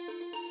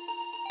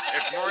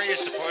If more of you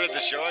supported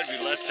the show, I'd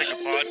be less sick of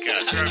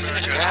podcasts. The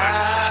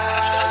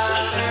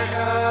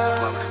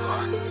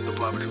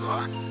blah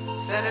blah.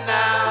 Sending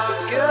out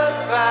good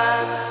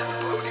vibes.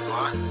 The blah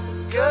blah.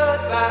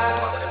 Good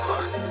vibes.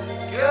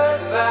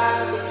 Good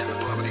vibes. The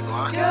blah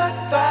blah. Good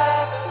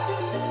vibes.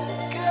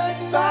 Good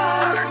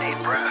vibes.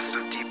 108 breaths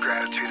of deep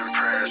gratitude and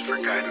prayers for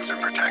guidance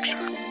and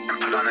protection. And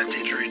put on a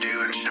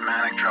didgeridoo and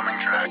shamanic drumming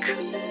track.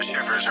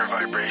 Shivers or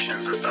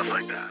vibrations and stuff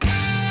like that.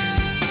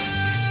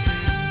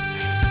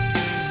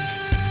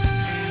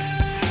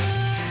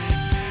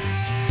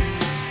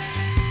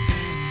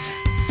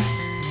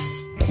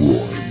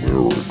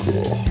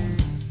 America.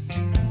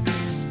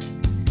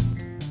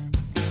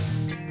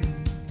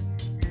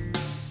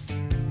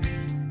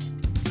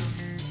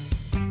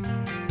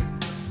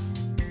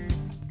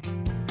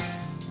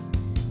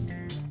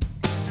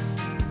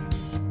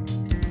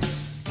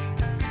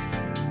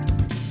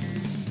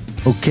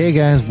 Okay,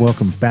 guys,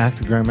 welcome back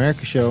to the Grand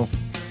America Show.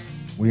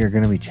 We are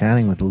going to be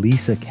chatting with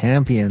Lisa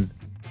Campion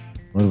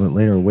a little bit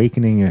later.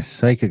 Awakening Your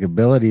Psychic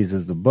Abilities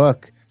is the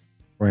book.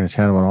 We're going to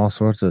chat about all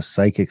sorts of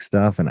psychic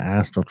stuff and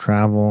astral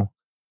travel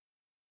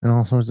and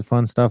all sorts of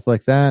fun stuff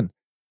like that.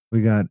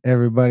 We got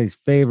everybody's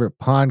favorite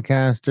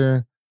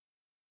podcaster,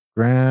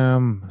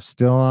 Graham,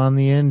 still on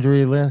the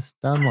injury list.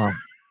 Dunlop.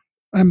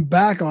 I'm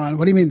back on.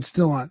 What do you mean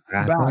still on?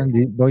 Back on?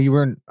 Well, you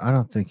weren't. I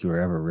don't think you were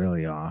ever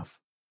really off.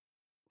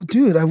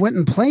 Dude, I went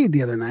and played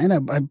the other night.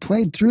 I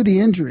played through the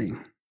injury.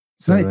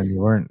 So then you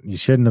weren't. You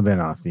shouldn't have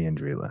been off the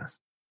injury list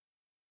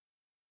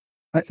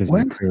because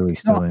you're clearly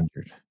still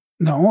injured.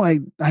 No, I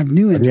have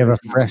new injuries. You have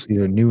a fresh. These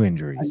are new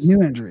injuries. I have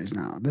new injuries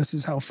now. This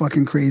is how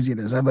fucking crazy it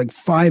is. I have like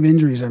 5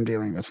 injuries I'm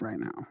dealing with right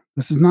now.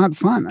 This is not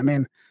fun. I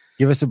mean,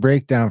 give us a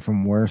breakdown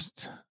from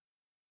worst.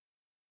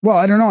 Well,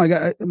 I don't know. I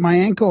got my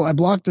ankle. I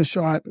blocked a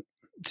shot.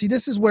 See,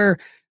 this is where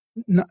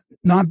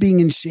not being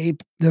in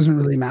shape doesn't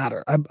really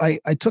matter. I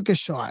took a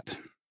shot,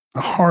 a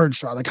hard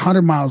shot, like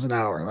 100 miles an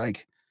hour.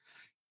 Like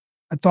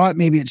I thought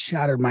maybe it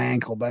shattered my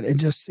ankle, but it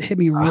just hit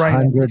me right.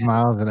 100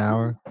 miles an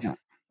hour. Yeah,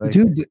 like,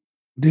 dude,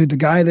 the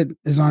guy that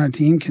is on our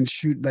team can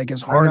shoot like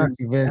as hard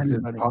as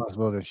it's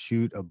possible to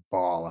shoot a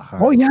ball.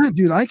 Oh yeah,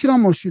 dude, I could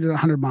almost shoot it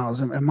 100 miles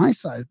at my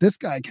size. This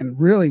guy can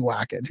really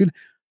whack it, dude.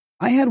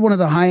 I had one of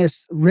the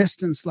highest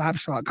wrist and slap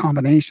shot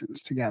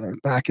combinations together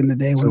back in the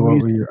day. So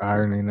what were you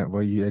ironing at?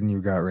 Well, you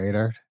got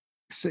radared?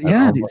 So,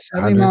 yeah, dude,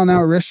 70 mile an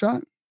hour wrist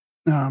shot.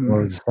 What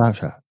was the slap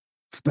shot?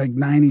 It's like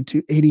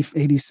 92, 80,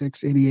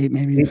 86, 88,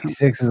 maybe.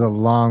 86 is a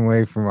long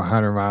way from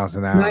 100 miles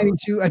an hour.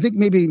 92, I think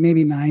maybe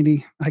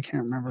 90. I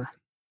can't remember.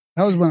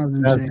 That was when I was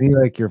in shape. Sounds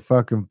like you're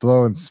fucking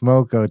blowing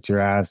smoke out your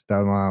ass,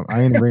 Dunlop. I'm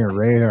going to bring a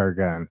radar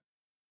gun.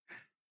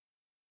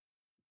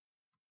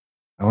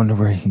 I wonder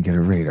where you can get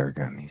a radar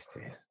gun these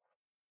days.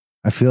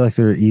 I feel like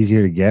they're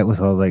easier to get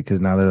with all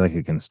because now they're like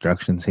a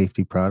construction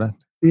safety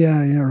product.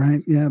 Yeah,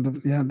 right. Yeah,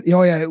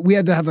 Oh, yeah. We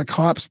had to have the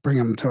cops bring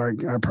them to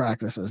our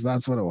practices.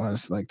 That's what it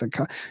was. Like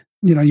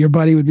your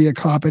buddy would be a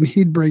cop and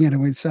he'd bring it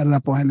and we'd set it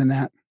up behind the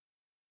net.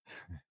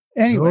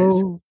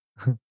 Anyways,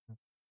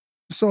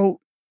 so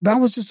that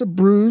was just a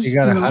bruise. You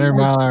got a 100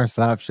 mile an hour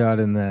slap shot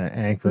in the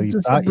ankle.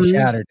 You thought you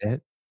shattered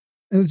it.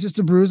 It was just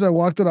a bruise. I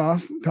walked it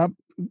off, got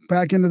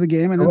back into the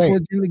game, and then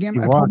towards the end of the game,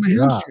 I pulled my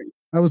hamstring.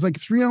 I was like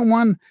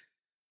 3-on-1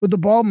 with the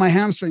ball, my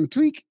hamstring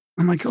tweak.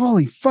 I'm like,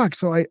 holy fuck.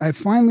 So I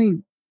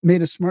finally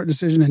made a smart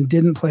decision and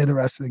didn't play the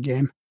rest of the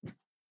game.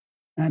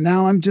 And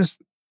now I'm just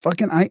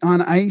fucking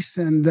on ice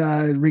and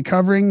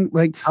recovering.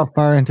 Like, how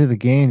far into the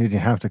game did you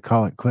have to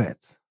call it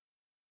quits?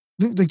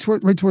 Like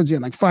right towards the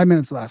end, like 5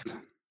 minutes left.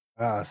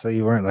 Oh, so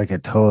you weren't like a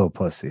total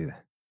pussy. It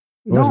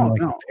wasn't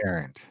like a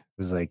parent.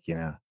 It was like,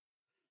 I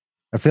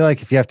feel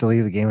like if you have to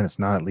leave the game and it's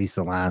not at least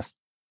the last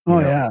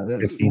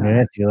 15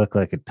 minutes, you look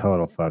like a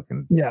total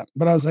fucking. Yeah,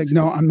 but I was like,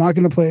 no, I'm not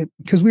going to play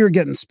because we were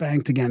getting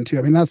spanked again too.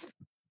 I mean, that's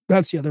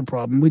the other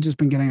problem. We've just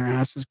been getting our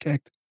asses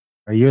kicked.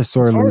 Are you a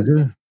sore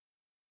loser?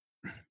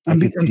 I'm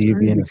being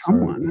a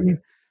sore loser.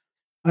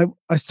 I mean,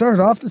 I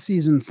started off the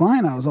season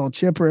fine. I was all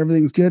chipper,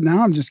 everything's good.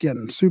 Now I'm just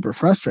getting super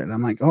frustrated.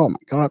 I'm like, oh my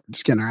god, we're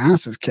just getting our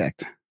asses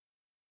kicked.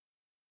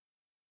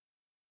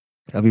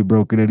 Have you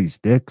broken any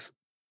sticks?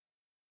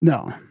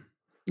 No,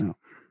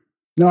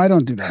 I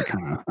don't do that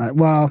kind of.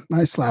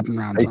 I slap them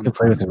around. I used to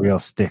play with a real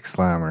stick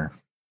slammer.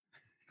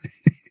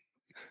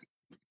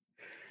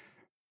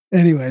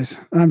 Anyways,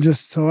 I'm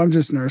just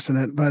nursing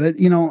it, but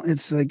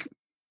it's like.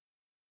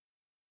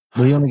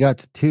 Well, you only got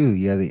to 2.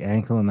 You had the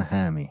ankle and the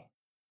hammy.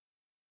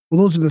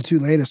 Well, those are the 2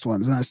 latest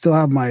ones, and I still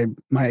have my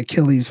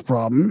Achilles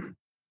problem,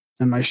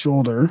 and my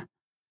shoulder,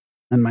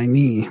 and my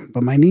knee.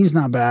 But my knee's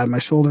not bad. My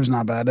shoulder's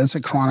not bad. It's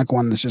a chronic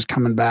one that's just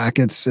coming back.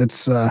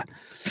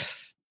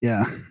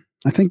 Yeah.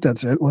 I think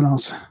that's it. What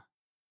else?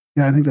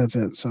 Yeah, I think that's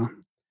it. So,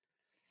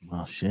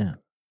 well, shit.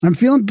 I'm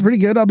feeling pretty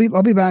good. I'll be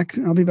back.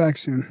 I'll be back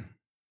soon.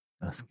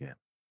 That's good.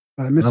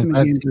 But I'm missing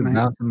the game tonight.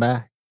 Bouncing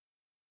back.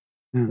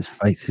 Yeah. Just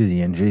fight through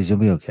the injuries. You'll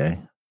be okay.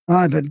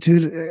 But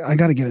dude, I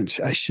got to get in.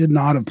 I should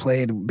not have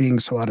played being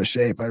so out of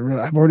shape.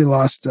 I've already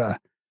lost.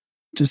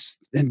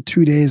 Just in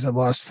 2 days, I've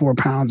lost 4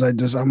 pounds.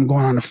 I'm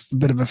going on a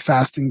bit of a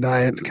fasting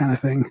diet kind of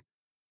thing.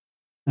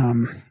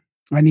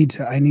 I need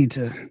to,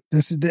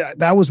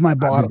 that was my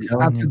bottom.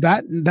 After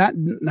that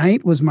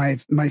night was my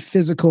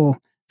physical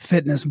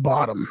fitness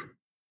bottom.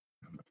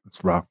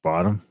 It's rock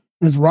bottom.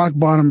 It's rock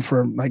bottom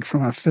from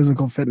a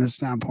physical fitness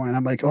standpoint.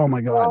 I'm like, oh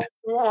my God.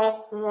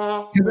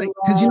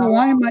 Because you know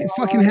why? My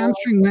fucking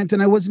hamstring went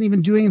and I wasn't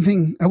even doing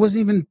anything. I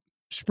wasn't even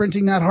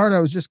sprinting that hard. I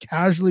was just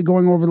casually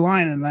going over the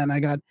line, and then I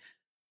got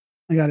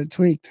it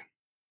tweaked.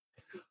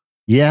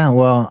 Yeah,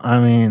 well, I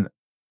mean,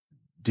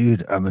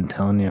 dude, I've been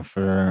telling you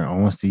for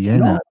almost a year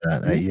now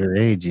that at your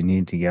age you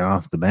need to get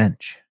off the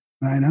bench.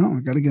 I know.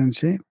 I got to get in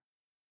shape.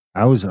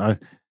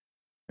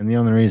 And the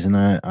only reason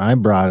I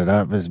brought it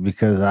up is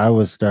because I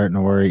was starting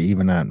to worry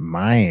even at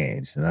my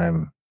age, and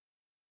I'm,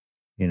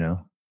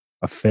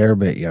 a fair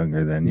bit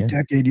younger than you. A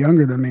decade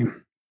younger than me.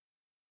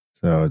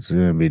 So it's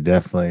going to be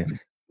definitely.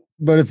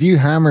 But if you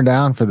hammer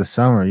down for the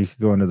summer, you could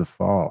go into the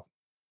fall.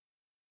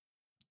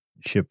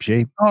 Ship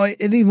shape. Oh,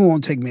 it even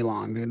won't take me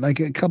long, dude. Like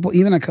a couple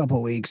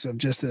weeks of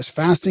just this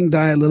fasting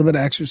diet, a little bit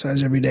of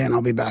exercise every day, and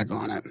I'll be back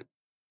on it.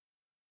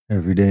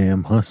 Every day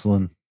I'm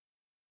hustling.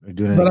 But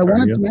I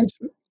wanted to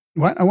mention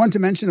what I want to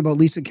mention about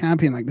Lisa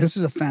Campion. Like, this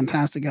is a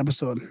fantastic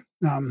episode.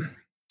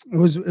 It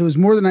was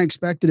more than I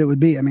expected it would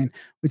be. I mean,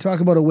 we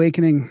talk about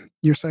awakening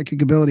your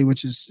psychic ability,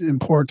 which is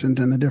important,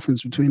 and the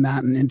difference between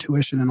that and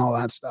intuition and all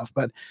that stuff.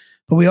 But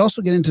we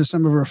also get into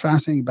some of her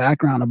fascinating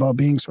background about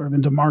being sort of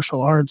into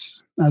martial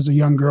arts as a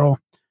young girl,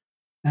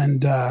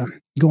 and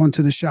going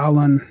to the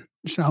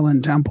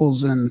Shaolin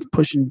temples and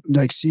pushing,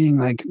 like, seeing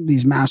like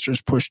these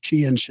masters push chi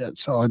and shit.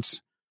 So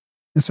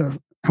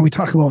and we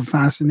talk about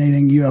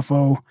fascinating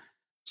UFO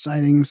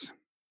sightings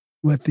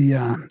with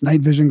the night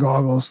vision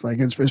goggles. Like,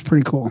 it's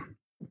pretty cool.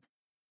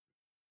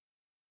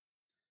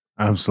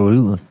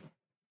 Absolutely.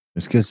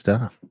 It's good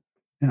stuff.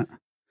 Yeah.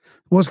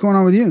 What's going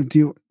on with you?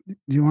 Do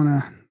you want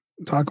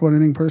to talk about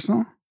anything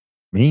personal?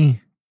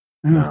 Me?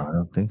 Yeah. No, I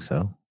don't think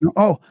so. No.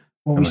 Oh,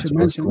 well, we should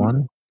mention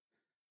one.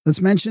 Let's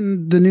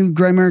mention the new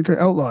Grimerica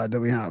Outlawed that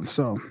we have.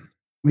 So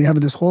we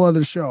have this whole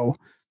other show,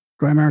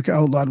 Grimerica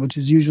Outlawed, which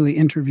is usually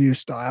interview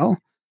style.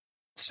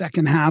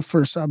 Second half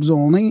for subs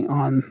only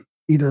on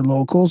either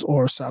Locals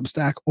or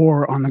Substack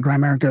or on the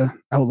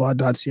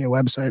GrimericaOutlawed.ca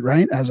website,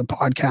 right? As a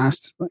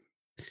podcast.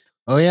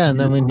 Oh yeah, and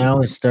then we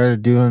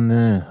started doing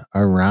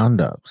our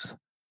roundups,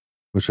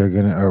 which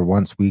are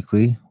once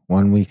weekly.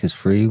 1 week is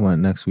free.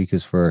 Next week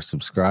is for our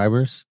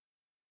subscribers,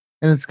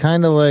 and it's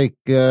kind of like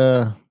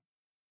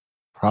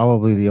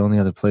probably the only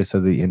other place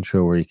of the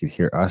intro where you could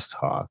hear us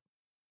talk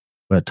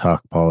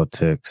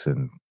politics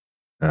and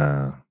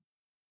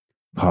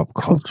pop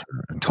culture,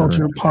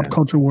 pop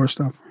culture war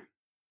stuff.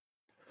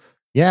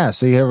 Yeah,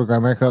 so you head over to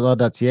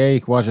GrimericaOutlawed.ca.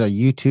 You can watch it on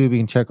YouTube. You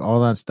can check all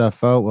that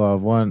stuff out.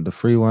 We'll have the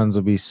free ones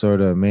will be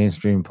sort of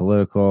mainstream,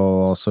 political,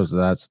 all sorts of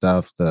that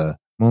stuff.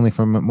 Mostly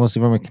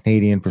from a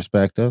Canadian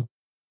perspective.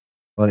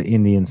 A lot of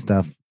Indian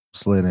stuff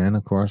slid in,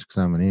 of course, because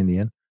I'm an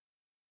Indian.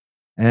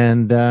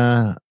 And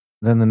then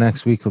the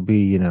next week will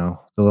be, a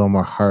little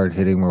more hard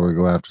hitting, where we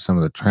go after some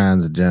of the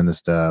trans agenda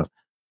stuff,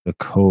 the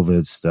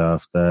COVID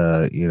stuff.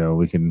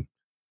 We can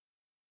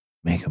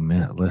make a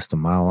list a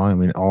mile long. I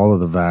mean, all of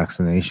the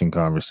vaccination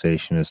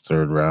conversation is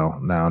third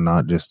round now,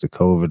 not just the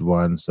COVID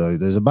one. So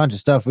there's a bunch of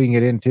stuff we can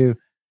get into.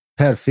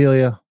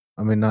 Pedophilia.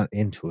 I mean, not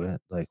into it,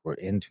 like we're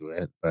into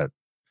it, but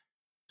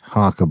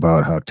talk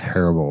about how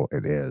terrible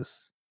it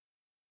is.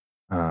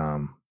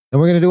 And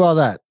we're going to do all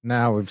that.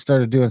 Now we've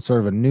started doing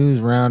sort of a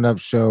news roundup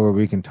show where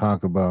we can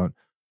talk about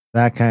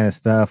that kind of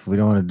stuff. We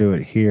don't want to do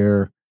it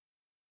here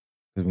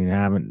because we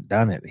haven't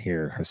done it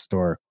here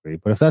historically.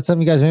 But if that's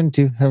something you guys are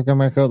into, head over to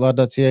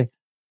GrimericaOutlawed.ca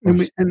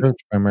and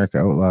search Grimerica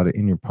Outlawed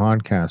in your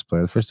podcast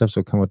player. The first episode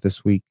will come out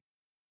this week.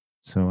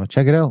 So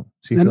check it out.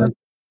 See if you like.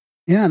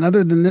 Yeah, and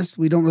other than this,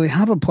 we don't really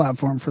have a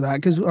platform for that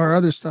because our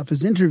other stuff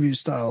is interview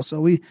style.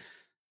 So we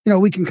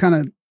can kind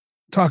of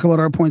talk about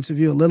our points of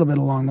view a little bit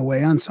along the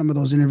way on some of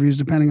those interviews,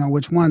 depending on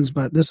which ones.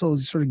 But this will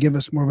sort of give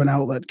us more of an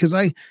outlet because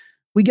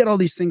we get all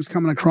these things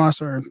coming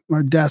across our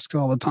desk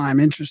all the time.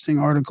 Interesting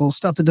articles,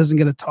 stuff that doesn't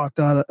get talked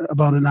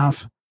about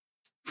enough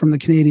from the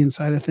Canadian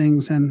side of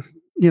things. And,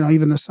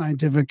 even the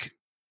scientific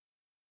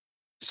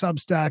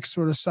Substack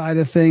sort of side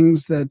of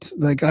things that,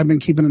 like, I've been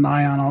keeping an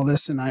eye on all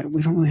this and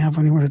we don't really have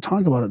anywhere to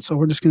talk about it. So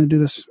we're just going to do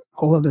this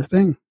whole other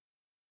thing.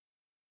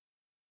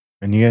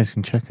 And you guys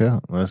can check it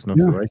out. Let us know if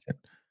you like it.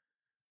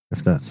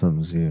 If that's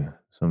something you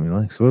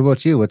like. So what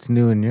about you? What's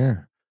new in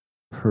your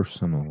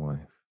personal life?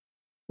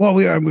 Well,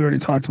 we already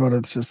talked about it.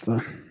 It's just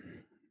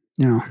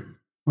we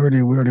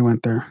already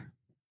went there.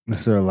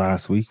 This is our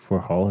last week for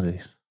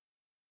holidays.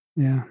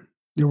 Yeah.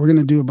 We're going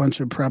to do a bunch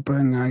of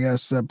prepping, I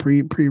guess,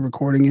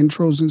 pre-recording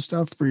intros and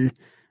stuff for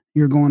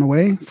you're going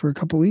away for a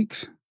couple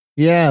weeks.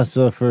 Yeah.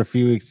 So for a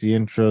few weeks, the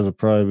intros will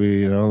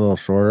probably be, a little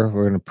shorter.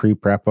 We're going to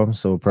pre-prep them.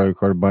 So we'll probably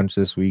record a bunch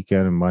this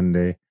weekend and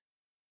Monday.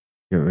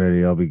 Get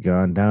ready. I'll be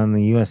gone down in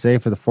the USA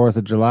for the 4th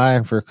of July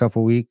and for a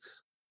couple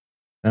weeks.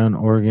 Down in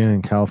Oregon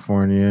and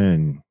California,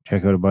 and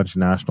check out a bunch of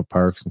national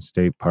parks and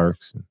state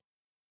parks. And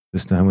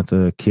this time with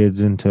the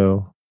kids in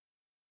tow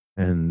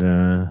and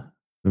the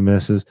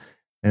missus.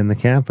 and the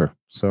camper.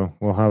 So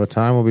we'll have a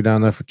time. We'll be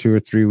down there for 2 or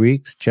 3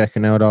 weeks,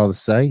 checking out all the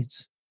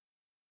sites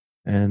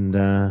and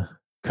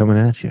coming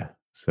at you.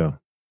 So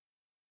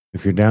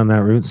if you're down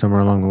that route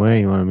somewhere along the way,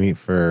 you want to meet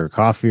for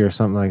coffee or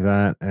something like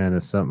that, and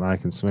it's something I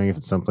can swing, if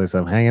it's someplace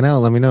I'm hanging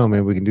out, let me know.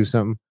 Maybe we can do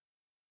something.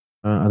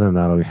 Other than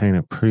that, I'll be hanging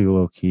out pretty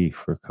low key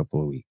for a couple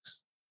of weeks.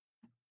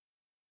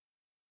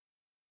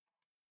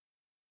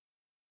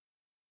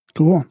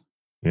 Cool.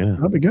 Yeah.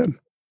 That'll be good.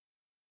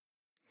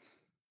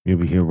 You'll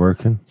be here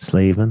working,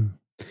 slaving.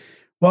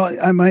 Well,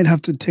 I might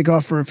have to take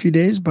off for a few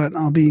days, but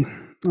I'll be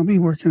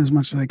working as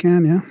much as I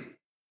can. Yeah.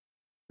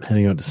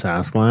 Heading out to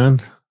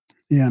Saskland.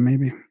 Yeah,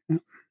 maybe. Yeah.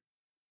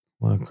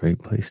 What a great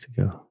place to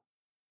go.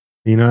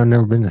 You know, I've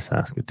never been to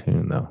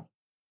Saskatoon though.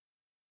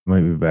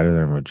 Might be better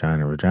than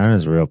Regina.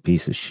 Regina's a real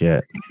piece of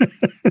shit.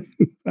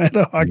 I had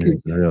a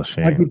real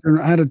shame.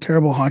 I had a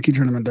terrible hockey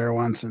tournament there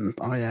once, and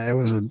oh yeah, it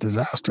was a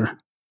disaster.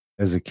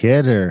 As a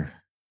kid, or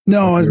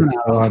no, as an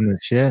adult on the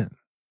shit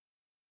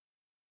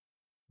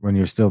when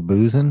you're still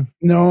boozing?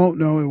 No,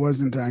 it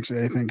wasn't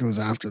actually. I think it was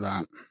after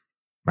that.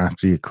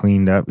 After you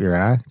cleaned up your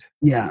act?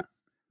 Yeah.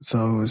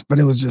 So, but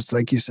it was just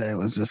like you say. It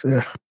was just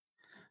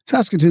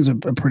Saskatoon's a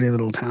pretty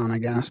little town, I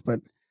guess,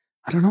 but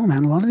I don't know,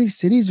 man. A lot of these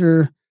cities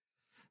they're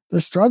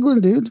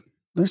struggling, dude.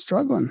 They're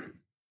struggling.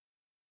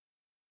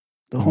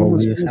 The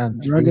homelessness, the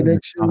drug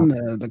addiction,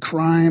 the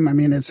crime. I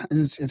mean,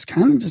 it's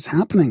kind of just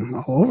happening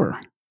all over.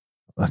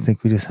 I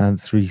think we just had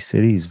 3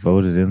 cities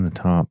voted in the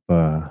top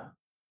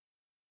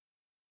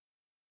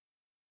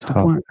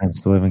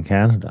times to live in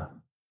Canada.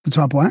 The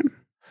top what?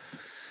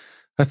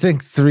 I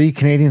think 3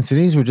 Canadian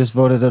cities were just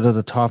voted out of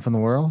the top in the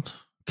world.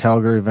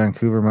 Calgary,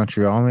 Vancouver,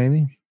 Montreal,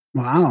 maybe.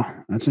 Wow,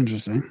 that's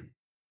interesting.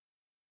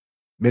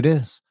 It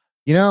is.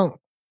 You know,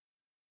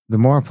 the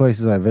more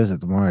places I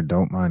visit, the more I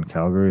don't mind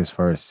Calgary as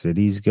far as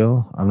cities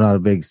go. I'm not a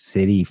big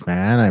city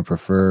fan. I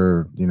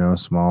prefer,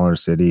 smaller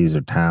cities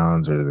or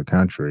towns or the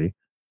country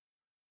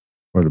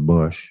or the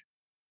bush.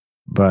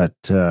 But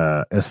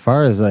as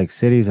far as like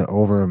cities of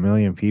over 1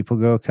 million people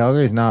go,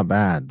 Calgary's not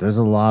bad. There's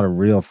a lot of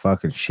real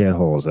fucking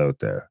shitholes out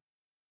there.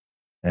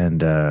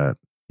 And,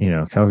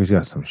 Calgary's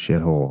got some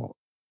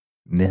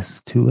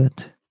shithole-ness to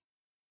it.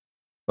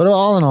 But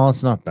all in all,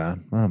 it's not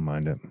bad. I don't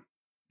mind it.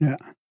 Yeah.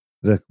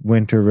 The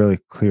winter really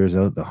clears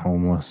out the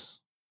homeless.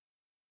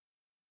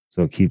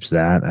 So it keeps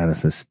that at a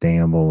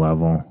sustainable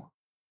level.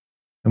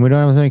 And we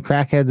don't have as many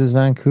crackheads as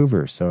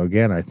Vancouver. So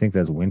again, I think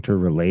that's winter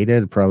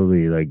related,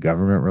 probably like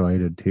government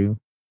related too.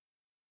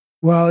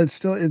 Well, it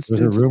still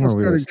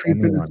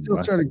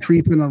started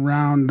creeping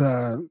around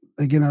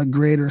like in a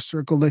greater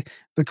circle. The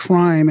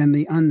crime and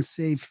the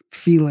unsafe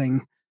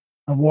feeling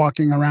of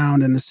walking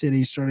around in the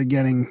city started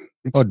getting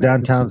expanded.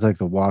 Downtown's like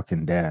the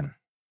Walking Dead.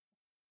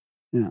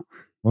 Yeah.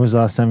 When was the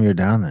last time you were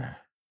down there?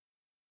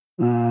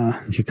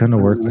 You should come to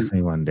work with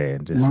me one day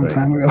and just long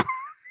time ago.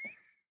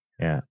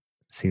 Yeah.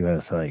 See what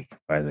it's like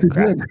by the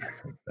crack and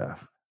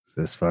stuff.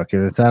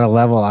 It's at a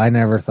level I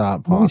never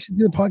thought possible. We should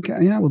do a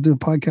podcast. Yeah, we'll do a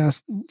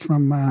podcast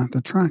from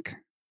the truck.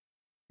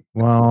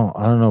 Well,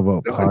 I don't know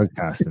about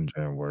podcasting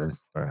during work,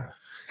 but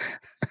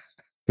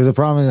because the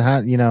problem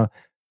is, you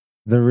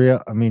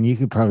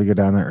could probably go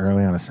down there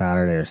early on a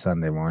Saturday or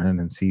Sunday morning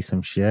and see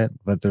some shit,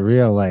 but the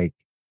real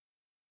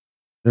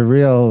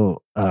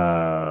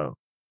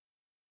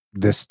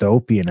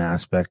dystopian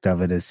aspect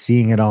of it is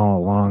seeing it all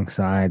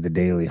alongside the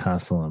daily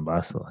hustle and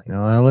bustle.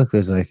 Look,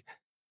 there's like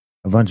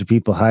a bunch of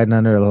people hiding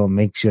under a little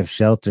makeshift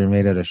shelter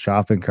made out of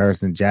shopping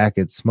carts and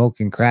jackets,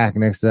 smoking crack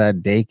next to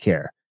that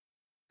daycare.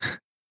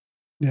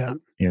 Yeah.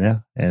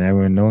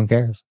 And no one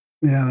cares.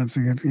 Yeah, that's a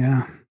good,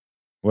 yeah.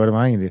 What am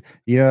I going to do?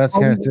 That's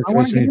kind of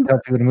situation you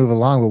tell people to move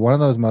along, but one of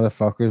those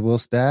motherfuckers will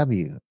stab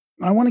you.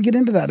 I want to get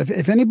into that.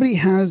 If anybody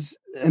has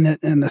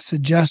a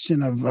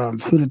suggestion of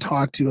who to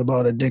talk to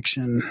about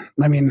addiction,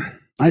 I mean,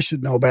 I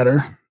should know better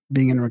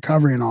being in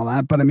recovery and all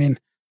that. But I mean,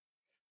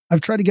 I've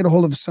tried to get a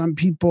hold of some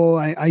people.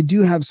 I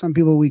do have some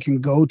people we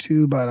can go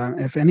to, but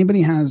if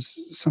anybody has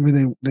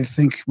somebody they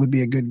think would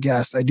be a good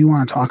guest, I do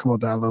want to talk about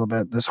that a little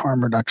bit, this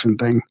harm reduction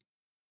thing.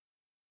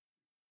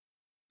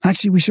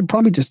 Actually, we should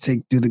probably just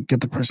get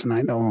the person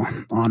I know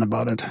on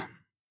about it.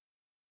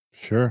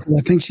 Sure.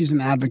 I think she's an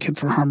advocate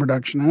for harm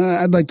reduction.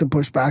 I'd like to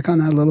push back on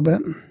that a little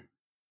bit.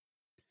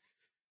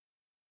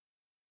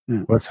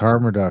 Yeah. What's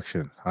harm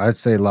reduction? I'd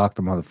say lock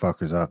the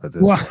motherfuckers up at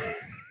this point.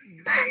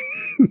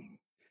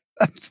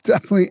 That's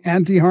definitely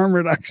anti-harm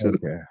reduction.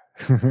 Okay.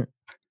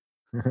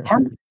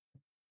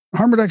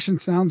 Harm reduction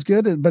sounds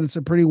good, but it's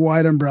a pretty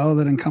wide umbrella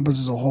that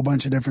encompasses a whole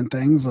bunch of different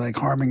things, like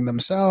harming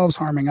themselves,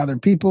 harming other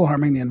people,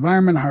 harming the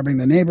environment, harming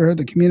the neighborhood,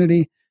 the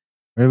community.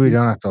 Maybe we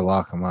don't have to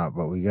lock them up,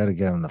 but we got to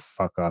get them the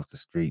fuck off the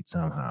street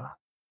somehow.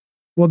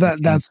 Well,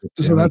 that's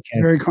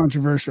very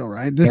controversial,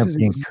 right? This is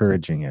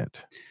encouraging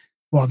it.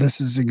 Well, this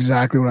is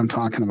exactly what I'm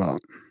talking about.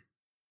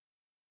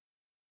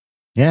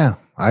 Yeah,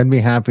 I'd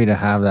be happy to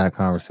have that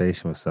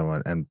conversation with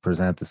someone and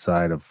present the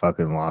side of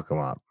fucking lock them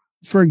up.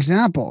 For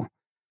example,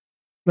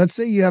 let's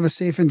say you have a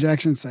safe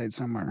injection site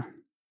somewhere,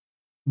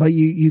 but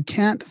you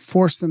can't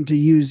force them to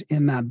use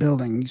in that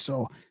building.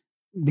 So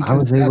I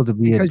was able to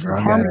be a because you're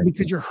drug harming, addict.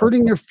 because you're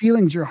hurting their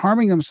feelings, you're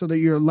harming them, so that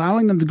you're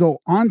allowing them to go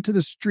onto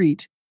the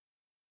street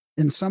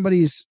in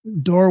somebody's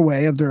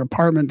doorway of their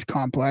apartment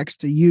complex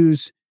to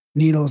use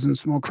needles and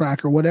smoke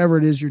crack or whatever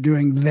it is you're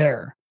doing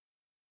there.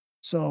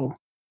 So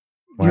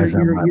Why is that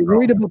my you're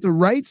worried problem? about the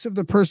rights of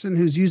the person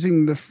who's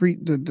using the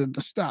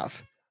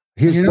stuff.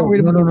 Here's You're not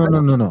worried about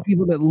no.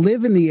 people that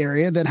live in the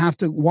area that have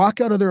to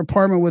walk out of their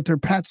apartment with their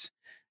pets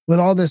with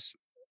all this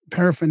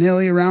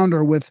paraphernalia around,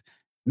 or with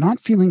not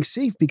feeling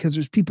safe because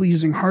there's people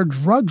using hard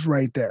drugs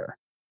right there.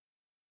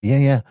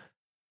 Yeah.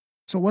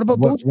 So what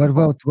about those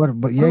people?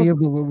 But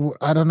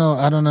I don't know.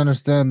 I don't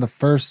understand the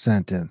first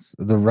sentence.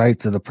 The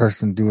rights of the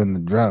person doing the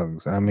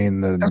drugs. I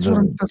mean, That's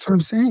what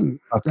I'm saying.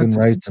 Fucking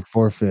right to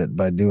forfeit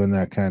by doing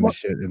that kind of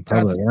shit in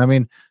public. I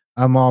mean,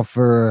 I'm all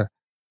for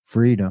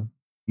freedom.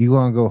 You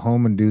want to go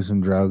home and do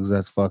some drugs,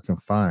 that's fucking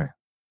fine.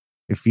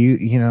 If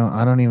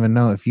I don't even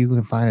know if you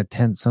can find a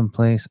tent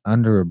someplace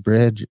under a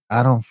bridge.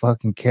 I don't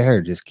fucking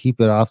care. Just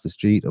keep it off the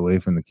street, away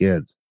from the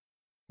kids.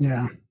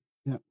 Yeah.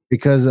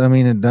 Because I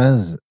mean, it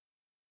does.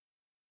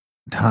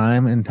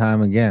 Time and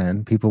time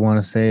again, people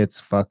want to say it's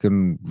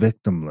fucking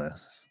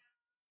victimless.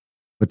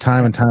 But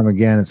time and time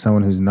again, it's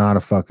someone who's not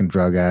a fucking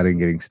drug addict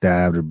getting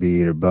stabbed or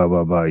beat or blah,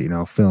 blah, blah,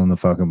 fill in the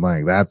fucking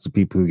blank. That's the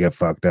people who get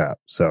fucked up.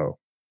 So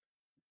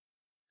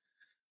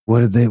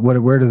where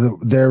do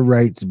their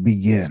rights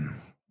begin?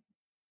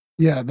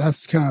 Yeah,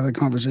 that's kind of the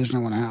conversation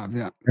I want to have.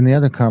 Yeah. And the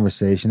other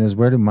conversation is,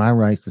 where do my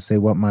rights to say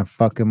what my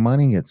fucking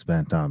money gets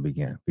spent on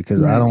begin?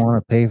 Because I don't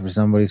want to pay for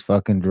somebody's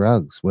fucking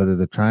drugs, whether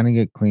they're trying to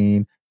get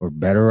clean or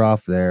better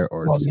off there,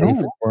 or it's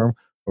safer for them,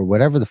 or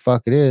whatever the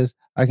fuck it is.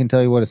 I can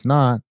tell you what it's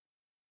not.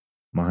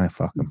 My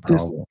fucking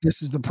problem.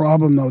 This is the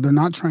problem, though. They're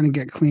not trying to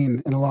get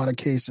clean in a lot of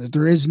cases.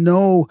 There is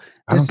no.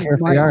 I don't care if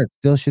they are. It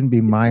still shouldn't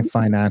be my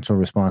financial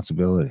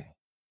responsibility.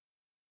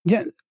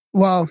 Yeah.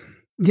 Well,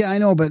 yeah, I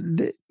know, but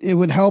it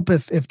would help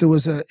if there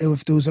was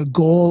a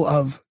goal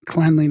of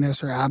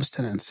cleanliness or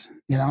abstinence.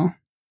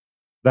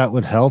 That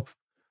would help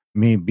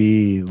me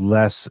be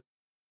less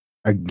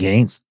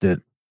against it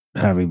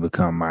having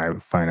become my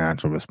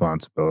financial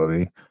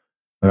responsibility.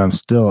 But I'm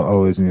still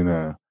always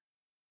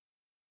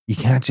you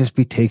can't just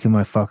be taking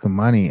my fucking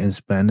money and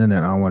spending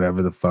it on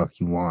whatever the fuck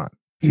you want.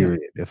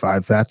 Period. Yeah.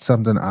 If that's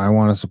something I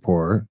want to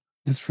support,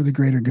 it's for the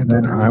greater good.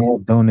 Then I will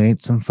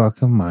donate some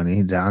fucking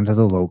money down to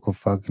the local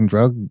fucking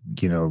drug,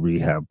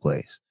 rehab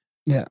place.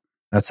 Yeah.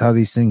 That's how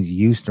these things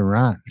used to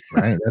run,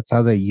 right? That's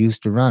how they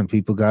used to run.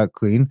 People got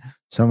clean.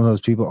 Some of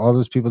those people, all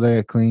those people that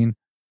get clean,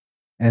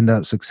 end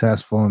up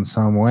successful in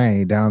some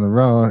way down the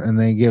road, and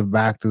they give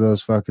back to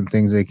those fucking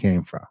things they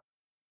came from,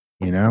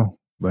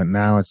 But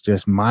now it's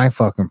just my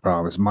fucking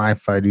problem. It's my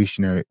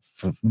fiduciary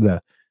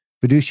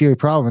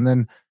problem. And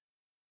then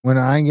when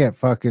I get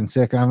fucking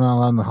sick, I'm not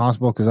allowed in the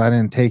hospital because I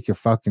didn't take your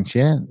fucking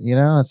shit.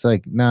 It's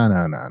like,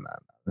 no.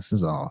 This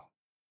is all.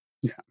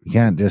 Yeah. You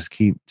can't just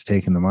keep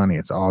taking the money.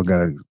 It's all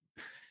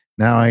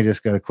now I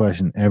just got to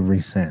question every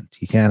cent.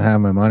 You can't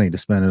have my money to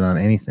spend it on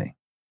anything.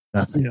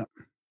 Nothing.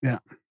 Yeah.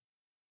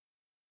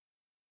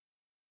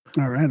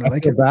 All right. I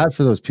feel bad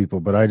for those people,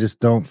 but I just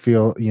don't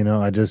feel,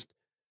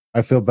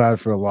 I feel bad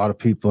for a lot of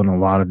people in a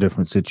lot of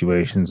different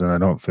situations. And I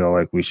don't feel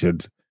like we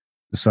should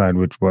decide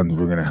which ones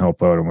we're going to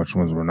help out and which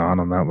ones we're not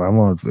on that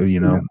level.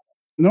 Yeah.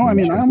 No, I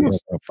mean, I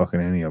almost fucking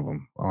any of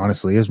them,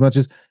 honestly, as much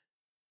as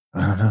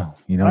I don't know,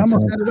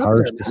 it's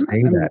harsh to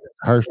say that. It's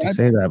harsh to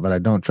say that, but I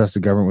don't trust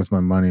the government with my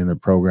money, and their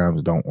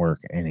programs don't work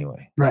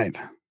anyway. Right.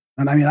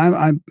 And I mean,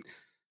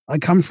 I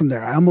come from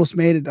there. I almost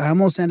made it. I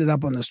almost ended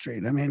up on the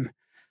street. I mean,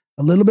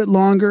 a little bit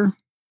longer.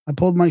 I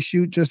pulled my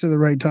chute just at the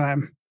right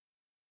time.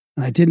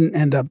 And I didn't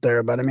end up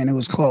there, but I mean, it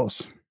was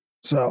close.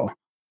 So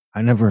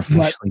I never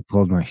officially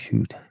pulled my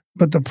chute.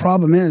 But the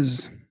problem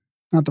is,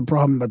 not the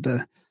problem, but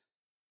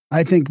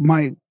I think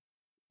my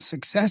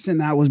success in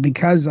that was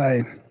because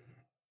I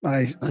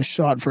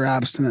shot for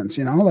abstinence,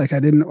 like I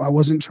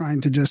wasn't trying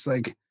to just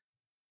like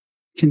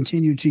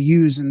continue to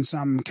use in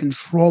some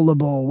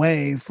controllable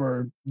way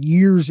for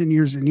years and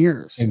years and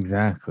years.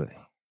 Exactly.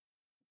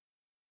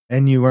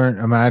 And you weren't,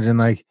 imagine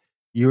like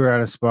you were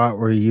at a spot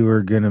where you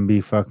were going to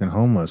be fucking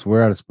homeless.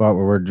 We're at a spot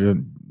where we're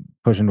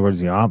pushing towards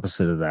the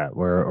opposite of that,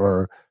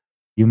 or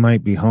you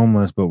might be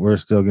homeless, but we're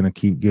still going to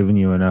keep giving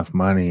you enough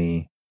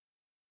money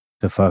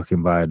to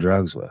fucking buy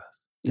drugs with.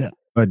 Yeah.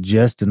 But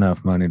just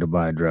enough money to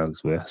buy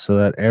drugs with, so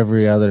that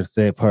every other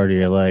part of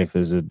your life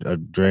is a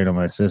drain on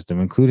my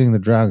system, including the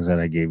drugs that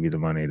I gave you the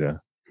money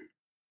to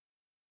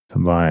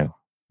buy.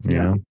 You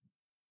know?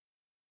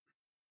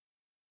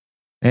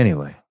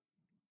 Anyway,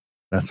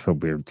 that's a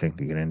weird thing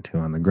to get into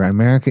on the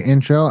Grimerica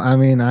intro. I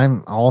mean,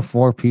 I'm all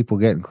for people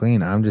getting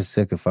clean. I'm just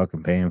sick of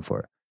fucking paying for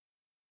it.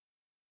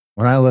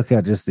 When I look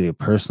at just the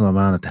personal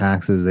amount of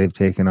taxes they've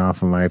taken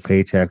off of my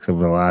paychecks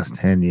over the last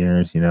 10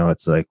 years,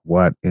 it's like,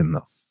 what in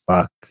the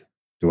fuck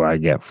do I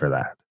get for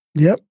that?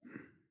 Yep.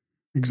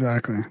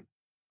 Exactly.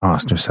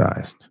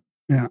 Ostracized.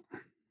 Yeah.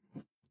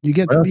 You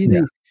get to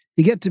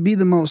be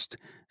the most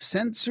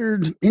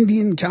censored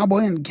Indian cowboy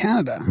in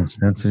Canada.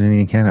 Censored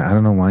Indian Canada. I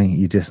don't know why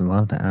you just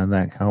love to add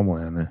that cowboy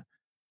on there.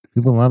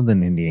 People love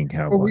an Indian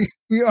cowboy. Well,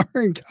 we are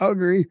in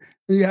Calgary.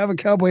 And you have a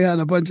cowboy hat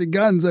and a bunch of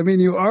guns. I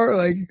mean, you are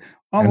like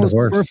almost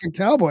a perfect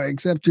cowboy,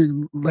 except you're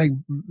like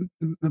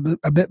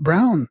a bit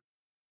brown.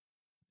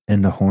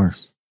 And a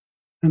horse.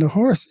 And a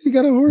horse. You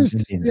got a horse.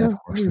 Indians have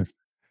horses.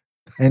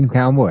 And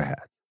cowboy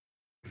hats.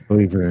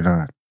 Believe it or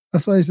not.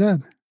 That's what I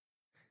said.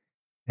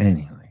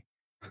 Anyway.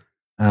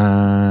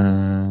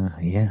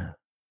 Yeah.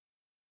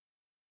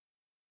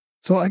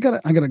 So I got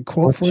a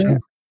quote for you.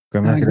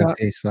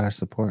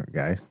 Grammarca.ca/support,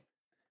 guys.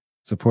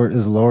 Support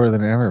is lower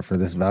than ever for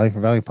this Value for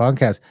Value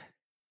podcast.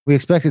 We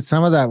expected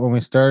some of that when we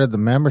started the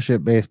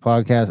membership-based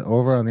podcast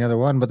over on the other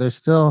one, but there's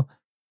still,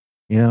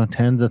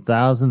 tens of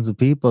thousands of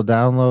people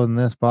downloading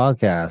this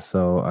podcast.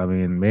 So, I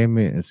mean,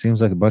 maybe it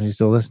seems like a bunch of you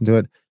still listen to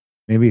it.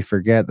 Maybe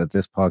forget that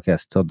this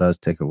podcast still does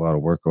take a lot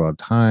of work, a lot of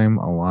time,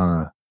 a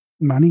lot of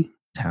money,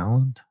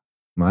 talent,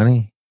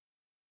 money,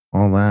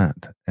 all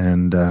that.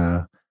 And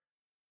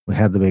we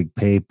had the big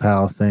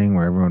PayPal thing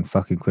where everyone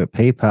fucking quit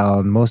PayPal,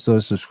 and most of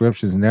those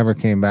subscriptions never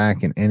came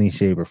back in any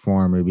shape or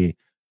form. Maybe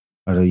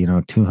out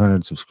of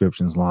 200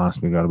 subscriptions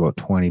lost, we got about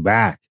 20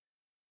 back.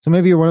 So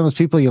maybe you're one of those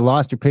people, you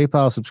lost your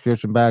PayPal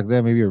subscription back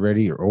then. Maybe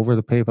you're over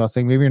the PayPal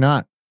thing. Maybe you're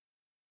not.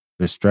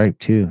 There's Stripe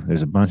too.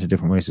 There's a bunch of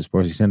different ways to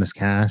support. You send us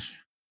cash.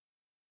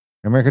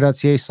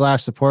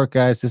 America.ca/support,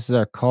 guys. This is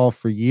our call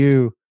for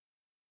you.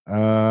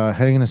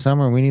 Heading into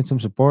summer, we need some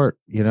support.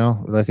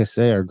 Like I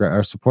say,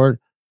 our support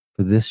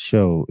for this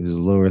show is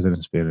lower than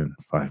it's been in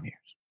 5 years.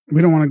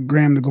 We don't want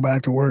Graham to go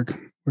back to work.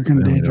 We're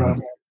going to day job.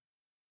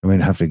 I mean,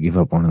 have to give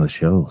up one of the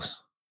shows.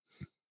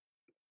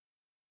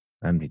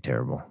 That'd be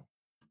terrible.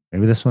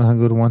 Maybe this one I'll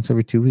go to once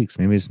every 2 weeks.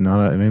 Maybe it's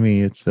not. Maybe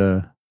it's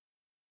too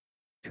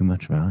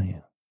much value,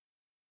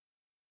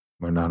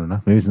 or not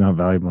enough. Maybe it's not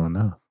valuable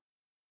enough.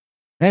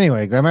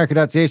 Anyway,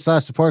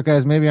 Grammarca.ca/support,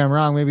 guys. Maybe I'm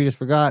wrong. Maybe you just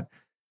forgot.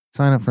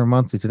 Sign up for a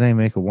monthly today.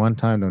 Make a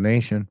one-time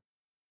donation.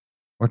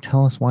 Or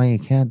tell us why you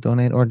can't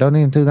donate. Or don't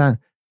even do that.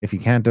 If you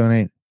can't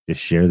donate,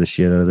 just share the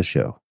shit out of the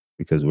show.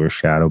 Because we're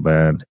shadow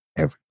banned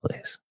every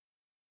place.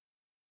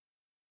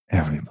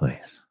 Every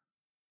place.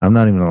 I'm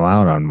not even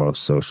allowed on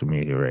most social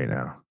media right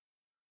now.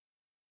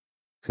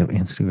 Except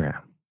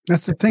Instagram.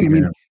 That's the thing. I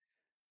mean,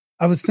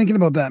 I was thinking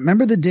about that.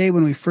 Remember the day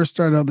when we first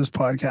started out this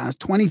podcast,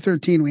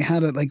 2013, we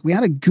had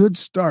a good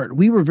start.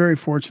 We were very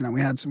fortunate. We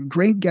had some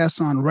great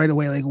guests on right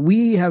away. Like,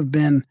 we have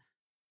been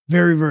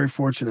very, very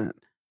fortunate.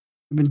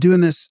 We've been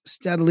doing this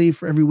steadily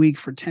for every week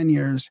for 10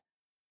 years.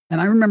 And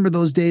I remember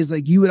those days,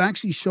 like, you would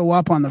actually show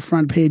up on the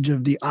front page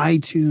of the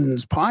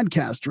iTunes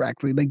podcast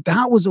directly. Like,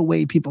 that was a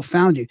way people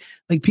found you.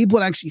 Like, people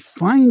would actually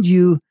find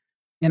you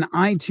in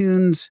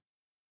iTunes.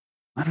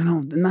 I don't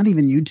know, not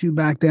even YouTube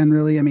back then,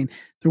 really. I mean,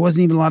 there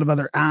wasn't even a lot of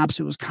other apps.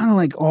 It was kind of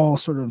like all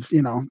sort of,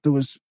 there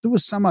was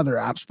some other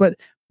apps, but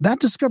that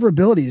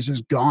discoverability is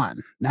just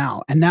gone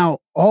now. And now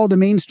all the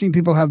mainstream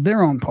people have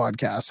their own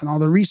podcasts, and all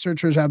the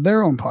researchers have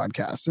their own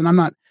podcasts. And I'm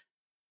not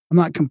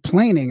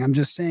complaining. I'm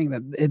just saying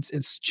that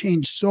it's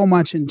changed so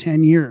much in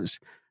 10 years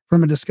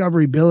from a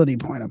discoverability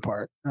point,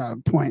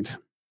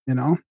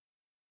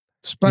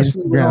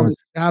 especially with all the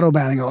shadow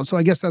banning. So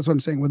I guess that's what I'm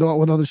saying with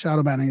all the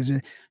shadow banning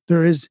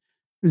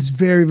it's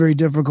very, very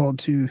difficult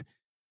to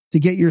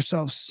get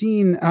yourself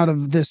seen out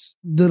of this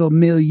little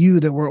milieu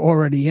that we're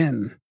already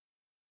in.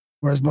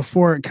 Whereas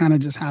before, it kind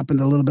of just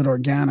happened a little bit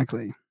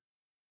organically.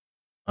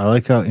 I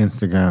like how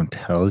Instagram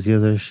tells you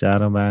they're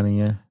shadow banning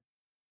you.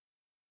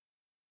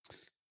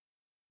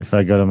 If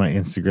I go to my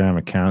Instagram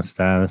account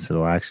status,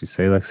 it'll actually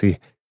say, let's see,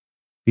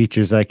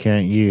 features I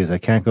can't use. I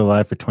can't go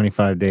live for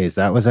 25 days.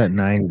 That was at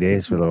 90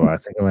 days for a little while. I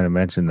think I might have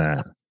mentioned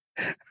that.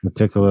 It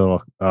took a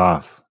little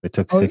off. It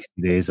took 60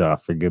 days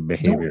off for good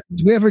behavior.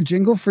 Do we have a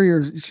jingle for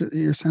your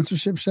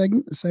censorship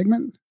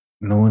segment?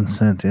 No one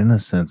sent in a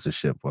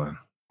censorship one.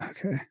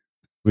 Okay.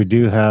 We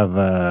do have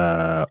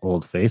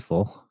Old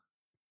Faithful.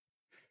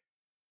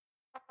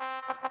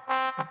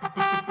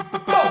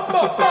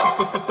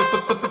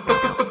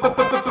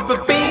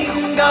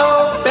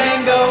 Bingo,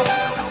 bango,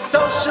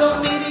 social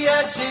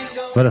media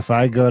jingle. But if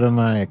I go to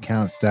my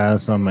account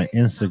status on my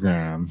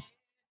Instagram,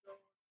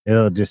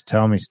 it'll just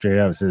tell me straight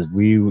up. It says,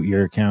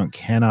 your account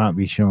cannot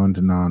be shown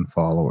to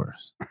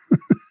non-followers.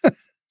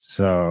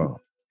 So,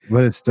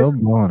 but it's still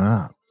blowing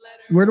up.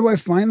 Where do I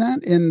find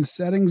that? In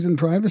settings and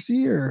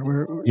privacy, or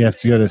where? You have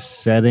to go to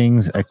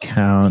settings,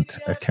 account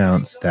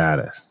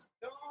status.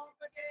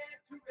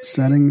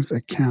 Settings,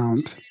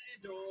 account.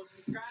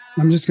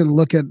 I'm just going to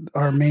look at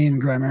our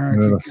main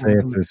Grammarca. It'll say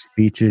if there's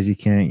features you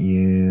can't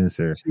use,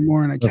 or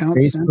more an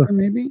account center,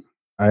 maybe.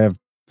 I have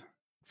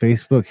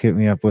Facebook hit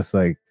me up with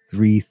like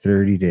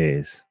 330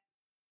 days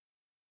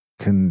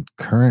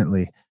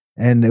concurrently,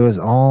 and it was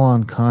all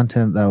on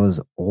content that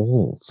was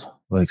old,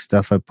 like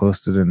stuff I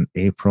posted in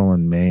April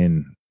and May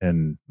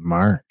and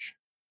March.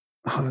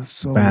 Oh, that's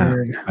so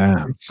weird.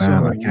 Bam.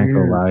 I can't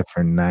go live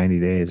for 90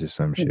 days or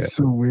some shit. It's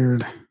so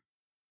weird.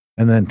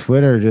 And then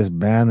Twitter just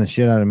banned the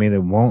shit out of me. They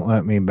won't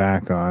let me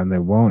back on. They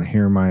won't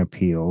hear my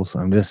appeals.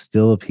 I'm just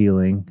still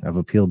appealing. I've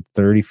appealed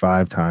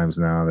 35 times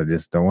now. They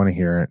just don't want to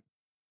hear it.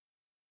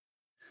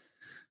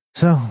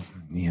 So,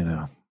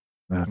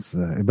 That's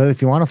but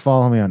if you want to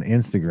follow me on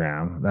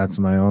Instagram, that's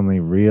my only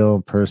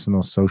real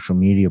personal social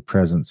media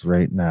presence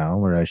right now,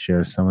 where I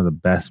share some of the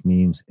best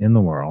memes in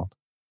the world.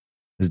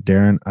 Is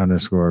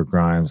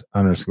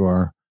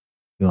Darren_Grimes_.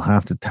 You'll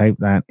have to type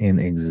that in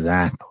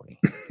exactly,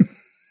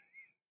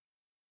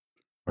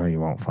 or you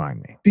won't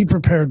find me. Be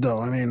prepared, though.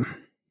 I mean,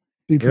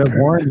 be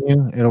prepared.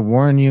 It'll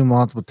warn you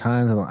multiple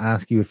times. It'll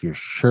ask you if you're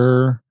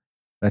sure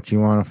that you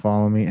want to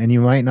follow me, and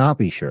you might not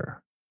be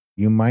sure.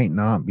 You might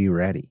not be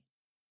ready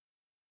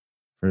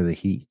for the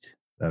heat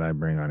that I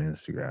bring on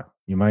Instagram.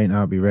 You might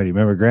not be ready.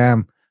 Remember,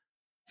 Graham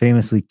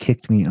famously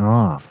kicked me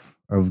off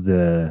of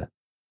the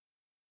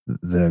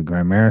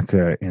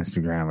Grimerica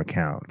Instagram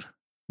account.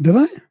 Did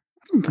I? I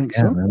don't think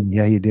so. Man.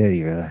 Yeah, you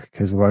did.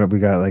 Because what we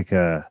got we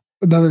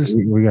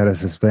got a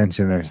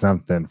suspension or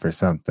something for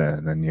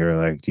something, and you're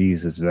like,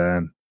 Jesus,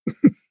 man.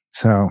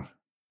 So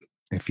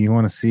if you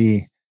want to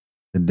see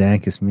the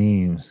dankest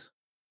memes,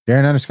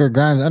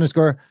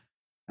 Darren_Grimes_.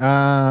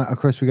 Of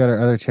course, we got our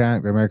other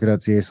chat,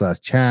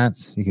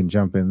 grimerica.ca/chats. You can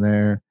jump in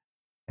there.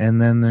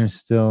 And then there's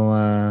still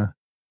the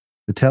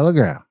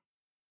Telegram,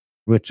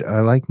 which I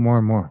like more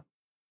and more.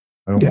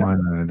 I don't mind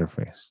that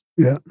interface.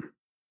 Yeah.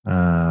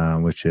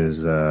 Which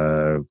is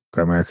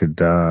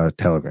Grimerica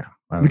Telegram.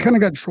 We kind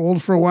of got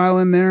trolled for a while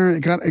in there.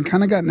 It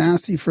kind of got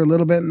nasty for a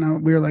little bit.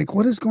 And we were like,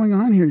 what is going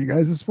on here, you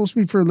guys? It's supposed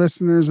to be for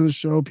listeners of the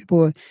show,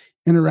 people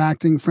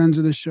interacting, friends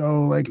of the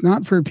show, like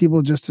not for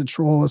people just to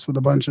troll us with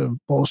a bunch of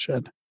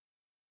bullshit.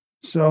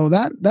 So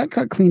that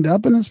got cleaned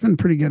up, and it's been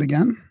pretty good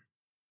again.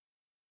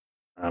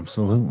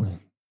 Absolutely.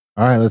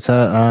 All right, let's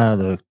have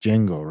the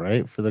jingle,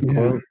 right, for the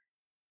quote.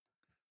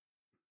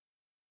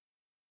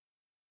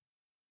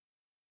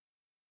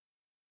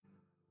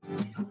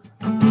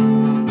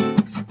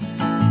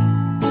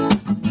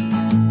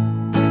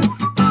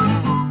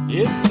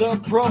 It's the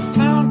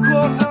profound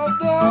quote of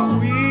the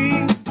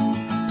week.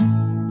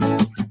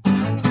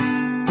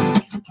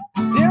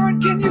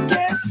 Darren, can you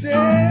guess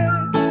it?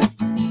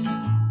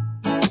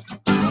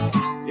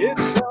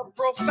 It's the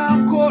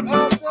profound quote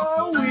of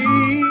the week.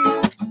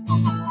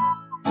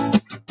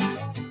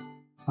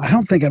 I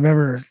don't think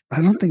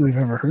we've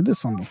ever heard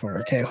this one before.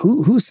 Okay,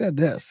 who said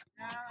this?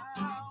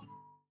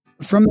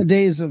 From the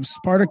days of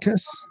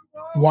Spartacus,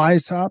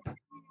 Weishaupt,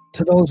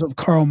 to those of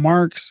Karl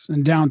Marx,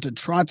 and down to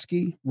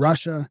Trotsky,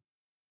 Russia,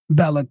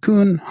 Bela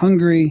Kun,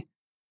 Hungary,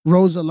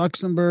 Rosa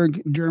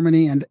Luxemburg,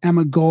 Germany, and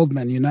Emma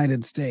Goldman,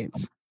 United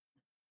States.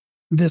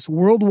 This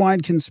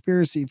worldwide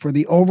conspiracy for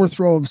the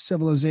overthrow of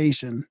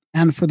civilization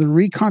and for the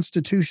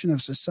reconstitution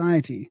of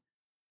society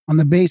on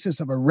the basis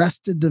of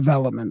arrested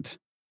development,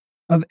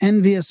 of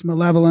envious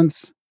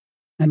malevolence,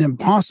 and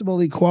impossible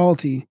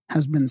equality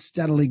has been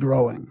steadily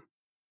growing.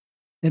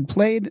 It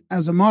played,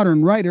 as a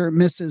modern writer,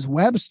 Mrs.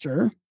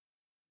 Webster,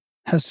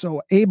 has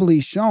so ably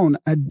shown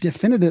a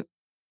definitely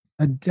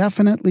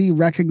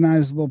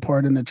recognizable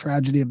part in the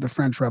tragedy of the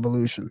French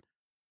Revolution.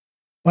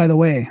 By the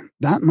way,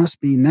 that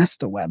must be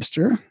Nesta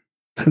Webster,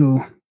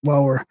 who,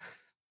 we're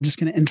just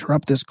going to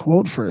interrupt this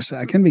quote for a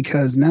second,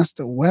 because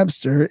Nesta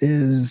Webster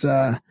is,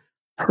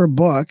 her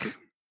book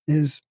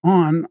is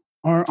on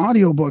our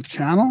audiobook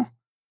channel.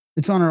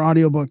 It's on our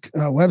audiobook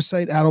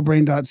website,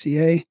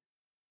 addlebrain.ca,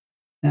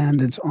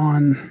 and it's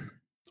on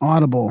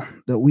Audible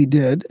that we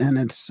did, and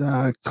it's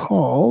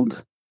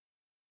called,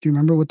 do you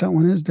remember what that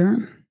one is,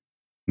 Darren?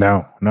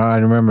 No, I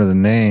remember the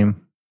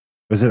name.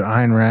 Was it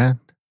Ayn Rand?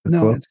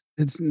 No,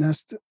 it's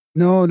Nesta.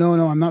 No,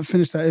 I'm not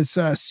finished that. It's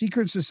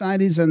Secret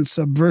Societies and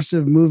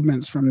Subversive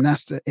Movements from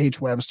Nesta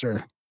H.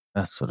 Webster.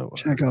 That's what it was.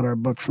 Check out our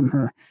book from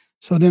her.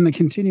 So then to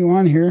continue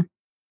on here,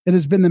 it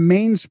has been the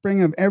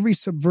mainspring of every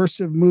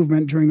subversive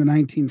movement during the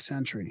 19th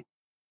century.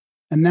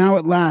 And now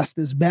at last,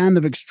 this band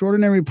of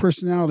extraordinary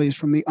personalities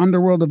from the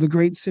underworld of the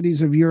great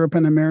cities of Europe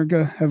and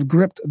America have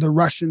gripped the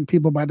Russian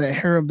people by the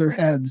hair of their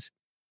heads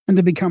and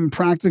to become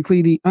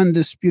practically the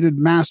undisputed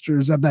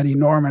masters of that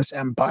enormous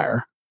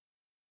empire.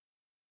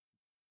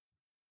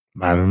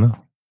 I don't know.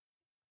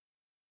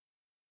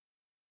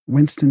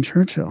 Winston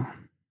Churchill.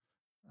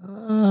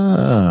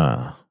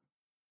 You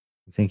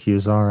think he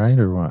was all right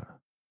or what?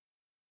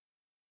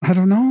 I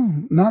don't know.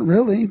 Not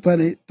really, but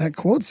that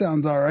quote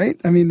sounds all right.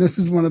 I mean, this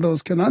is one of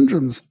those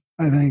conundrums,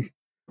 I think.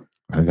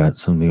 I got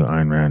some new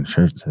Ayn Rand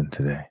shirts in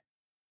today.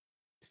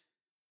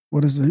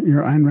 What is it?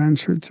 Your Ayn Rand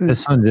shirt say?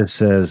 This one just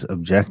says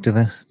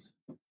objectivist.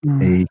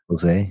 A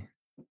equals A.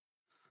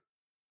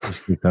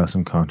 Which caused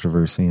some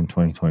controversy in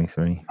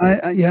 2023.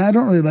 I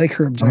don't really like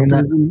her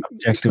objectivism.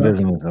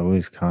 Objectivism has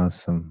always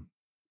caused some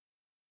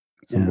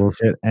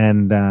bullshit.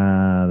 And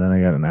then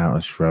I got an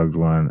Atlas Shrugged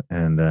one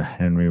and a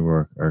Henry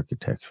Rourke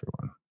architecture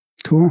one.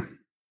 Cool.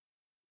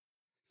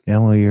 Yeah,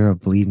 well, you're a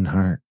bleeding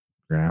heart,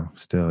 Graham.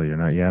 Still, you're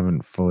not. You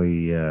haven't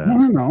fully.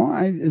 No.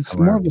 It's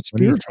more of a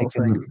spiritual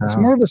thing. It's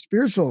more of a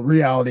spiritual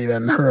reality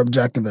than her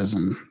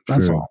objectivism.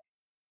 That's all.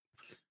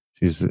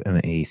 She's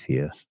an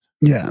atheist.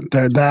 Yeah,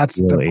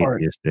 that's the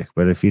part. Atheistic.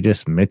 But if you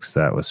just mix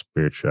that with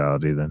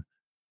spirituality, then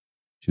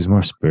she's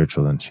more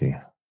spiritual than she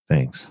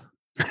thinks.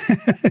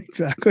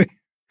 Exactly.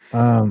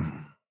 All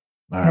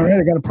right,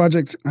 I got a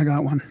project. I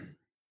got one.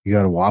 You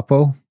got a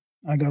WAPO?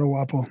 I got a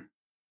Wapo.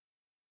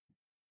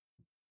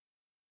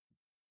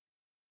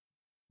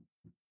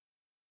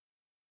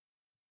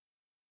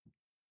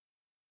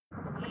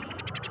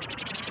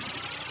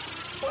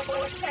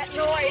 What's that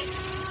noise?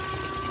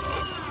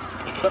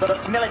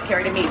 Looks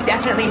military to me.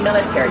 Definitely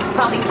military.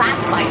 Probably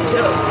classified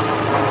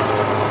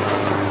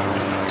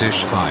too.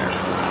 Dish Fire,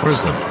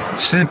 Prism,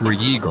 Sentry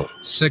Eagle,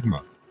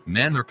 Sigma,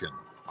 Mannequin,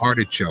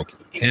 Artichoke,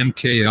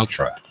 MK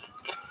Ultra.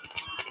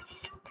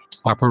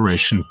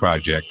 Operation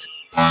Project.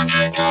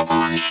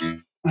 I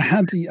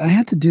had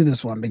to do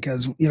this one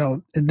because,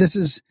 this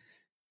is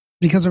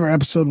because of our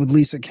episode with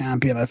Lisa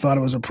Campion. I thought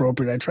it was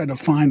appropriate. I tried to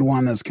find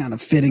one that's kind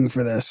of fitting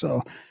for this.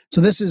 So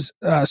this is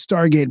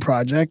Stargate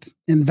Project,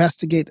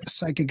 investigate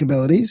psychic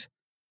abilities.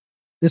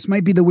 This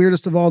might be the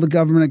weirdest of all the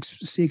government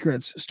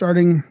secrets.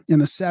 Starting in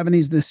the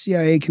 70s, the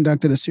CIA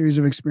conducted a series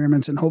of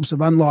experiments in hopes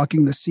of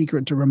unlocking the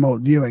secret to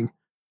remote viewing.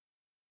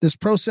 This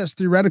process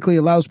theoretically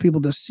allows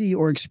people to see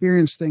or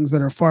experience things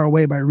that are far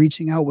away by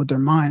reaching out with their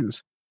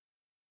minds.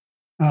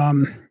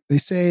 They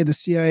say the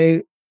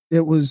CIA,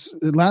 it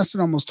lasted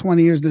almost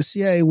 20 years. The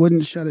CIA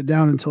wouldn't shut it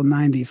down until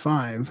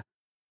 95,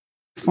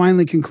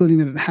 finally concluding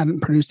that it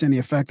hadn't produced any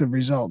effective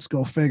results.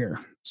 Go figure.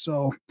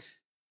 So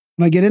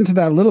when I get into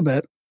that a little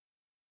bit,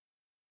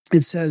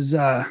 it says,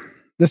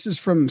 this is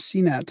from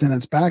CNET and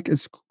it's back.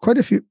 It's quite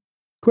a few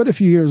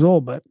years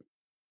old, but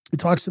it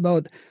talks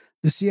about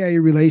the CIA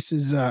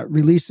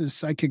releases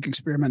psychic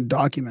experiment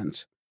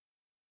documents.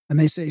 And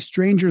they say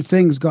Stranger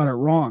Things got it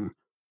wrong.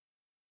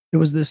 It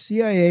was the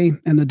CIA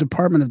and the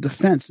Department of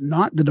Defense,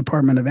 not the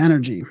Department of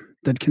Energy,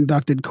 that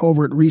conducted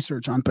covert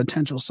research on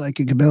potential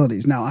psychic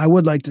abilities. Now, I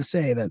would like to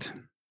say that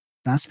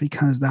that's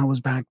because that was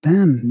back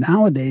then.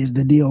 Nowadays,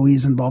 the DOE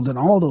is involved in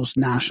all those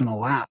national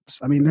labs.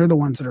 I mean, they're the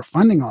ones that are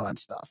funding all that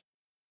stuff.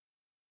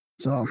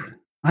 So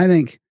I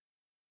think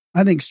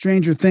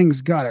Stranger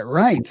Things got it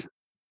right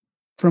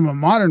from a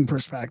modern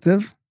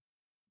perspective.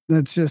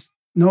 That's just,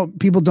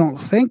 people don't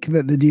think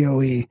that the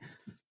DOE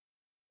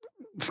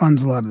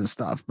funds a lot of this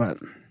stuff, but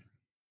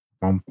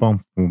right?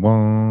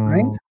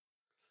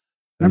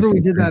 Remember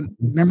we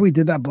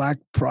did that Black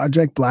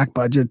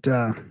Budget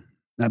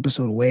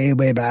episode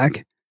way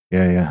back.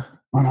 Yeah.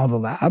 On all the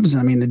labs.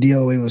 I mean, the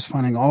DOE was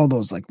funding all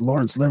those, like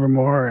Lawrence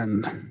Livermore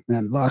and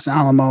Los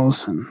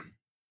Alamos. And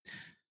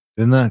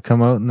didn't that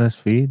come out in this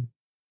feed?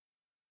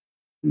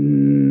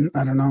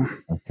 I don't know.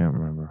 I can't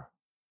remember.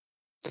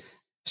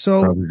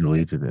 So probably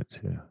deleted it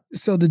too.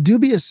 So the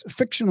dubious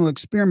fictional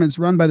experiments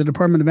run by the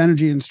Department of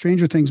Energy and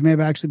Stranger Things may have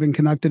actually been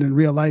conducted in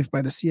real life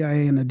by the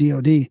CIA and the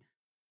DoD.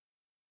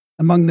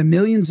 Among the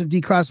millions of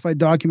declassified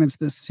documents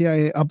the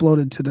CIA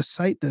uploaded to the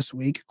site this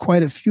week,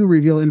 quite a few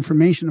reveal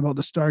information about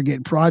the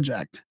Stargate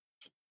project.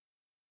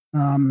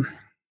 The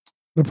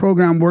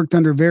program worked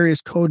under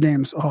various code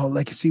names.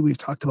 We've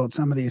talked about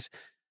some of these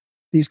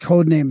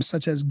code names,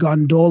 such as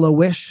Gondola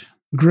Wish,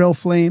 Grill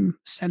Flame,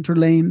 Center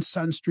Lane,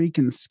 Sunstreak,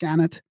 and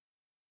Scannet.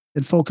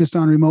 It focused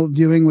on remote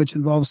viewing, which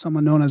involves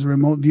someone known as a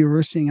remote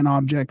viewer seeing an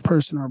object,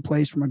 person, or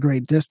place from a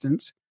great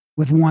distance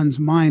with one's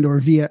mind or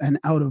via an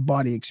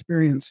out-of-body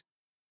experience.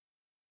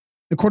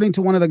 According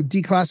to one of the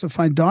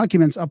declassified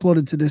documents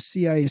uploaded to the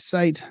CIA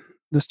site,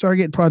 the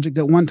Stargate project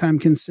at one time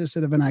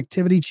consisted of an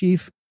activity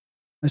chief,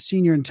 a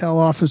senior intel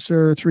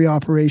officer, 3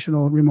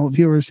 operational remote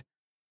viewers,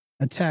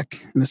 a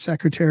tech, and a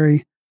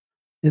secretary.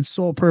 Its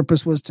sole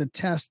purpose was to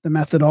test the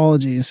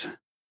methodologies.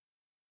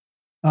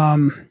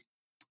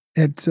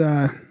 It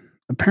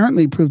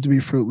apparently proved to be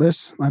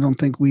fruitless. I don't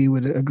think we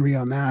would agree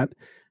on that.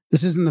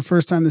 This isn't the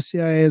first time the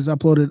CIA has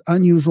uploaded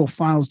unusual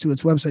files to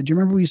its website. Do you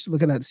remember we used to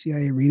look at that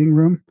CIA reading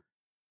room?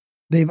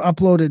 They've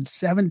uploaded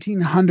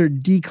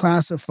 1,700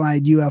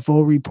 declassified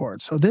UFO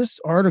reports. So this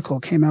article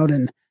came out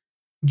in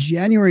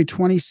January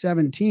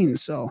 2017.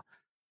 So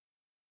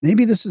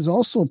maybe this is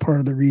also part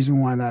of the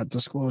reason why that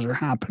disclosure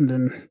happened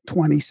in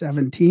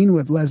 2017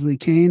 with Leslie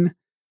Kane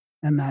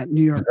and that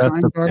New York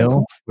Times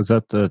article. Was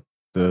that the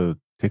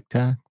Tic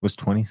Tac? Was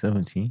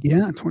 2017?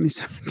 Yeah,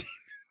 2017.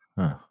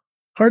 Huh.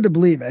 Hard to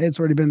believe. It's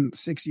already been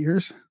 6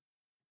 years.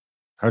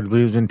 Hard to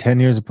believe it's been 10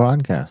 years of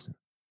podcasting.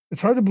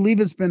 It's hard to believe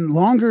it's been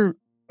longer.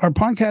 Our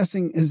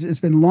podcasting it's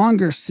been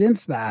longer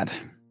since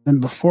that than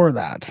before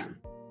that.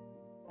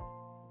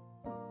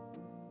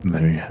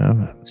 There you have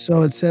it.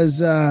 So it says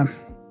the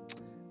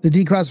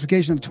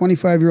declassification of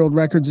 25-year-old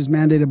records is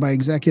mandated by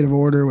executive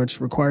order,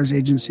 which requires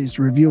agencies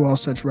to review all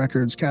such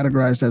records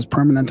categorized as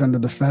permanent under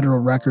the Federal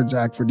Records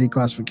Act for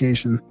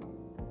declassification.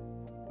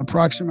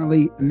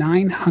 Approximately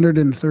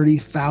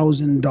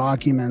 930,000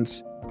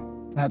 documents,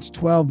 that's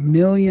 12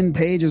 million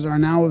pages, are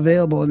now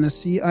available in the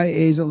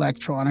CIA's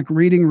electronic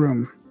reading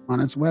room on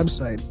its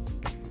website.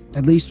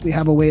 At least we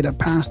have a way to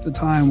pass the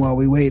time while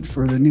we wait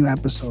for the new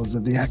episodes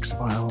of the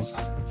X-Files.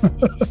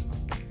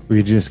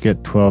 We just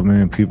get 12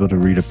 million people to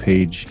read a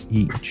page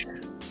each,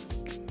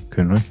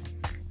 couldn't we?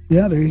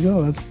 Yeah, there you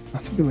go.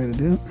 That's a good way to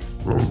do it.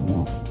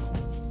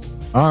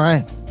 All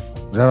right.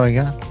 Is that all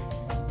you got?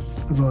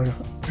 That's all I got.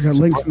 I got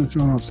links in the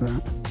show notes to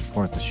that.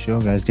 Support the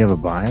show, guys. Do you have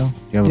a bio? Do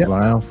you have a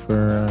bio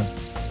for...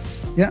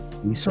 Yeah.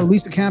 Lisa? So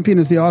Lisa Campion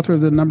is the author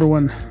of the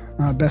 #1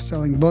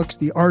 best-selling books,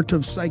 The Art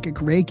of Psychic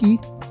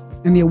Reiki,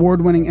 and the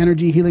award-winning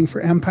Energy Healing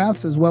for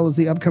Empaths, as well as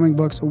the upcoming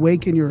books,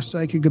 Awaken Your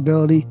Psychic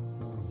Ability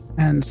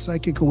and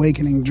Psychic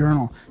Awakening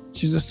Journal.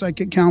 She's a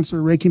psychic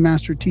counselor, Reiki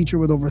master teacher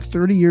with over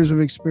 30 years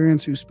of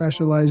experience who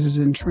specializes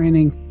in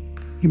training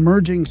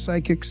emerging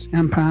psychics,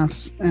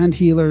 empaths, and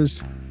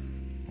healers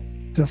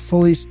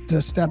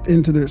to step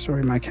into their,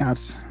 sorry, my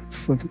cat's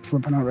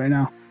flipping out right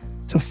now,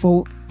 to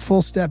full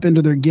step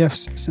into their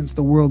gifts, since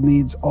the world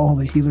needs all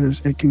the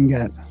healers it can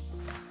get.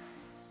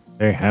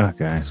 There you have it,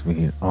 guys. We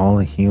need all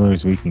the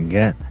healers we can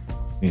get.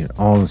 We need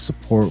all the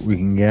support we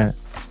can get.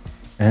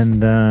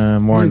 And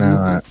more than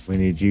that, we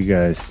need you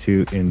guys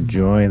to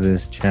enjoy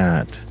this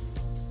chat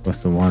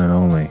with the one and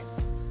only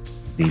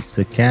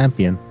Lisa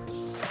Campion.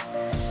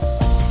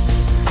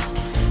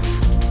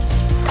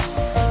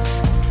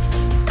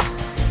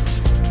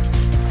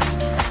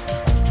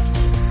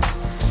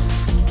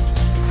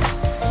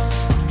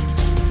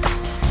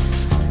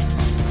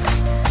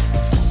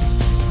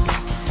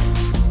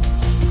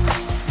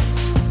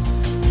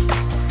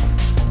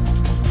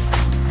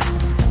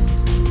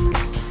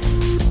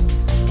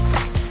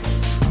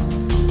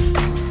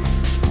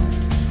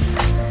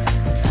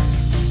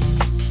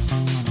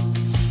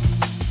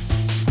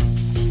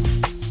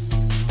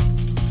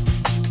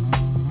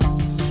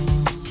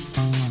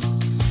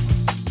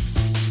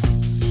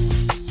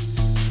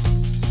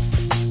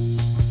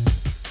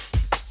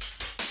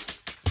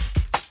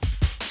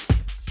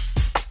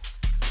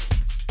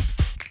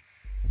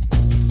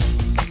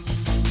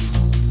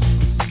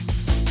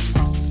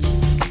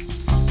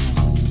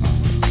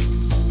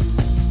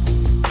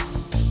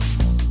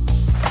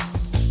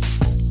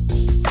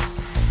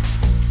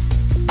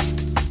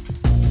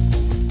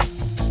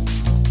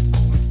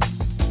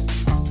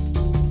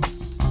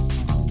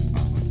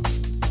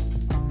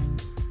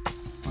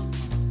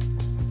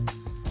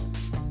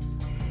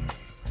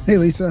 Hey,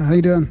 Lisa, how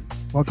you doing?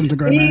 Welcome to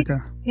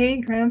Grimerica. Hey,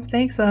 Graham.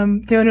 Thanks.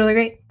 I'm doing really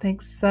great.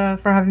 Thanks for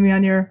having me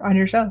on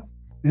your show.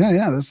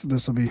 Yeah.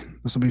 This will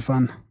be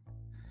fun.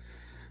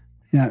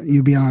 Yeah,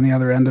 you being on the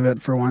other end of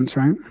it for once,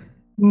 right?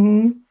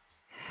 Mm-hmm.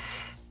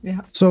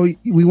 Yeah. So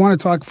we want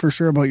to talk for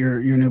sure about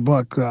your new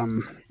book,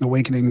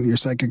 Awakening Your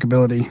Psychic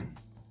Ability.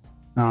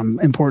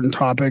 Important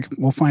topic.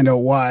 We'll find out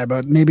why,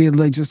 but maybe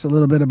like just a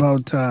little bit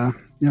about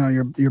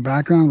your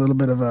background, a little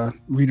bit of a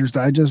Reader's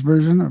Digest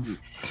version of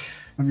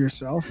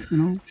yourself,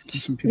 give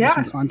some people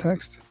some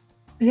context.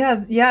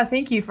 Yeah.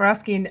 Thank you for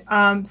asking.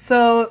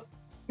 So,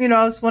 I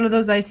was one of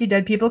those I see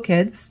dead people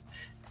kids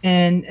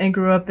and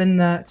grew up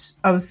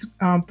I was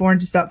born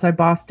just outside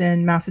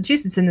Boston,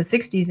 Massachusetts in the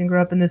 60s and grew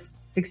up in the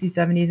 60s,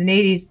 70s and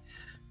 80s,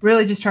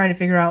 really just trying to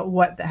figure out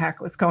what the heck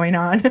was going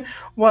on.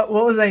 What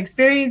was I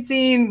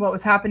experiencing? What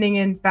was happening?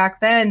 And back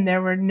then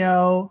there were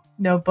no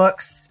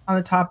books on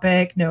the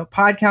topic, no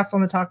podcasts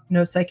on the topic,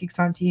 no psychics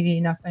on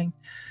TV, nothing.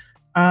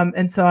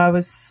 And so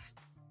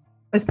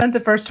I spent the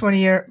first 20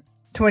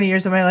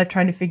 years of my life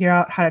trying to figure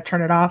out how to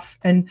turn it off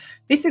and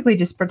basically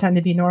just pretend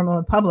to be normal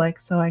in public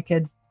so I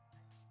could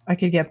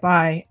get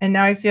by. And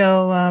now I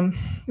feel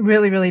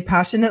really, really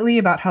passionately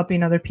about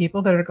helping other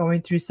people that are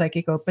going through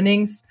psychic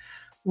openings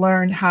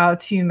learn how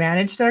to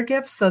manage their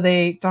gifts so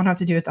they don't have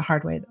to do it the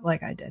hard way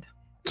like I did.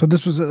 So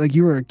this was like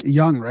you were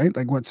young, right?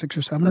 Like what, 6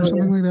 or 7 or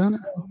something like that?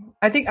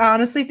 I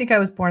honestly think I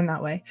was born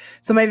that way.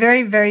 So my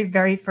very, very,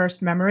 very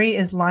first memory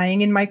is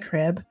lying in my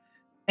crib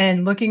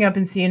and looking up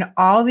and seeing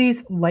all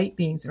these light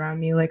beings around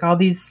me, like all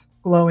these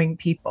glowing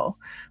people,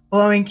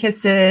 blowing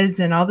kisses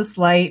and all this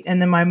light.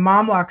 And then my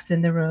mom walks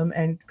in the room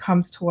and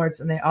comes towards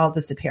and they all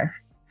disappear.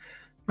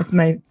 That's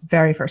my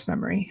very first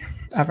memory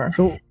ever.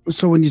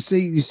 So when you say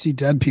you see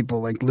dead people,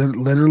 like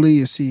literally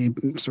you see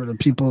sort of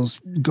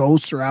people's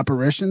ghosts or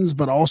apparitions,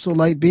 but also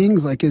light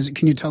beings, like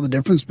can you tell the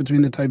difference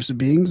between the types of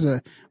beings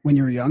when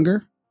you were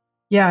younger?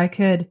 Yeah, I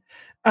could.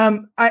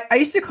 I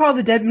used to call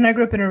the dead when I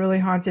grew up in a really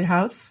haunted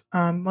house,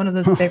 one of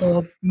those big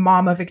old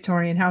mama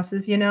Victorian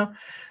houses,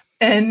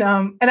 and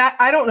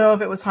I don't know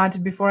if it was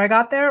haunted before I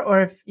got there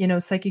or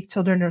if, psychic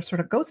children are sort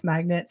of ghost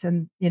magnets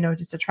and,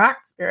 just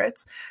attract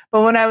spirits.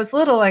 But when I was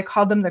little, I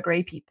called them the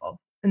gray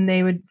people and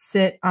they would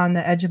sit on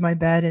the edge of my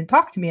bed and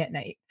talk to me at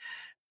night.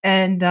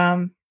 And,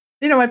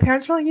 my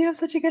parents were like, you have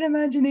such a good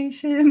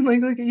imagination.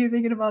 Like, look at you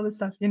thinking of all this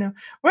stuff, well,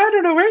 I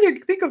don't know where you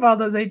think of all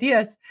those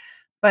ideas,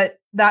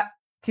 but that,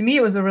 to me,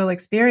 it was a real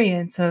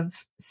experience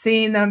of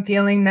seeing them,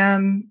 feeling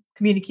them,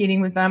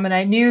 communicating with them. And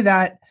I knew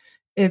that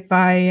if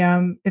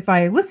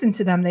I listened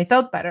to them, they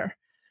felt better.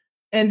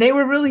 And they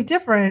were really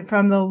different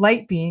from the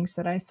light beings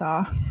that I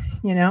saw,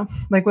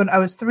 like when I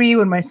was 3,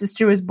 when my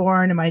sister was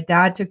born and my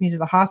dad took me to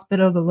the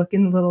hospital to look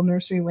in the little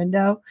nursery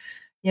window,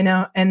 and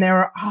there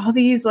were all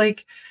these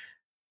like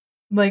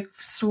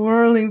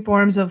swirling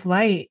forms of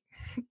light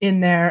in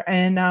there.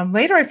 And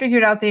later I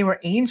figured out they were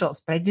angels,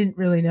 but I didn't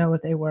really know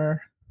what they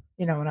were,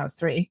 when I was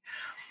 3.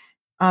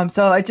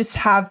 So I just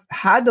have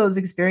had those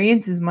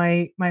experiences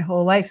my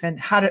whole life and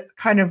had a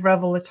kind of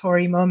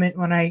revelatory moment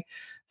when I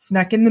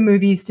snuck in the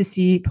movies to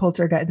see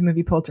the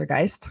movie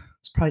Poltergeist. I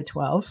was probably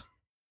 12.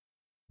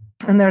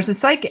 And there's a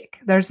psychic.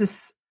 There's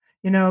this,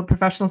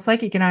 professional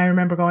psychic. And I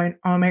remember going,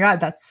 oh my God,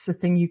 that's the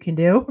thing you can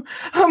do.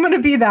 I'm going to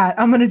be that.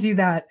 I'm going to do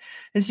that.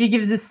 And she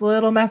gives this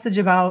little message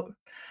about,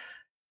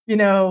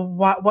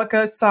 what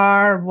ghosts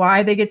are,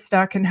 why they get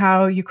stuck, and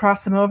how you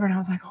cross them over. And I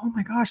was like, oh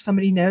my gosh,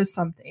 somebody knows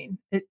something.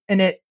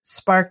 It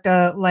sparked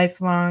a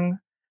lifelong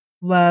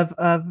love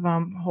of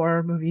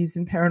horror movies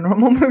and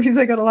paranormal movies.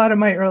 I got a lot of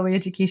my early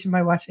education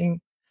by watching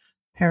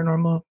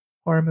paranormal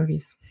horror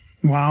movies.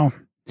 Wow.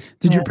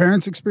 Did your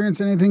parents experience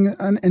anything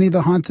on any of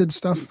the haunted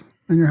stuff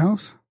in your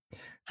house?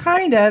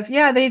 Kind of.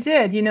 Yeah, they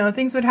did.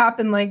 Things would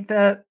happen like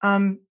the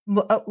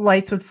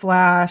lights would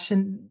flash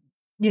and,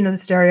 the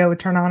stereo would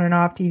turn on and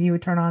off, TV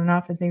would turn on and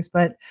off and things.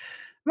 But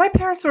my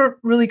parents were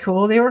really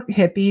cool. They were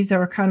hippies. They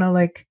were kind of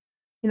like,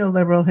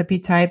 liberal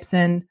hippie types.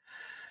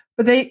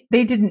 But they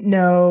didn't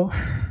know,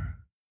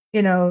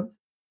 they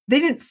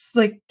didn't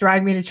like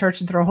drag me to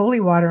church and throw holy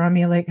water on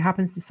me like it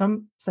happens to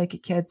some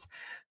psychic kids.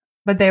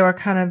 But they were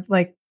kind of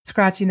like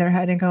scratching their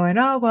head and going,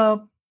 oh,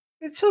 well,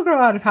 she'll grow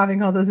out of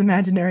having all those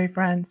imaginary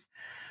friends.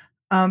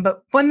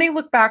 But when they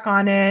look back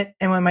on it,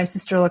 and when my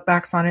sister looked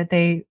back on it,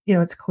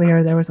 it's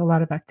clear there was a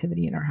lot of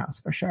activity in our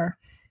house for sure.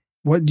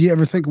 What do you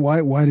ever think?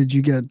 Why did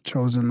you get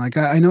chosen? Like,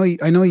 I know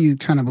you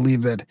kind of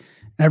believe that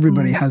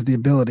everybody has the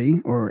ability,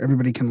 or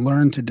everybody can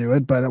learn to do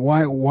it, but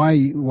why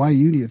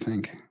you, do you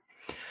think?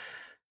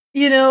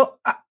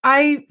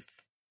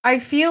 I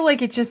feel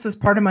like it just was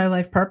part of my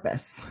life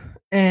purpose,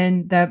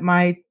 and that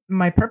my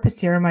purpose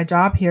here, my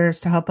job here,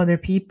 is to help other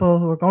people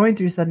who are going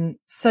through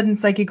sudden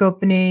psychic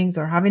openings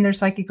or having their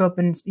psychic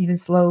openings even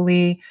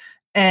slowly,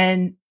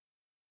 and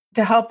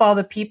to help all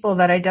the people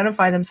that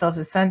identify themselves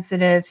as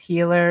sensitives,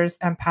 healers,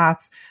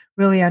 empaths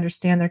really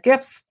understand their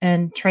gifts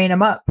and train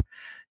them up.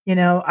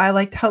 I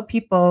like to help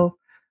people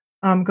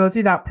go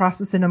through that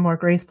process in a more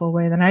graceful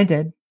way than I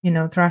did,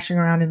 thrashing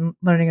around and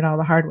learning it all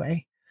the hard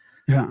way.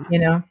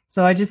 Yeah.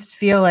 So I just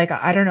feel like,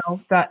 I don't know,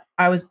 that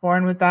I was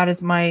born with that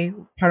as my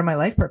part of my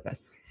life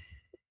purpose.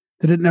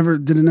 Did it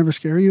never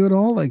scare you at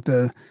all? Like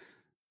the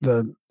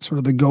sort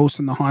of the ghosts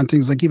and the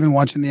hauntings, like even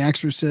watching The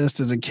Exorcist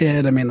as a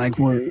kid. I mean, like,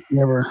 were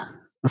you ever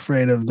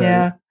afraid of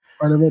that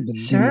part of it?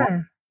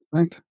 Sure.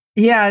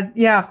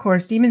 Yeah, of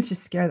course. Demons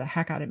just scare the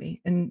heck out of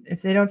me. And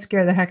if they don't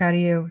scare the heck out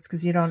of you, it's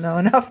because you don't know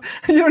enough.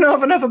 You don't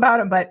know enough about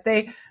them. But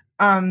they,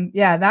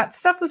 that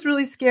stuff was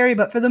really scary.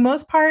 But for the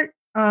most part,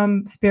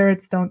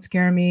 spirits don't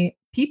scare me.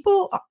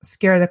 People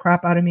scare the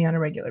crap out of me on a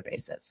regular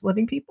basis.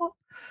 Living people.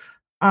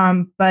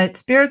 But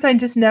spirits, I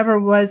just never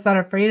was that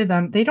afraid of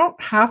them. They don't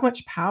have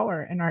much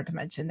power in our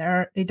dimension.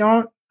 They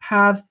don't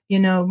have,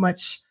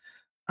 much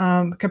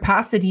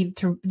capacity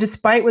to,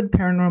 despite what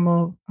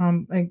paranormal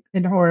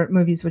in horror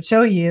movies would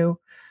show you.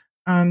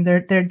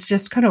 They're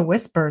just kind of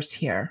whispers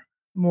here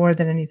more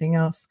than anything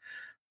else.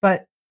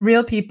 But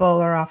real people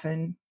are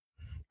often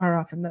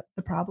the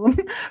problem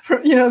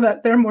for,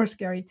 that they're more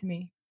scary to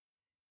me.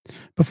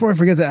 Before I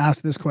forget to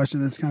ask this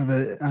question, it's kind of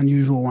an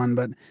unusual one,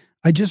 but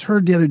I just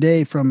heard the other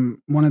day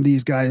from one of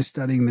these guys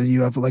studying the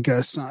UFO, like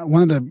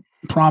one of the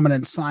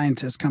prominent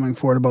scientists coming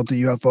forward about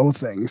the UFO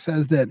thing,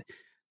 says that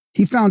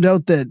he found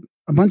out that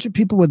a bunch of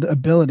people with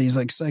abilities,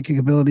 like psychic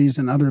abilities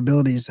and other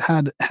abilities,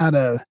 had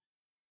a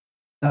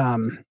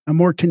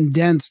more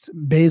condensed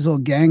basal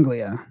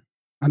ganglia.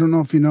 I don't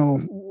know if you know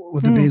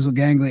what the basal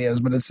ganglia is,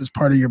 but it's this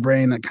part of your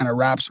brain that kind of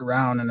wraps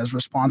around and is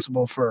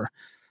responsible for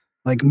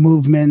like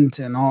movement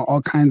and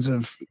all kinds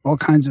of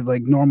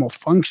like normal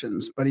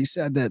functions. But he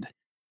said that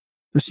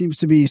there seems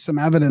to be some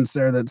evidence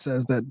there that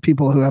says that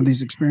people who have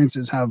these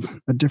experiences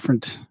have a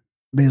different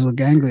basal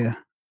ganglia.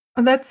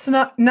 That's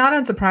not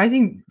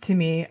unsurprising to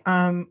me.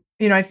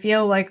 I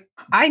feel like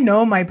I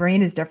know my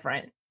brain is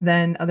different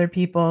than other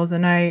people's,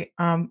 and I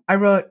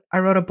wrote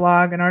a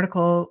blog, an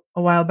article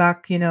a while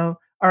back,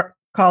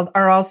 called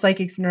 "Are All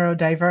Psychics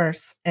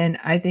Neurodiverse?" And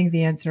I think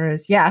the answer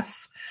is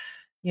yes.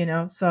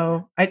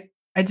 So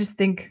I just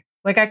think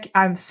like I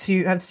have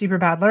super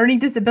bad learning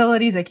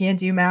disabilities. I can't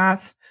do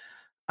math.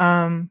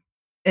 I'm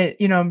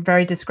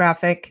very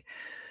dysgraphic,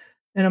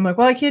 and I'm like,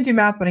 well, I can't do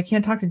math, but I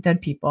can't talk to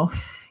dead people.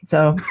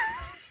 So,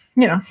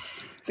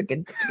 it's a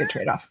good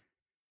trade-off.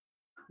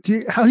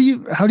 How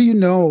do you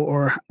know,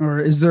 or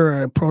is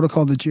there a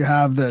protocol that you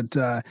have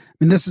that,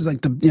 this is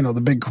like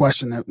the big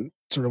question that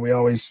sort of we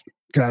always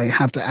kind of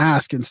have to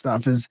ask and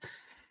stuff is,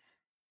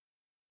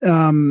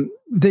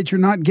 that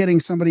you're not getting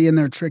somebody in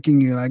there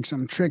tricking you, like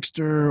some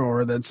trickster,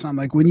 or that some,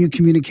 like when you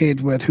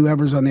communicate with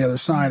whoever's on the other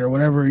side or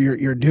whatever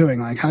you're doing,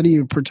 like how do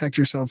you protect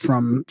yourself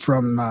from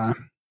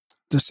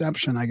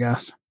deception, I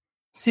guess?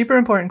 Super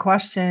important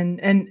question.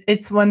 And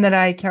it's one that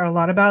I care a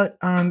lot about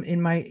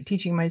in my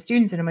teaching my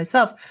students and in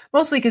myself,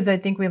 mostly because I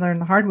think we learn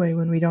the hard way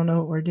when we don't know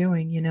what we're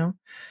doing,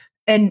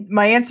 And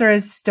my answer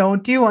is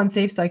don't do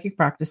unsafe psychic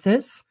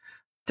practices.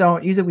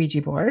 Don't use a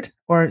Ouija board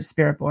or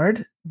spirit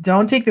board.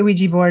 Don't take the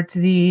Ouija board to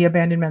the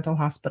abandoned mental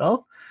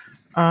hospital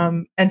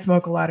and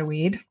smoke a lot of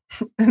weed.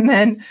 And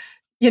then,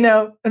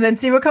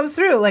 see what comes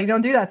through. Like,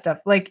 don't do that stuff.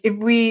 Like if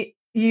we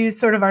use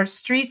sort of our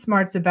street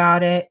smarts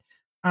about it,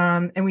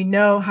 and we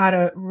know how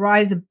to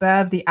rise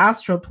above the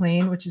astral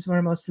plane, which is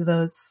where most of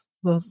those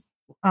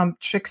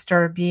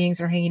trickster beings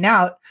are hanging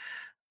out,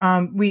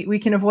 we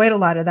can avoid a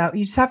lot of that.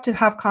 You just have to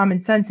have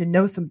common sense and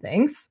know some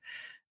things.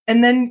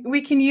 And then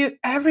we can use,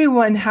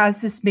 everyone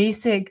has this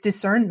basic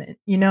discernment,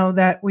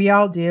 that we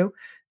all do.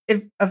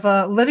 If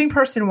a living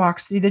person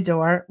walks through the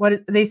door,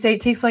 what they say,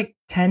 it takes like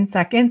 10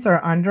 seconds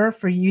or under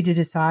for you to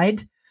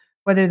decide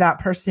whether that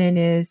person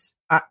is,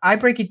 I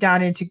break it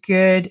down into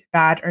good,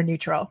 bad, or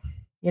neutral,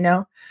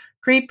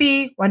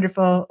 creepy,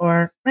 wonderful,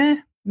 or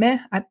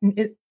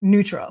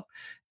neutral.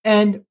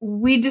 And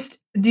we just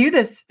do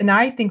this. And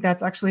I think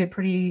that's actually a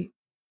pretty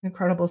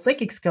incredible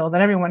psychic skill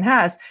that everyone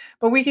has,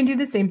 but we can do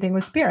the same thing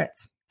with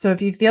spirits. So if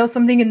you feel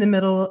something in the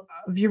middle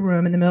of your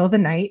room in the middle of the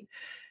night,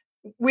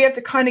 we have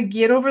to kind of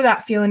get over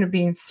that feeling of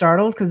being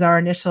startled, because our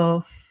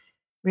initial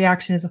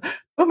reaction is,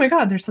 oh my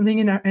God, there's something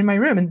in my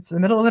room and it's in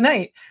the middle of the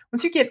night.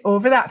 Once you get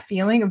over that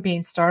feeling of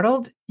being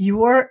startled,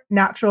 your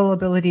natural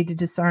ability to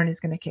discern is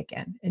going to kick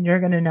in, and you're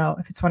going to know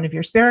if it's one of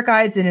your spirit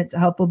guides and it's a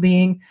helpful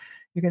being.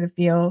 You're going to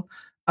feel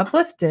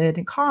uplifted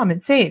and calm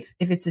and safe.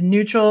 If it's a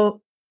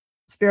neutral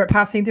spirit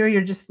passing through,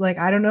 you're just like,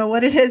 I don't know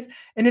what it is.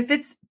 And if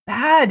it's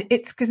bad,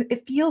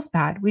 it feels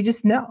bad. We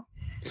just know.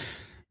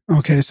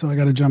 Okay, so I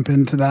got to jump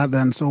into that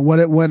then. So what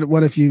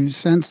if you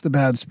sense the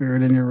bad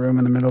spirit in your room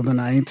in the middle of the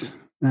night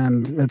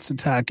and it's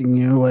attacking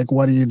you? Like,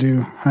 what do you do?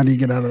 How do you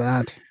get out of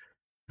that?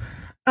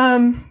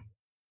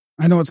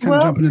 I know it's kind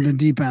of jumping into the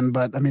deep end,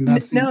 but I mean,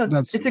 it's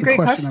a great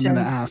question I'm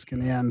going to ask in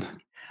the end.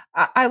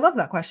 I love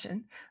that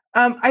question.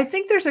 I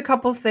think there's a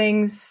couple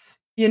things,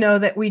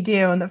 that we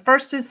do. And the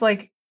first is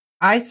like,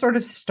 I sort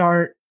of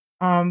start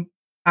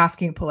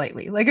asking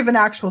politely, like if an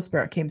actual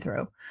spirit came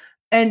through.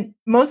 And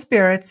most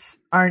spirits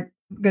aren't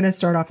going to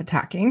start off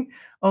attacking.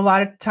 A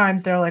lot of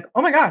times they're like,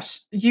 oh my gosh,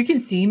 you can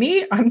see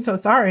me? I'm so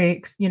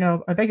sorry.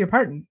 I beg your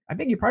pardon. I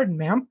beg your pardon,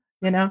 ma'am.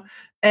 And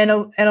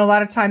a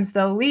lot of times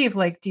they'll leave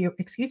like,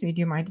 excuse me, do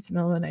you mind? It's the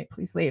middle of the night.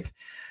 Please leave.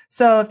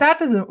 So if that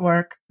doesn't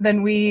work,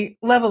 then we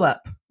level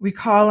up. We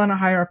call on a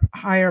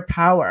higher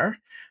power.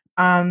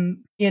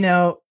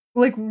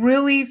 Like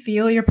really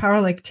feel your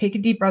power, like take a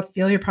deep breath,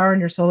 feel your power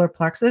in your solar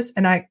plexus.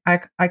 And I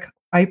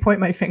point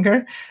my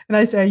finger and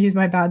I say, I use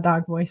my bad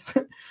dog voice,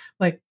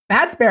 like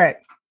bad spirit,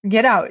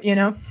 get out,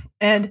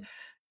 and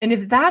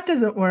if that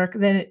doesn't work,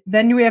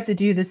 then we have to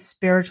do this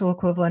spiritual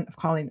equivalent of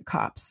calling the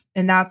cops.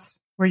 And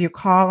that's where you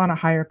call on a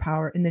higher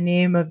power in the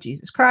name of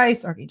Jesus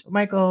Christ, Archangel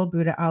Michael,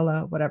 Buddha,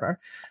 Allah, whatever.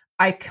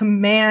 I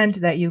command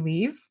that you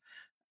leave.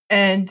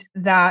 And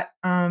that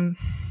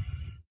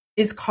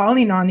is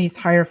calling on these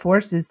higher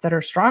forces that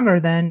are stronger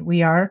than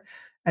we are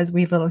as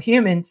we little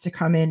humans to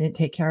come in and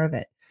take care of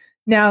it.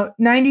 Now,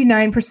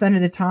 99%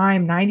 of the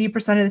time,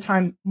 90% of the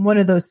time, one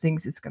of those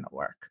things is going to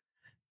work.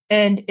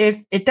 And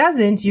if it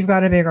doesn't, you've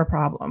got a bigger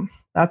problem.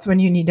 That's when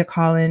you need to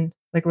call in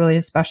like really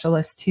a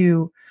specialist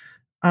who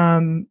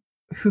can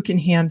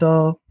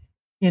handle,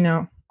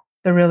 the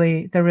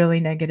really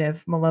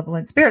negative,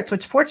 malevolent spirits,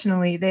 which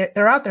fortunately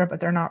they're out there, but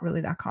they're not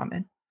really that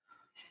common.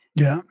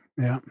 Yeah.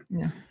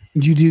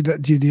 Do you do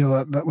that? Do you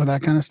deal with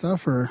that kind of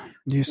stuff, or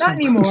do you not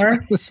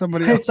anymore? With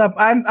somebody else?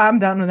 I'm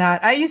done with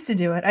that. I used to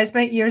do it. I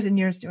spent years and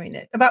years doing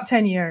it. About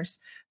 10 years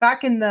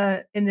back in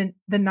the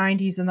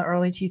 90s and the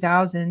early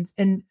 2000s,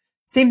 and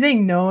same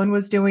thing. No one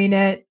was doing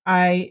it.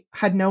 I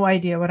had no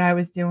idea what I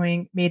was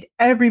doing. Made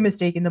every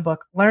mistake in the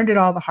book. Learned it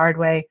all the hard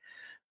way.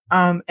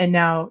 And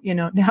now,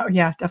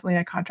 definitely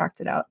I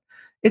contracted out.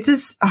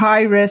 It's a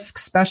high risk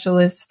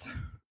specialist.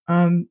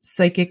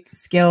 Psychic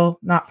skill,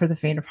 not for the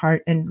faint of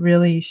heart, and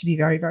really you should be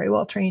very, very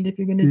well trained if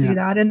you're going to do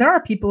that. And there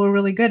are people who are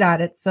really good at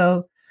it.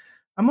 So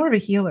I'm more of a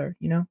healer,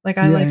 like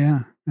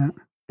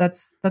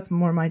that's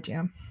more my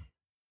jam.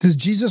 Does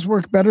Jesus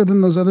work better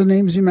than those other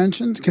names you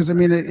mentioned? Because I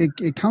mean,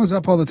 it comes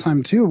up all the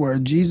time too, where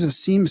Jesus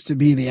seems to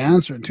be the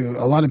answer to.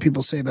 A lot of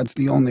people say that's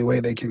the only way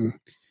they can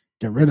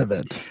get rid of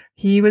it.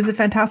 He was a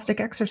fantastic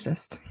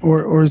exorcist.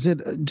 Or is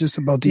it just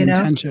about the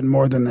intention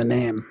more than the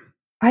name?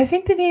 I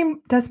think the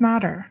name does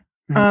matter.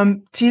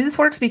 Jesus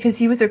works because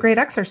he was a great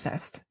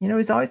exorcist.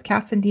 He's always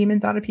casting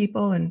demons out of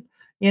people. And,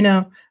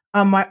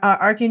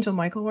 Archangel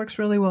Michael works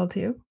really well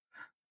too.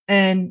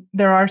 And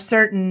there are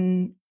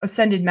certain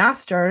ascended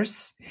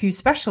masters who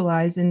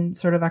specialize in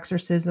sort of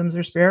exorcisms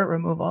or spirit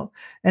removal.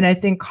 And I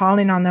think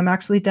calling on them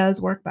actually does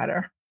work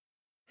better.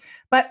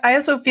 But I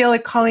also feel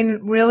like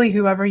calling really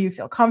whoever you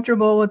feel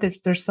comfortable with.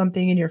 If there's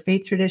something in your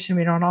faith tradition,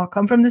 we don't all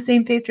come from the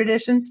same faith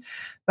traditions.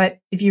 But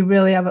if you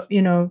really have,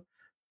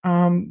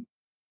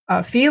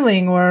 a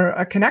feeling or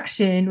a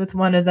connection with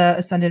one of the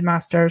ascended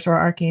masters or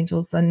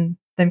archangels, then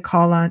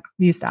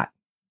use that.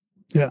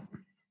 Yeah.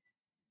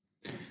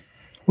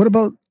 What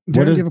about,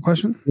 Jared, do you have a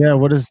question? Yeah.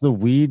 What has the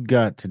weed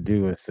got to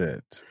do with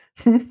it?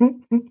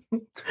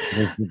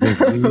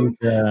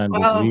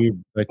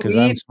 Because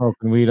I'm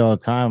smoking weed all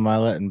the time. Am I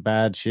letting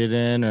bad shit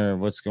in, or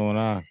what's going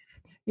on?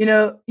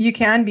 You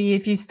can be.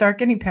 If you start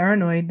getting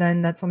paranoid,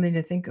 then that's something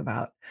to think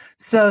about.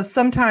 So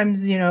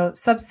sometimes,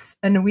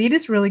 and weed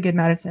is really good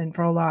medicine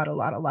for a lot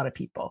of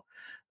people.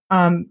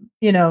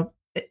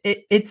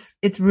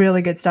 It's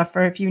really good stuff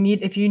for if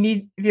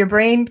your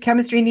brain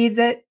chemistry needs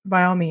it,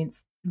 by all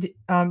means,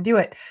 do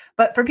it.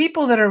 But for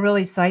people that are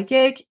really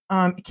psychic,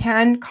 it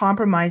can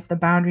compromise the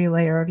boundary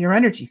layer of your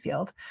energy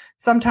field.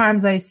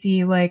 Sometimes I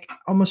see like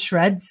almost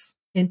shreds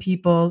in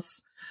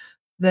people's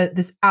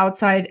this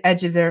outside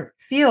edge of their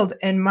field.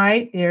 And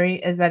my theory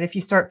is that if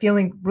you start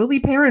feeling really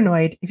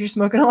paranoid, if you're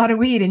smoking a lot of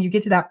weed and you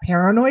get to that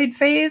paranoid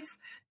phase,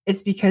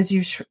 it's because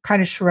you've kind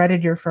of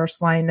shredded your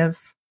first line of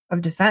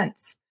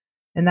defense.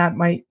 And that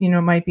might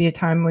be a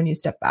time when you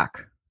step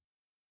back.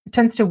 It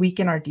tends to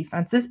weaken our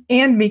defenses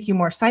and make you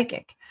more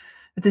psychic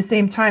at the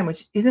same time,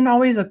 which isn't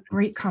always a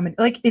great comment.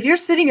 Like if you're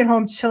sitting at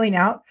home chilling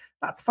out,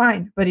 that's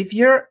fine. But if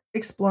you're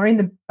exploring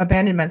the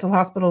abandoned mental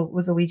hospital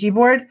with a Ouija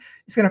board,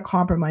 it's going to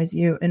compromise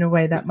you in a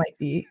way that might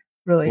be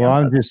really. Well,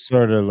 I'm just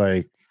sort of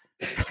like,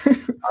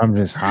 I'm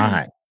just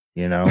high,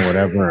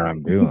 whatever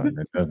I'm doing.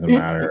 It doesn't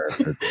matter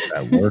if it's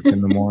at work in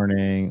the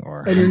morning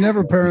or. And you're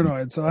never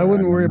paranoid, so I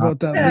wouldn't worry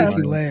about that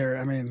leaky layer.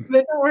 I mean,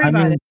 don't worry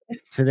about it.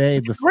 Today,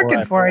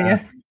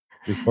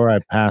 before I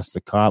passed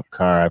the cop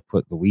car, I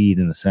put the weed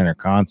in the center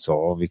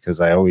console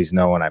because I always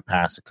know when I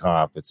pass a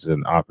cop, it's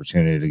an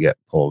opportunity to get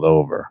pulled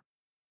over.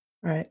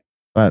 Right.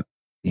 But,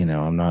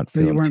 I'm not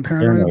feeling you weren't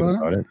paranoid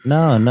about it?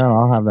 No,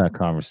 I'll have that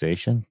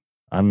conversation.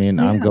 I mean,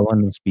 I'm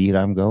going the speed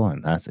I'm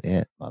going. That's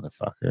it,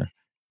 motherfucker.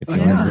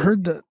 I've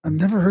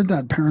never heard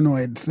that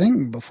paranoid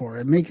thing before.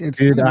 It's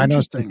Dude, kind of I know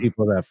interesting. some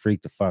people that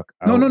freak the fuck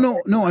out.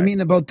 No. I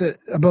mean about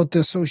the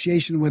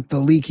association with the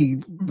leaky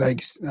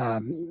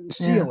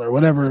seal or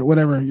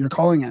whatever you're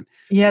calling it.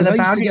 Yeah, I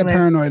used to get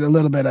paranoid a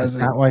little bit as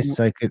that why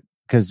psychic.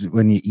 Because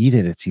when you eat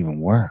it, it's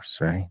even worse,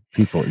 right?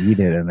 People eat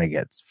it and they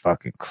get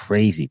fucking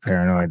crazy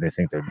paranoid. They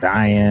think they're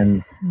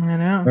dying. I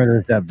know. Or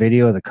there's that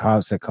video of the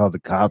cops that called the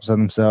cops on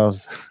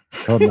themselves,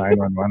 called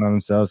 911 on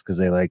themselves because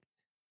they like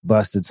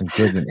busted some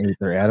kids and ate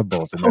their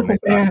edibles and then they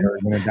thought they were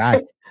going to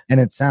die. And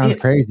it sounds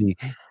crazy,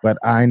 but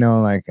I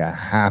know like a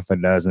half a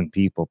dozen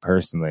people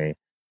personally,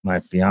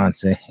 my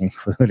fiance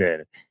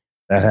included,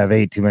 that have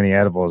ate too many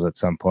edibles at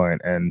some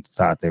point and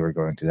thought they were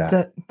going to die.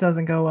 That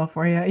doesn't go well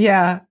for you.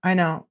 Yeah, I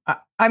know.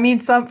 I mean,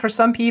 for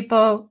some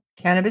people,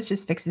 cannabis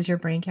just fixes your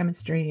brain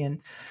chemistry, and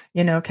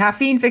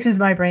caffeine fixes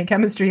my brain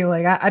chemistry.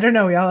 Like I don't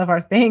know, we all have our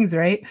things,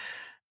 right?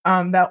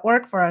 That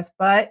work for us,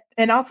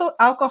 and also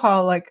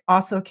alcohol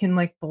also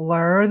can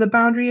blur the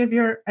boundary of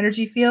your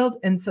energy field,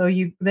 and so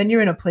you're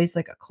in a place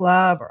like a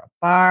club or a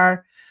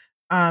bar,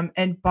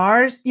 and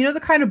bars, the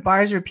kind of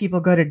bars where people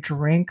go to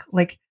drink,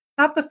 like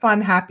not the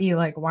fun, happy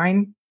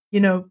wine,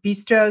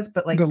 bistros,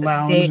 but the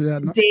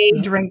lounge, day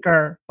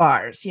drinker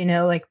bars,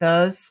 like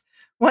those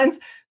ones.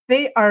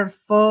 They are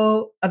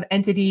full of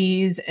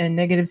entities and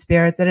negative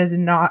spirits. That is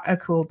not a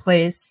cool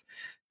place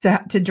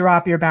to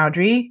drop your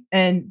boundary.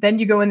 And then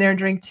you go in there and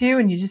drink too.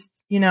 And you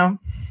just,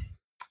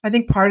 I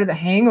think part of the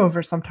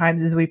hangover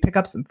sometimes is we pick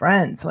up some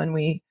friends when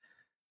we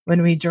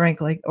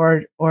drink,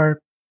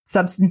 or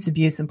substance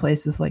abuse in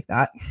places like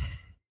that.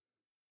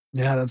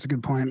 Yeah, that's a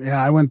good point.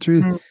 Yeah, I went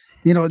through,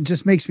 it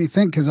just makes me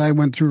think, because I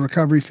went through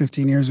recovery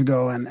 15 years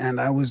ago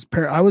and I was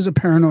a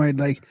paranoid,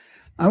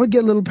 I would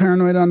get a little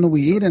paranoid on the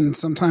weed, and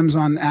sometimes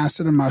on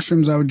acid and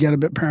mushrooms, I would get a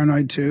bit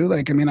paranoid too.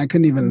 I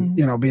couldn't even,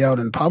 be out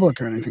in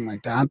public or anything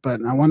like that.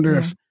 But I wonder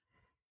if,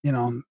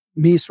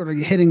 me sort of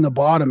hitting the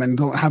bottom and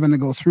having to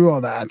go through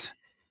all that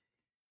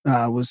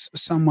was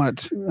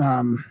somewhat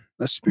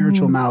a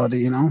spiritual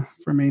malady,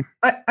 for me.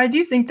 I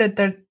do think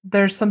that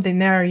there's something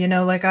there,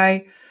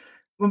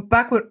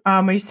 back when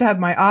I used to have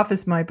my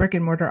office, my brick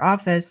and mortar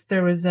office,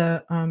 there was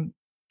a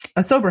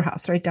sober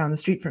house right down the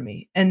street from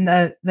me. And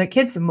the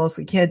kids,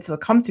 mostly kids, would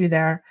come through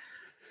there,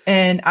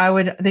 and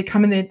they'd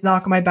come and they'd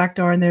knock on my back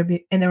door, and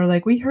they were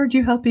like, "We heard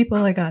you help people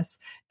like us."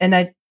 And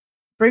I'd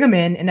bring them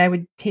in and I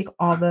would take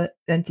all the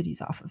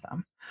entities off of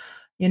them,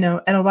 and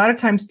a lot of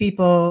times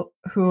people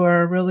who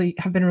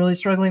have been really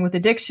struggling with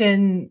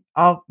addiction,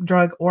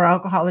 drug or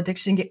alcohol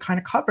addiction, get kind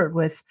of covered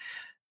with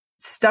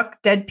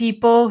stuck dead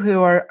people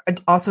who are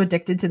also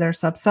addicted to their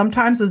substance.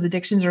 Sometimes those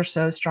addictions are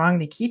so strong,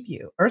 they keep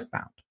you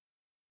earthbound.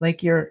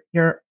 Like your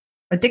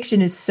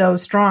addiction is so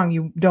strong,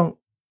 you don't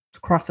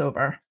cross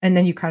over, and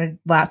then you kind of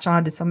latch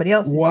on to somebody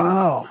else.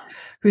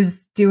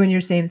 Who's doing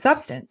your same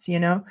substance,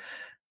 and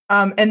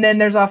then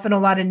there's often a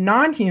lot of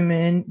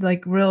non-human,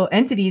 real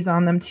entities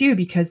on them too,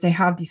 because they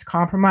have these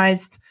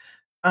compromised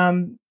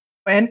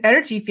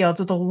energy fields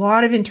with a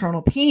lot of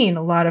internal pain,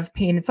 a lot of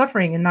pain and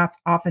suffering, and that's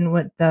often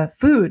what the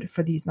food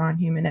for these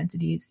non-human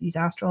entities, these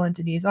astral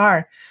entities,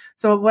 are.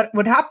 So what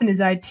would happen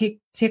is I'd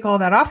take all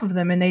that off of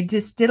them, and they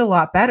just did a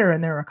lot better in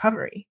their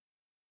recovery.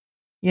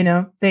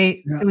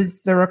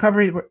 The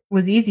recovery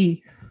was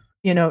easy,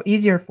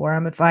 easier for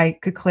them if I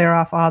could clear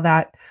off all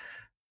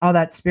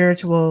that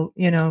spiritual,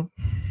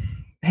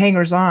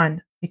 hangers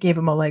on. It gave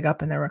them a leg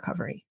up in their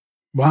recovery.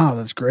 Wow,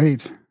 that's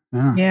great.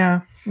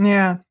 Yeah.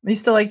 I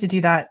used to like to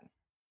do that.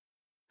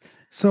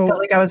 So felt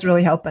like I was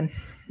really helping.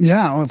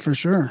 Yeah, well, for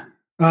sure.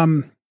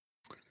 Can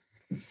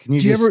you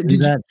just see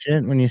that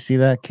shit when you see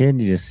that kid?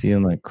 You just see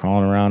him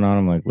crawling around on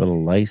him like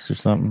little lice or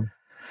something?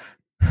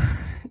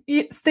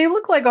 They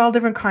look like all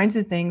different kinds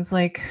of things.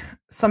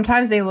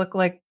 Sometimes they look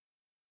like,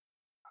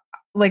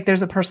 like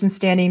there's a person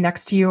standing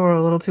next to you or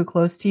a little too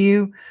close to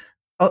you,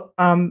 or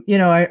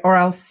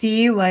I'll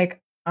see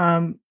like,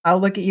 I'll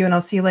look at you and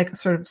I'll see like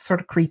sort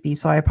of creepy.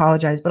 So I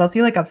apologize, but I'll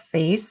see like a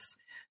face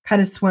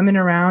kind of swimming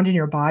around in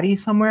your body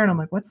somewhere. And I'm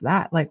like, what's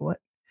that? Like, what?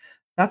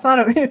 That's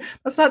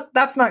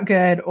not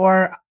good.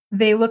 Or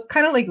they look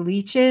kind of like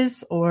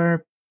leeches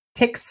or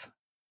ticks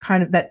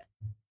kind of that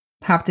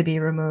have to be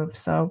removed.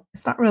 So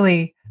it's not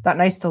really that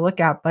nice to look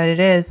at, but it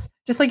is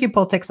just like you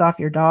pull ticks off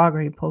your dog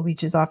or you pull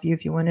leeches off you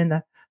if you went in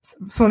the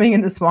swimming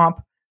in the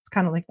swamp. It's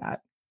kind of like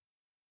that.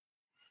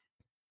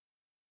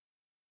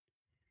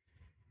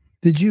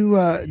 Did you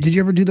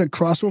ever do that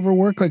crossover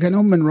work? Like I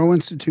know Monroe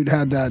Institute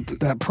had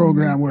that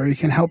program where you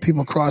can help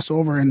people cross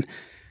over. And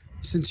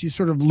since you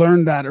sort of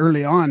learned that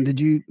early on, did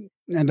you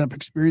end up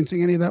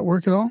experiencing any of that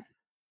work at all?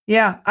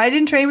 Yeah, I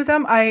didn't train with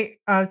them. I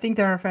think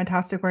they're a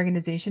fantastic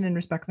organization and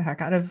respect the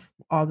heck out of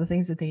all the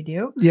things that they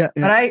do. Yeah.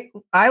 But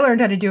I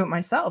learned how to do it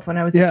myself when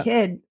I was a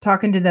kid,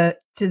 talking to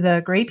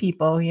the gray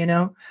people,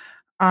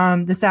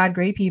 the sad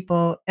gray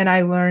people. And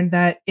I learned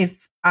that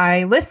if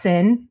I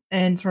listen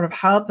and sort of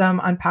help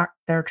them unpack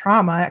their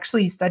trauma, I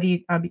actually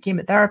became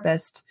a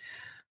therapist.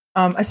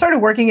 I started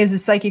working as a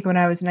psychic when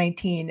I was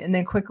 19 and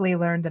then quickly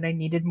learned that I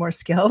needed more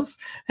skills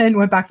and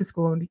went back to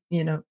school and,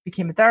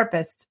 became a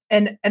therapist.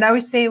 And I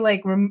always say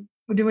like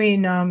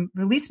doing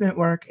releasement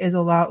work is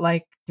a lot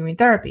like doing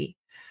therapy.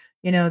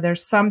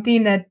 There's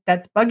something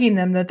that's bugging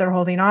them that they're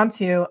holding on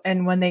to.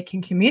 And when they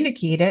can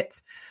communicate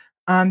it,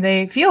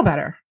 they feel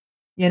better.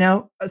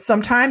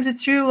 Sometimes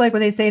it's true. Like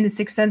when they say in the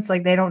sixth sense,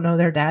 like they don't know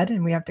they're dead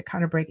and we have to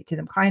kind of break it to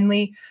them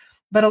kindly.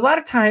 But a lot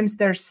of times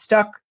they're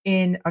stuck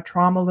in a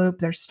trauma loop.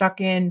 They're stuck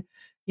in,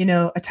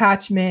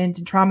 attachment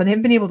and trauma. They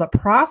haven't been able to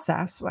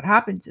process what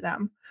happened to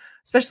them,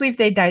 especially if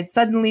they died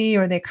suddenly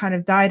or they kind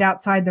of died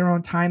outside their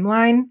own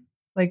timeline.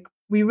 Like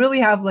we really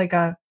have like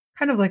a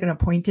kind of like an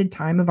appointed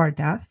time of our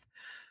death.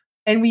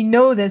 And we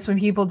know this when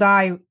people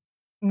die.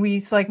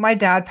 It's like my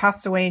dad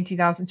passed away in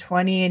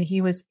 2020 and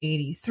he was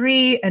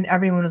 83 and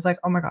everyone was like,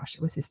 oh my gosh,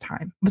 it was his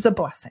time. It was a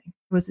blessing.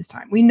 It was his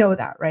time. We know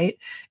that, right?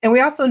 And we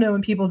also know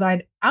when people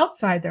died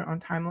outside their own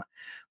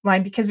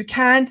timeline because we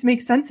can't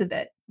make sense of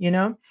it,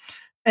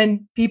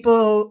 and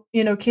people,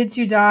 kids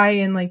who die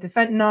in like the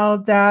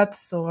fentanyl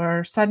deaths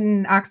or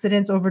sudden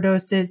accidents,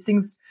 overdoses,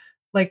 things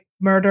like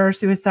murder,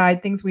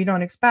 suicide, things we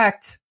don't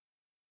expect.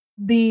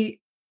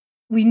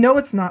 We know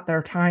it's not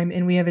their time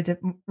and we have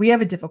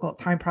a difficult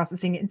time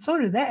processing it. And so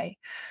do they.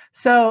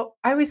 So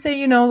I always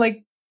say,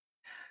 like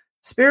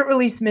spirit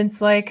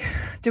releasement's like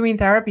doing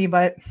therapy,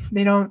 but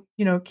they don't,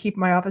 keep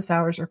my office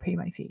hours or pay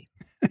my fee.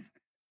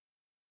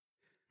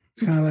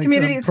 It's kind of like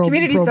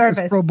community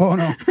service. Pro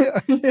bono.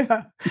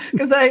 Yeah.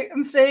 Cause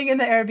I'm staying in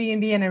the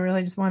Airbnb and I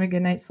really just want a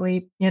good night's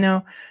sleep,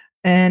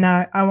 and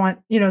I want,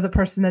 the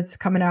person that's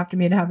coming after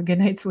me to have a good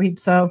night's sleep.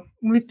 So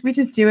we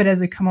just do it as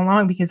we come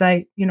along because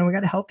we got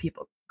to help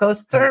people.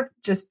 Ghosts are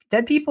just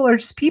dead people or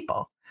just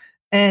people.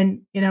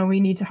 And, we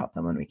need to help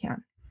them when we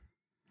can.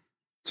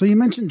 So you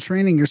mentioned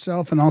training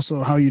yourself and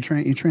also how you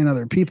train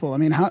other people. I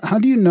mean, how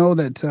do you know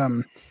that,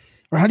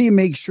 or how do you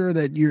make sure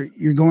that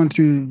you're going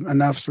through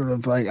enough sort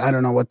of like, I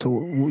don't know what to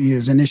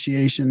use,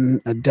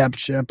 initiation,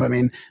 adeptship. I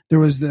mean, there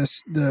was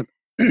the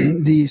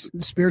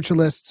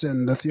spiritualists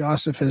and the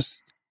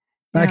theosophists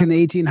back in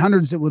the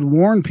 1800s that would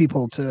warn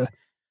people to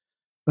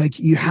like,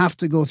 you have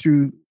to go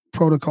through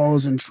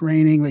protocols and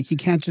training. Like you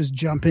can't just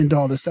jump into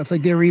all this stuff.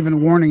 Like they were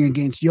even warning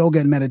against yoga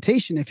and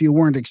meditation if you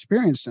weren't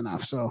experienced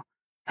enough. So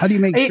how do you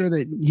make sure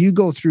that you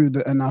go through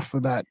enough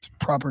of that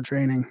proper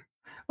training?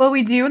 Well,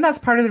 we do. And that's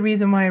part of the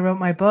reason why I wrote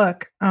my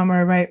book, or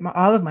I write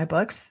all of my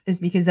books, is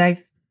because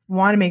I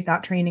want to make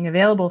that training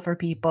available for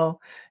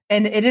people.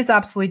 And it is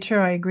absolutely true.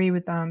 I agree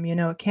with them.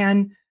 It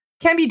can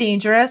be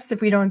dangerous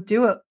if we don't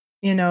do it.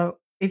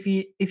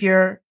 If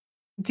you're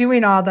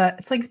doing all that,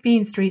 it's like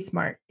being street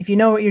smart. If you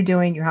know what you're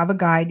doing, you have a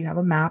guide, you have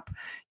a map,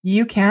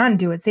 you can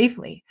do it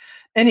safely.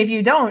 And if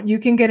you don't, you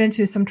can get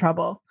into some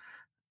trouble,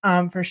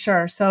 for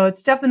sure. So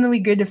it's definitely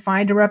good to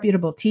find a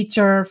reputable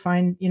teacher,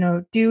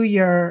 do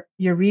your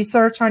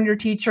research on your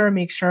teacher,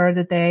 make sure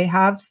that they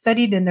have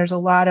studied. And there's a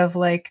lot of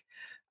like,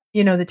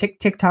 the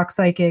TikTok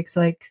psychics,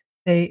 like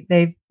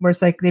they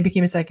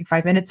became a psychic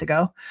 5 minutes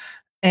ago.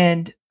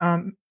 And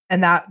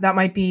that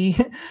might be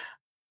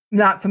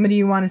not somebody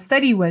you want to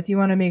study with. You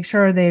want to make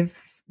sure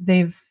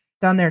they've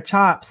done their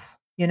chops,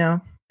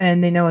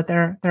 and they know what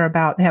they're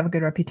about. They have a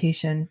good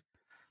reputation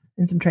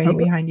and some training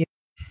behind you.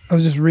 I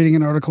was just reading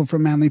an article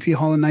from Manly P.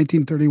 Hall in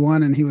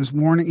 1931, and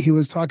he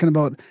was talking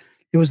about,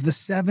 it was the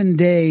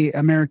 7-day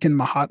American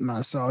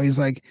Mahatma. So he was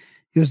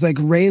like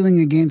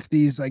railing against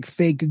these like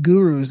fake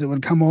gurus that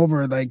would come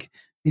over, like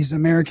these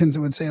Americans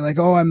that would say like,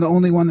 oh, I'm the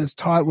only one that's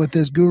taught with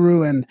this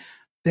guru. And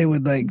they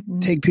would like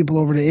take people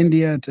over to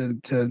India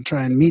to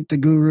try and meet the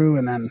guru.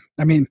 And then,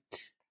 I mean,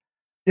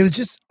 it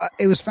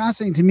was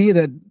fascinating to me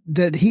that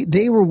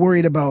they were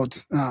worried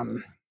about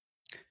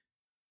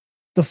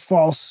the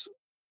false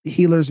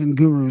healers and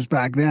gurus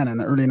back then in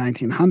the early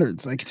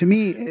 1900s. Like to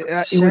me,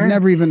 it would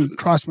never even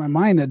cross my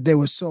mind that they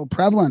was so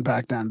prevalent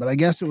back then, but I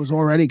guess it was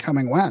already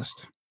coming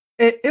west.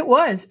 It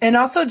was. And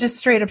also just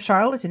straight up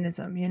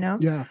charlatanism, you know?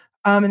 Yeah.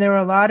 And there were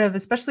a lot of,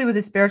 especially with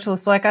the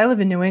spiritualists. So like I live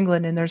in New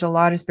England and there's a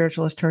lot of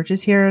spiritualist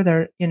churches here.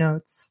 They're, you know,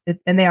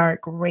 and they are a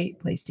great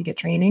place to get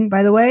training,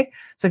 by the way.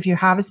 So if you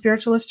have a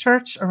spiritualist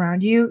church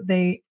around you,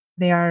 they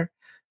are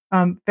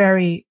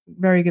very,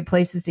 very good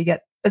places to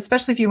get,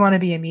 especially if you want to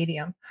be a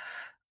medium.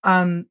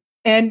 And,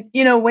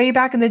 you know, way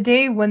back in the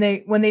day when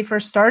they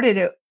first started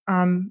it,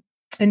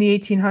 in the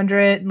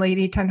 1800s, late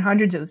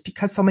 1800s, it was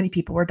because so many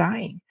people were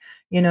dying,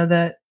 you know,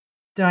 the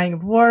dying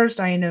of wars,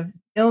 dying of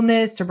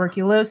illness,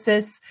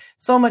 tuberculosis,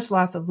 so much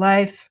loss of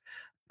life,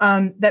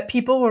 that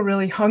people were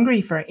really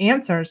hungry for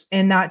answers.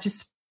 And that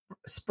just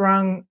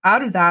sprung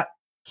out of that,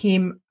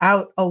 came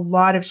out a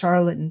lot of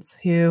charlatans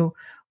who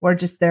were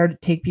just there to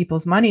take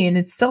people's money. And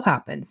it still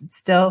happens. It's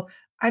still,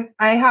 I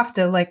have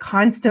to like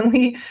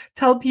constantly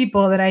tell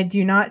people that I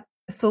do not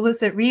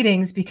solicit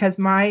readings because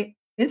my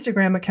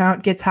Instagram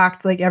account gets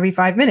hacked like every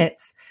 5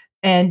 minutes.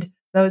 And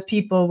those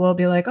people will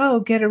be like, oh,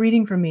 get a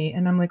reading from me.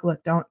 And I'm like,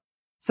 look, don't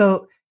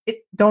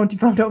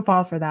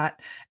fall for that.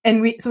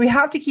 And we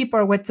have to keep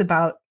our wits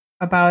about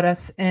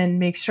us and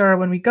make sure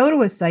when we go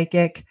to a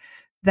psychic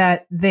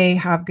that they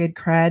have good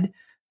cred.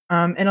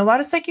 And a lot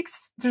of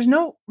psychics, there's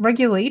no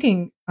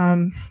regulating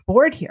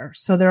board here.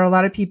 So there are a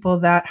lot of people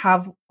that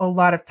have a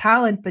lot of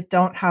talent, but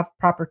don't have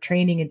proper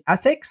training in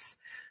ethics,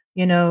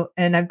 you know,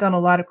 and I've done a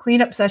lot of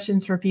cleanup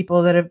sessions for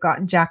people that have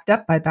gotten jacked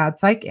up by bad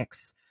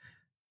psychics,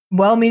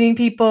 well-meaning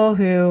people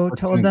who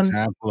What's told an them,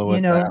 example of what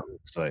you know, that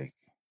looks like?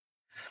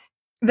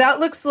 That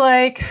looks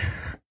like,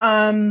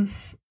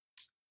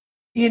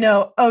 you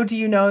know, oh, do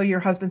you know your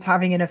husband's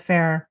having an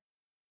affair?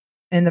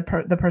 And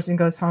the person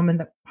goes home and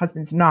the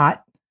husband's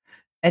not.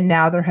 And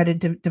now they're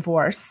headed to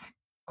divorce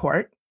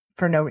court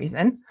for no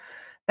reason.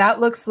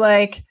 That looks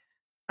like,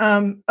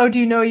 oh, do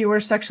you know you were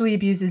sexually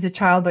abused as a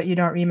child, but you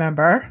don't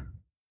remember?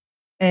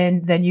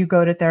 And then you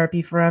go to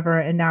therapy forever.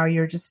 And now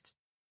you're just,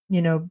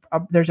 you know,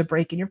 there's a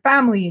break in your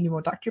family and you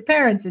won't talk to your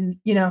parents. And,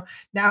 you know,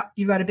 now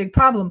you've got a big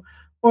problem.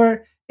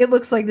 Or it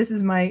looks like, this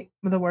is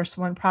the worst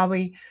one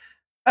probably.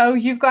 Oh,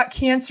 you've got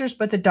cancers,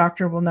 but the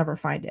doctor will never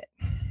find it.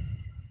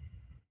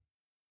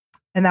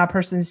 And that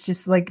person's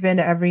just like been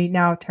to every,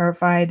 now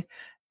terrified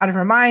out of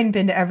her mind,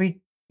 been to every,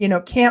 you know,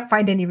 can't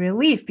find any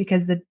relief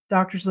because the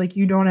doctor's like,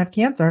 you don't have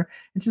cancer.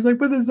 And she's like,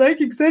 but the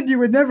psychic said you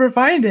would never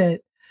find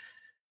it.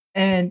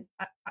 And,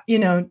 you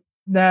know,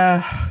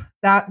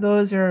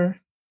 those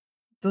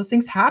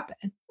things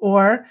happen.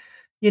 Or,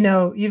 you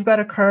know, you've got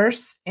a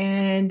curse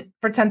and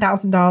for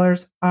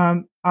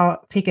 $10,000,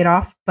 I'll take it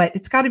off, but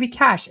it's got to be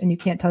cash and you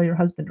can't tell your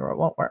husband or it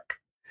won't work.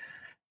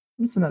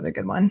 That's another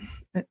good one.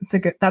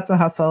 That's a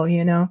hustle,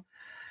 you know?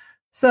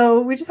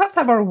 So we just have to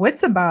have our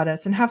wits about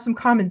us and have some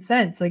common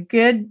sense. Like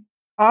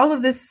all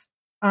of this,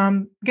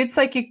 good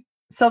psychic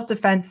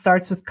self-defense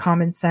starts with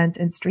common sense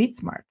and street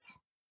smarts,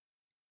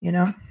 you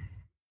know?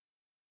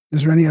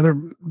 Is there any other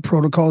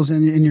protocols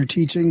in your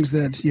teachings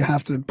that you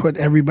have to put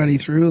everybody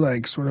through,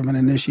 like sort of an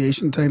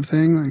initiation type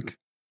thing? Like,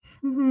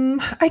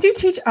 I do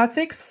teach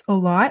ethics a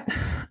lot.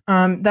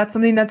 That's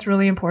something that's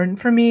really important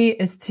for me,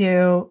 is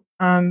to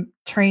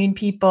train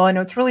people. I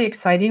know it's really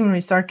exciting when we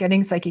start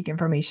getting psychic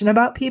information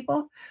about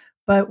people,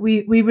 but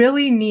we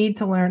really need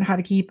to learn how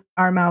to keep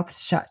our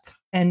mouths shut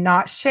and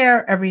not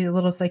share every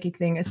little psychic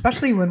thing,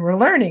 especially when we're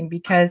learning,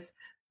 because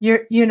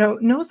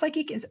no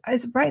psychic is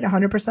right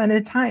 100% of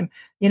the time.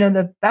 You know,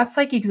 the best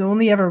psychics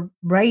only ever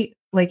right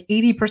like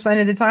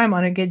 80% of the time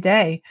on a good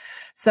day.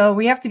 So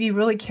we have to be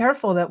really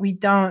careful that we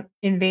don't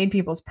invade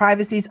people's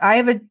privacies. I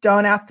have a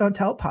don't ask, don't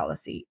tell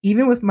policy,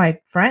 even with my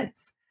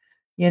friends.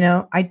 You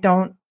know, I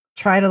don't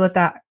try to let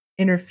that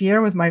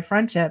interfere with my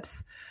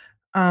friendships.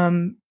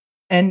 And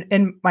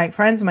my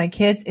friends, my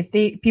kids,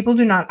 people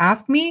do not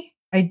ask me,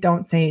 I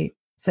don't say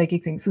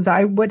psychic things, because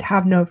I would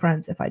have no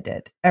friends if I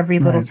did. Every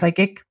little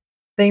psychic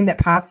thing that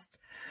passed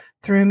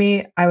through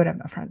me, I would have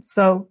no friends.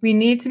 So we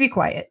need to be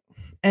quiet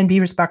and be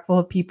respectful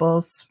of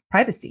people's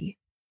privacy.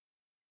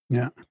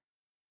 Yeah.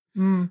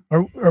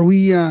 Are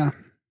we,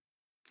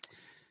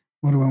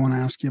 what do I want to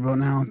ask you about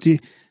now?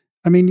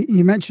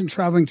 You mentioned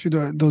traveling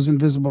through those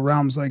invisible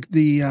realms, like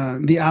the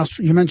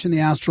astral, you mentioned the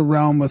astral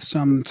realm with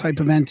some type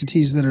of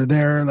entities that are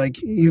there.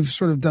 Like you've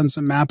sort of done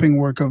some mapping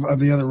work of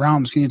the other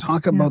realms. Can you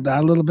talk about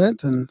that a little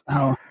bit and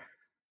how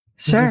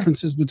the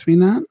differences between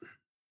that?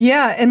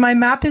 Yeah, and my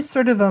map is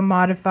sort of a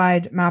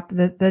modified map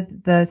that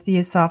the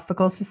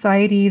Theosophical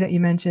Society that you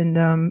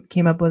mentioned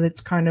came up with.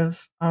 It's kind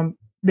of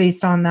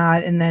based on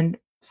that and then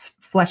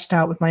fleshed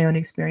out with my own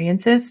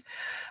experiences.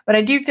 But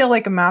I do feel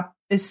like a map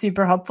is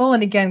super helpful.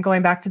 And again,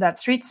 going back to that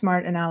street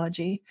smart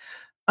analogy,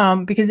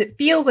 because it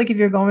feels like if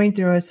you're going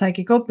through a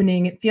psychic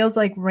opening, it feels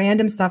like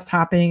random stuff's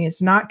happening.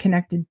 It's not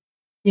connected.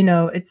 You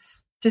know,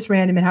 it's just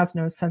random. It has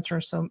no sense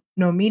or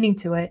no meaning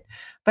to it,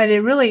 but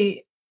it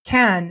really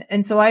can.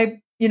 And so I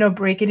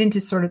break it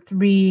into sort of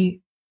 3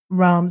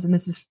 realms. And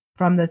this is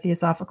from the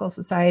Theosophical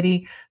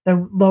Society,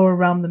 the lower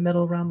realm, the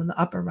middle realm, and the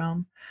upper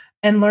realm,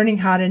 and learning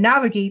how to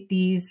navigate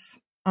these,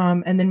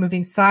 and then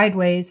moving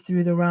sideways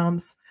through the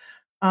realms,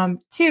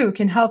 too,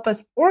 can help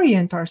us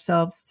orient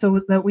ourselves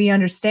so that we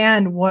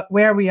understand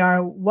where we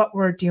are, what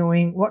we're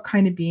doing, what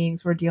kind of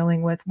beings we're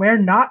dealing with, where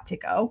not to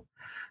go,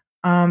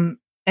 and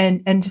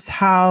just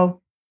how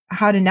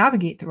to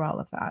navigate through all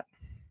of that.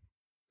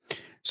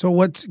 So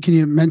can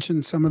you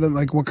mention some of them,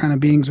 like what kind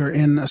of beings are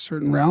in a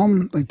certain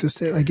realm, like to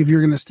stay, like if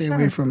you're going to stay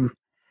away from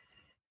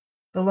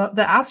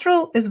the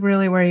astral is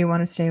really where you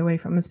want to stay away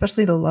from,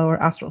 especially the lower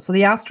astral. So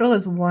the astral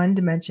is one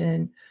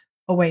dimension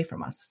away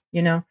from us,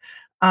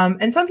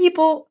 and some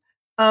people,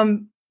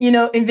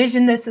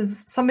 envision this as,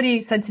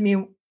 somebody said to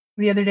me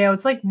the other day,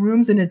 it's like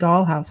rooms in a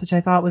dollhouse, which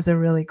I thought was a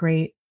really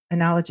great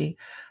analogy.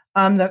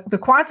 The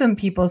quantum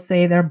people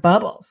say they're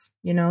bubbles,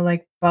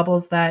 like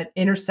bubbles that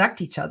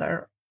intersect each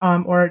other,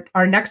 or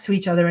are next to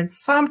each other and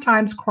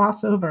sometimes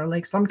cross over.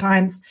 Like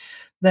sometimes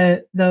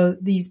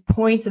these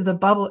points of the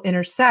bubble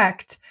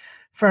intersect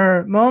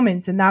for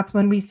moments, and that's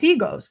when we see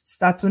ghosts.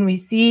 That's when we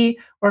see,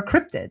 or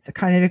cryptids. It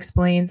kind of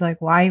explains like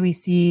why we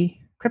see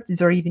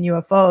cryptids or even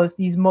UFOs,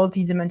 these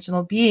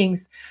multidimensional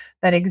beings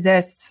that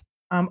exist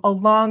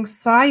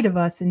alongside of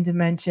us in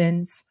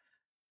dimensions.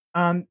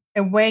 And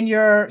when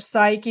you're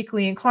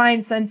psychically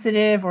inclined,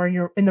 sensitive, or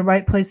you're in the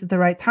right place at the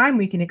right time,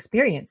 we can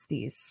experience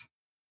these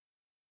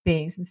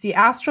beings. It's the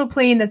astral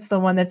plane that's the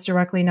one that's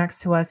directly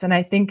next to us. And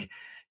I think,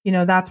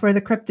 that's where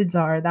the cryptids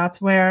are. That's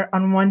where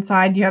on one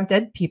side you have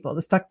dead people,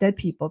 the stuck dead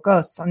people,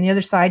 ghosts. On the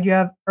other side, you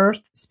have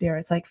earth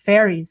spirits like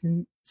fairies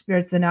and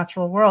spirits of the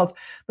natural world.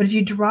 But if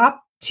you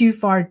drop too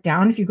far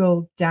down, if you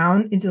go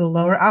down into the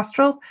lower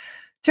astral,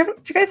 did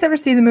you guys ever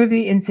see the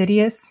movie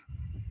Insidious?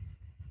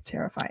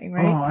 Terrifying,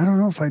 right? Oh, I don't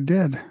know if I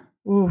did.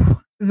 Ooh,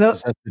 is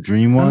that the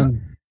dream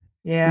one?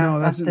 Yeah, no,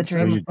 that's the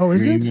dream. Oh,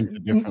 is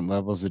it? Different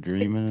levels of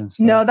dreaming and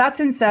stuff? No, that's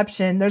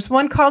Inception. There's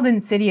one called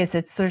Insidious.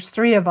 There's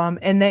 3 of them,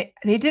 and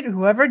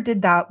whoever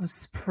did that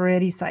was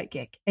pretty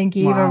psychic and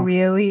gave a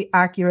really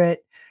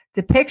accurate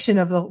depiction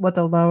of what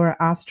the lower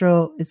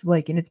astral is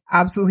like, and it's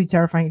absolutely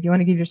terrifying. If you want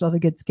to give yourself a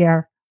good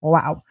scare,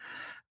 wow.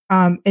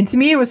 And to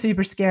me, it was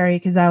super scary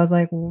because I was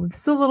like, well,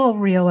 it's a little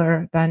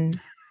realer than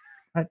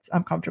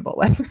I'm comfortable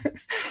with.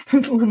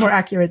 It's a little more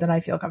accurate than I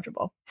feel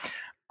comfortable.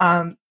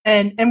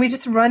 And we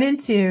just run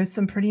into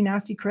some pretty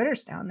nasty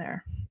critters down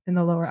there in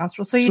the lower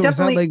astral. So definitely, is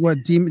that like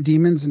what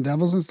demons and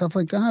devils and stuff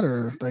like that,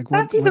 or like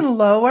that's even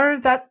lower.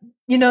 That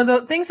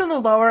the things in the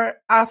lower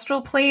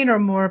astral plane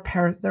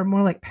are they're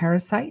more like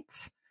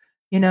parasites.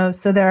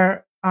 So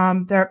they're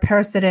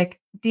parasitic.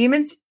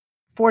 Demons,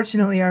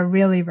 fortunately, are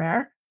really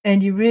rare,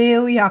 and you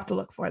really have to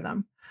look for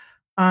them.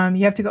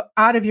 You have to go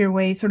out of your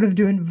way, sort of,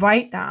 to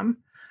invite them.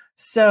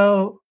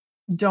 So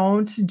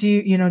don't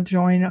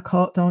join a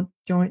cult. Don't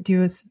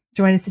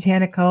join a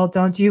satanic cult.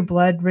 Don't do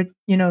blood,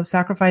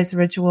 sacrifice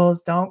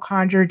rituals. Don't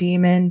conjure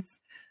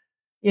demons.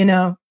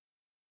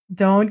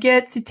 Don't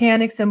get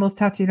satanic symbols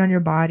tattooed on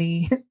your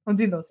body. Don't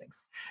do those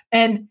things.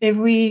 And if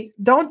we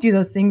don't do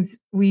those things,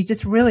 we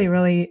just really,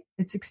 really,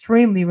 it's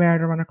extremely rare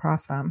to run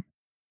across them,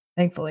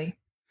 thankfully.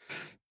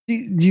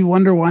 Do you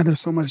wonder why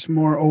there's so much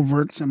more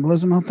overt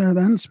symbolism out there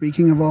then?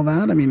 Speaking of all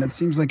that, I mean, it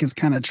seems like it's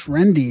kind of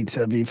trendy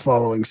to be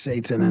following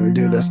Satan and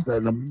do this,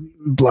 the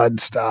blood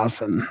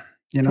stuff. And,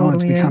 totally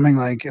it's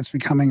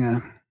becoming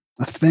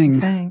a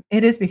thing.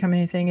 It is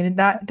becoming a thing. And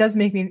that does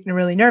make me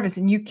really nervous.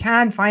 And you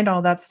can find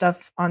all that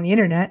stuff on the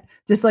internet,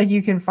 just like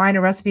you can find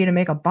a recipe to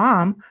make a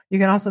bomb. You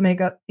can also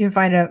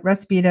find a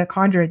recipe to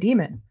conjure a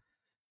demon.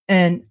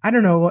 And I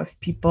don't know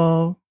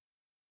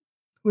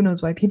who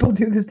knows why people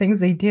do the things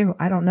they do.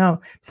 I don't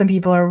know. Some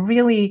people are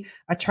really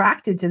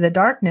attracted to the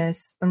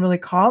darkness and really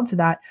called to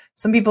that.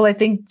 Some people, I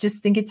think,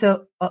 just think it's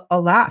a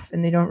laugh,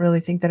 and they don't really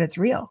think that it's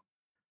real,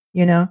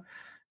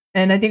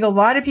 And I think a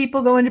lot of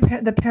people go into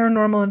the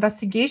paranormal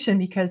investigation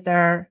because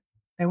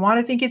they want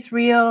to think it's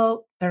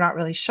real. They're not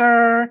really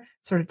sure,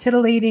 sort of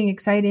titillating,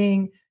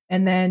 exciting.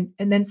 And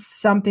then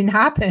something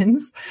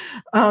happens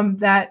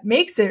that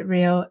makes it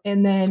real.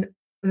 And then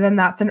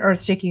that's an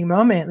earth-shaking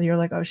moment. You're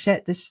like, oh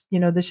shit, this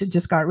shit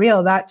just got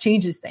real. That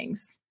changes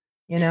things,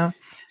 Do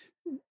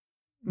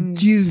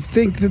you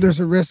think that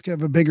there's a risk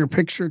of a bigger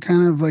picture,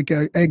 kind of like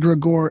a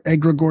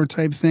egregore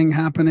type thing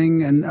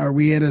happening? And are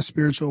we at a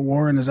spiritual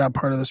war? And is that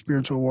part of the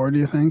spiritual war, do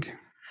you think?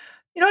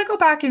 I go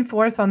back and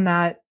forth on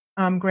that,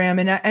 Graham,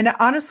 and I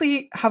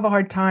honestly have a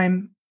hard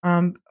time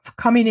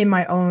coming in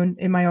my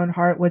own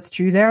heart what's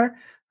true there.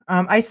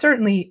 I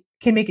certainly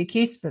can make a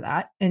case for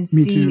that and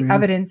see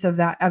evidence of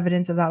that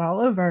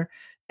all over.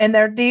 And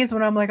there are days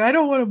when I'm like, I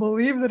don't want to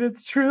believe that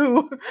it's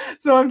true.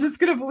 So I'm just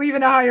going to believe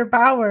in a higher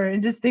power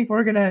and just think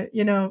we're going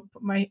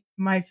to,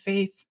 my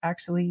faith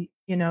actually,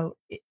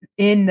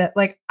 in that,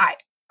 like,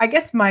 I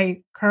guess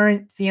my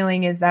current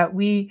feeling is that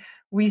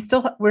we're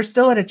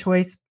still at a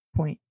choice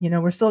point,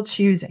 we're still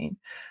choosing,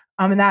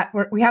 and that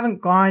we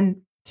haven't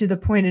gone to the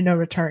point of no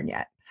return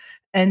yet.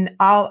 And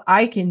all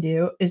I can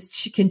do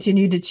is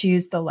continue to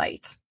choose the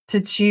light,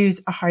 to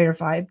choose a higher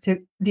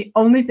vibe. The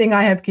only thing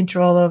I have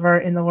control over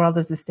in the world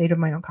is the state of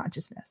my own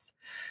consciousness,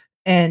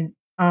 and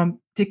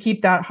to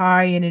keep that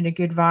high and in a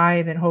good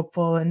vibe and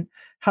hopeful, and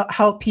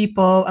help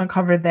people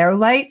uncover their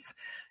lights.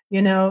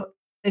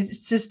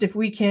 it's just if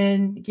we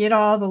can get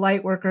all the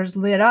light workers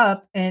lit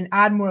up and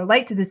add more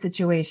light to the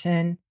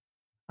situation.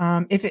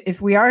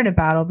 If we are in a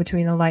battle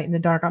between the light and the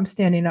dark, I'm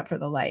standing up for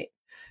the light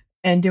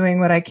and doing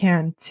what I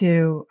can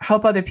to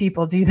help other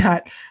people do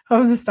that. I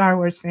was a Star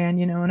Wars fan,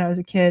 when I was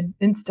a kid,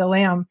 and still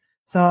am.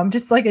 So I'm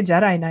just like a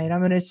Jedi Knight. I'm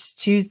going to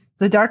choose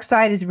the dark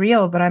side is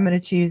real, but I'm going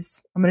to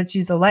choose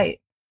the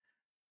light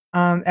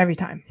every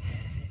time.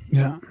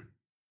 Yeah.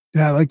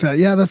 Yeah, I like that.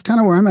 Yeah, that's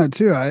kind of where I'm at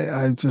too.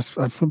 I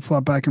flip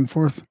flop back and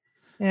forth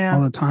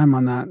all the time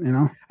on that,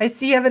 I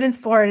see evidence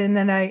for it, and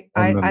then I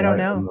don't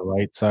know. On the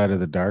light side or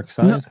the dark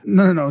side?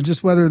 No.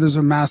 Just whether there's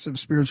a massive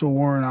spiritual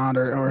war or not,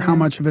 or how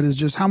much of it is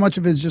just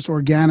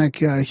organic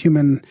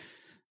human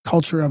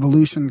culture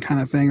evolution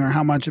kind of thing, or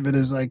how much of it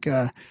is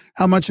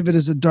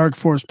a dark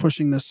force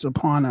pushing this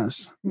upon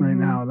us right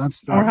now.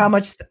 Or how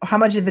much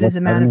of it is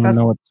a manifest. I don't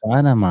know what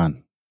side I'm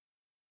on.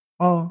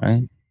 Oh,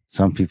 right.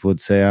 Some people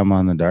would say I'm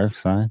on the dark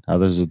side.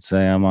 Others would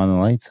say I'm on the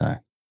light side.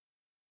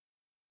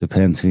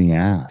 Depends who you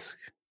ask.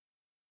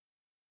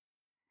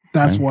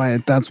 That's why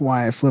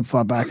I flip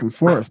flop back and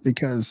forth,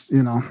 because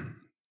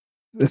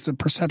it's a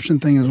perception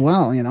thing as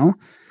well.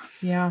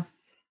 Yeah.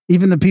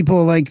 Even the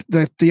people like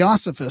the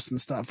Theosophists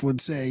and stuff would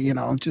say,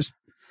 just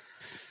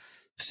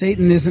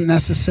Satan isn't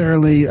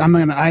necessarily. I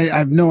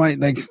have no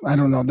idea. I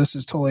don't know. This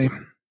is totally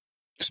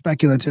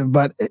speculative,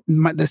 but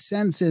the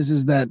sense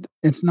is that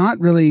it's not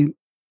really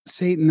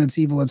Satan that's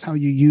evil. It's how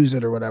you use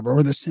it or whatever,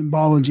 or the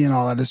symbology and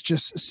all that. It's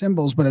just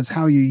symbols, but it's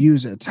how you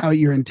use it. It's how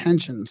your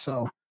intention.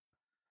 So,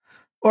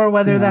 or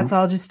whether that's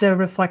all just a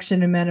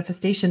reflection and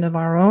manifestation of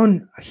our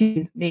own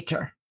human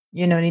nature.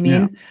 You know what I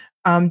mean?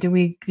 Yeah. Do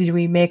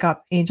we make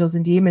up angels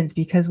and demons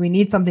because we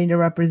need something to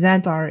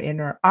represent our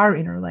inner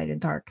light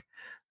and dark?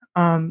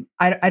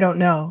 I don't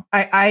know.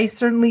 I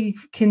certainly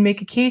can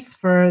make a case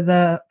for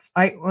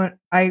one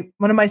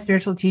of my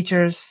spiritual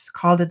teachers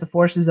called it the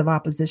forces of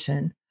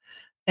opposition.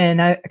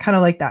 And I kind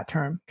of like that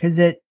term, because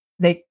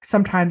they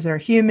sometimes they're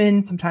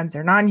human, sometimes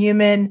they're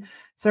non-human.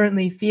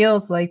 Certainly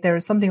feels like there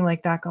is something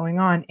like that going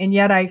on. And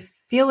yet I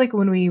feel like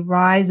when we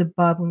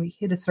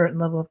hit a certain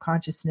level of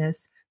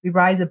consciousness, we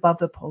rise above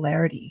the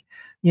polarity,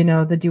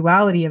 the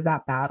duality of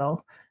that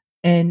battle.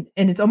 And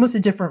it's almost a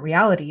different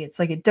reality. It's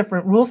like a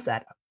different rule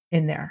set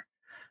in there,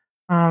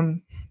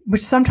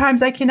 which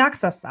sometimes I can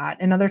access that.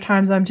 And other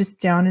times I'm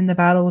just down in the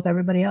battle with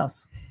everybody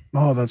else.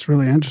 Oh, that's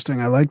really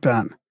interesting. I like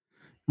that.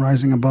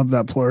 Rising above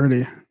that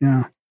polarity.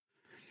 Yeah.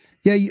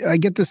 Yeah. I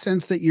get the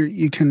sense that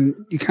you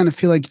kind of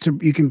feel like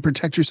you can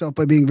protect yourself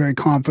by being very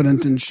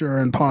confident and sure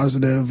and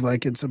positive.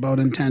 Like it's about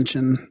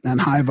intention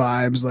and high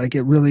vibes. Like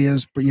it really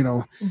is,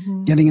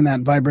 getting in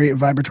that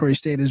vibratory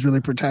state is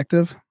really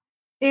protective.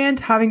 And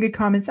having good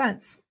common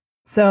sense.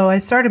 So I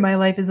started my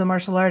life as a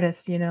martial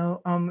artist, in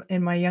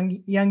my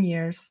young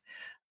years,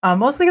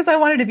 mostly because I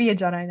wanted to be a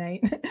Jedi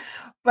Knight,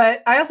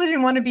 but I also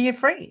didn't want to be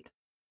afraid.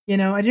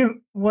 I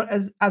didn't want,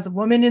 as a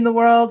woman in the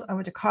world, I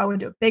went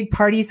to a big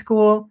party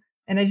school,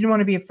 and I didn't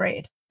want to be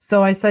afraid.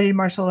 So I studied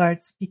martial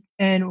arts.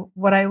 And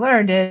what I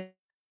learned is,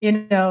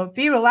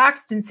 be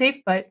relaxed and safe,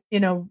 but,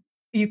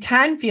 you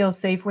can feel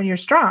safe when you're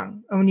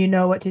strong and when you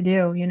know what to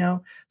do,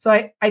 So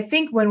I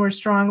think when we're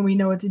strong, we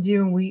know what to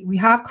do, and we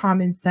have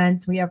common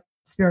sense, we have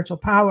spiritual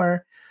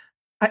power.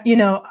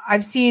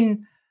 I've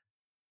seen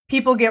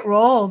people get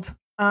rolled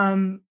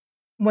when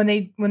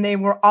they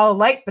were all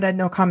light but had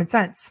no common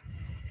sense.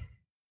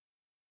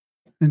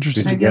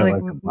 Interesting. Did you get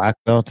like a black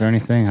belt or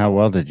anything?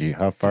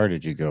 How far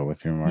did you go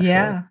with your martial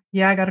arts?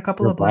 Yeah, I got a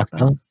couple of black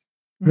belts.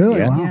 Really?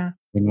 Yeah. Wow. Yeah.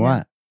 In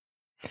what?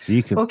 So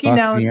you could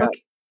Okinawa, fuck me up.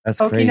 That's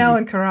crazy. Okinawa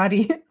and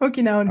karate.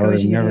 Okinawa and I would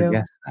goji. have never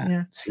guessed that.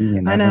 Yeah. See,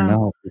 you never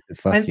know.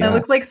 I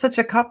look like such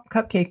a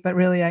cupcake, but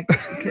really I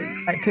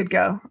could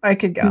go. I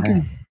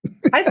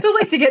still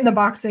like to get in the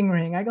boxing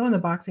ring. I go in the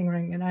boxing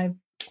ring, and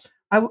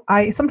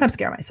I sometimes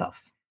scare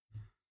myself.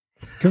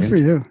 Good for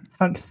you.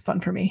 It's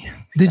fun for me.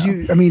 Did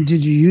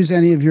you use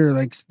any of your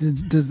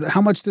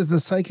how much does the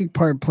psychic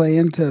part play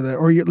into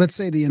let's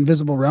say the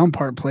invisible realm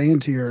part play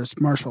into your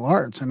martial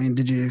arts? I mean,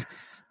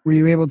 were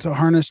you able to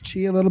harness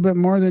chi a little bit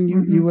more than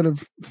you would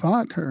have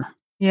thought? Or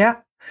yeah,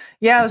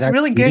 it was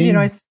really cheating?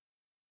 good.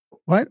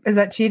 What is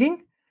that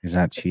cheating? Is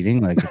that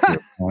cheating? Like if your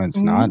opponent's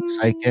not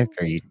psychic,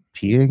 are you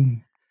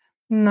cheating?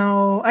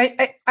 No,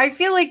 I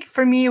feel like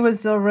for me, it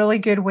was a really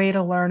good way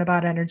to learn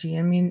about energy.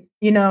 I mean,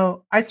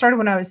 I started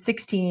when I was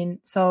 16.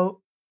 So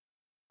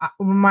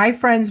my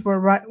friends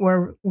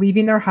were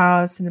leaving their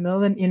house in the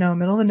middle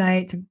of the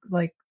night to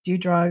like do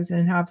drugs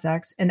and have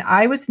sex. And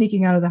I was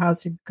sneaking out of the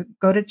house to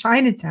go to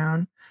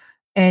Chinatown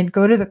and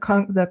go to the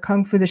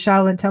Kung Fu, the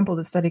Shaolin Temple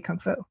to study Kung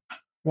Fu.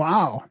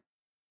 Wow.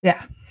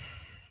 Yeah.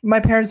 My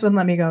parents wouldn't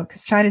let me go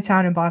because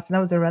Chinatown in Boston, that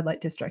was a red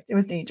light district. It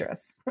was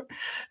dangerous.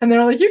 And they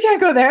were like, you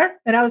can't go there.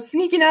 And I was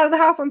sneaking out of the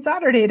house on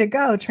Saturday to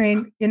go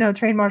train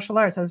martial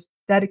arts. I was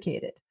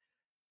dedicated.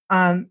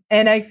 And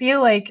I feel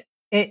like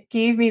it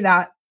gave me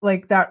that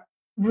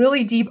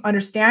really deep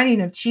understanding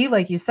of chi,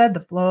 like you said, the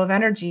flow of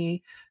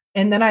energy.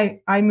 And then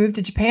I moved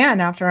to Japan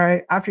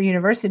after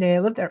university. I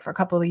lived there for a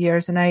couple of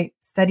years, and I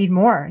studied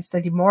more.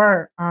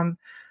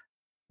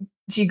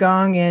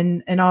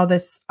 qigong and all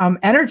this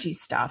energy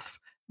stuff.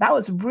 That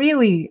was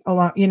really a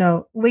lot,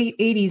 late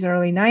 80s,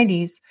 early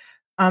 90s.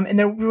 And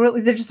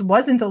there just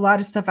wasn't a lot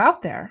of stuff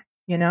out there,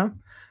 So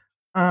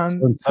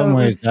in some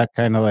ways that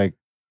kind of like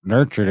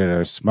nurtured it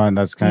or spun.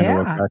 That's kind of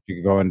what got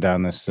you going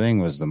down this thing,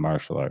 was the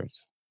martial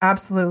arts.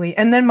 Absolutely.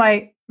 And then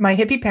my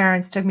hippie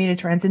parents took me to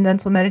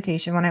transcendental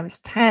meditation when I was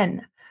 10.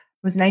 It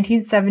was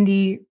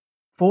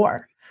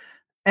 1974.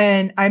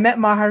 And I met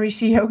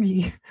Maharishi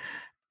Yogi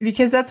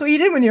because that's what you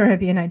did when you were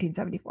hippie in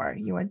 1974.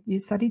 You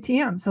studied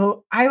TM.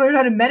 So I learned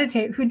how to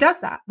meditate. Who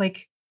does that?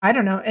 Like, I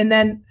don't know. And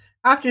then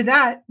after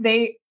that,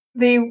 they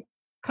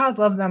God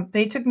love them.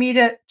 They took me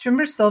to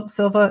remember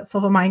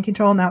Silva mind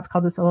control. Now it's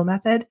called the Silva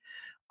method.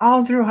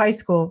 All through high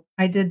school,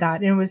 I did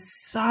that. And it was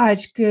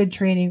such good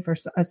training for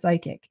a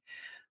psychic.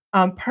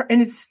 And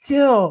it's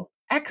still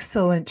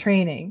excellent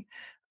training.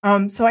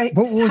 So I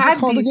what was it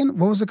called again?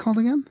 What was it called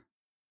again?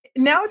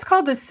 Now it's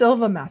called the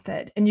Silva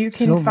method, and you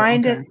can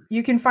find it.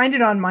 You can find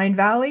it on Mind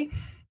Valley.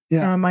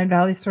 Yeah, Mind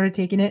Valley's sort of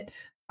taking it.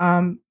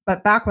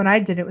 But back when I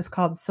did it was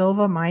called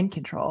Silva Mind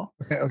Control.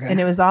 Okay. And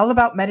it was all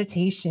about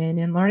meditation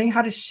and learning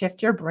how to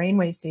shift your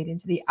brainwave state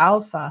into the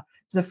alpha.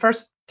 It was the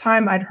first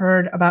time I'd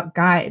heard about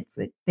guides.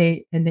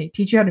 They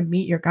teach you how to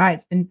meet your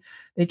guides, and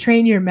they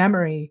train your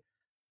memory.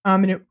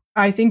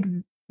 I think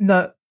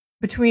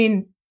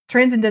between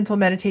transcendental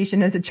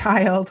meditation as a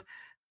child,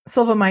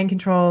 Silva mind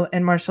control,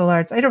 and martial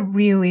arts, I had a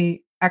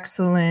really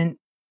excellent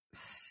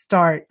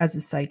start as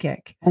a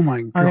psychic. Oh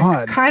my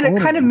God. Kind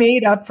of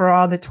made up for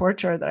all the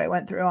torture that I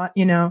went through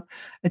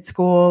at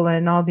school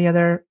and all the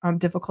other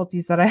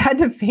difficulties that I had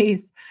to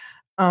face.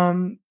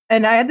 And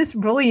I had this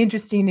really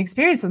interesting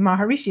experience with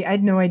Maharishi. I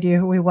had no idea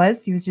who he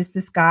was. He was just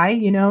this guy,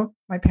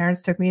 my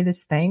parents took me to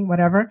this thing,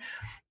 whatever.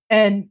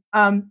 And,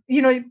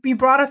 he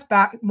brought us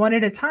back one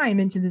at a time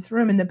into this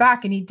room in the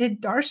back, and he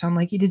did darshan,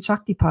 like he did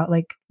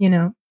Shaktipat,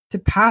 to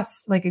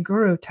pass like a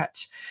guru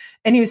touch.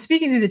 And he was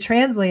speaking through the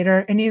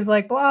translator, and he was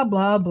like, blah,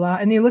 blah, blah.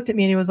 And he looked at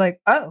me and he was like,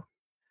 oh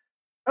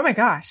my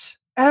gosh.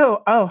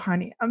 Oh,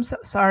 honey, I'm so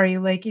sorry.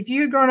 Like, if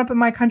you had grown up in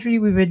my country,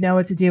 we would know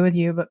what to do with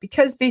you. But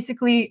because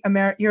basically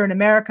you're in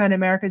America and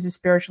America is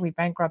spiritually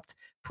bankrupt,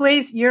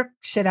 please, you're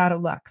shit out of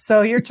luck.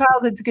 So your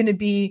childhood's going to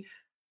be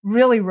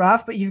really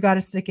rough, but you've got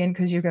to stick in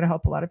because you're going to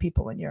help a lot of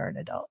people when you're an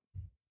adult.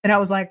 And I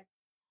was like,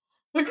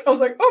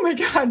 oh my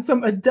God,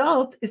 some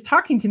adult is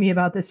talking to me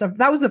about this stuff.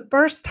 That was the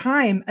first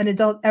time an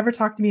adult ever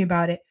talked to me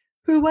about it.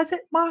 Who was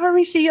it?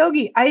 Maharishi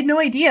Yogi. I had no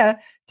idea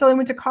until I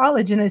went to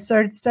college and I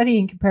started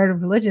studying comparative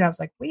religion. I was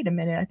like, wait a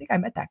minute, I think I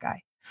met that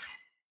guy.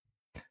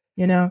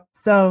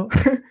 So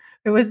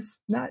it was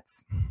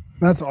nuts.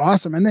 That's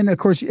awesome. And then of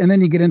course, you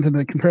get into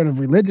the comparative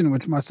religion,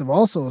 which must have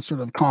also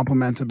sort of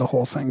complemented the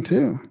whole thing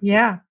too.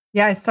 Yeah.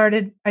 I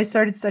started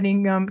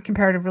studying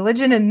comparative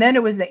religion, and then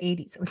it was the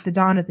 80s. It was the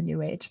dawn of the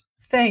new age.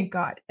 Thank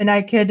God. And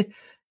I could,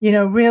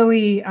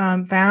 really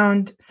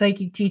found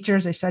psychic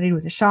teachers. I studied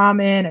with a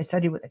shaman. I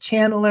studied with a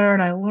channeler,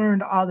 and I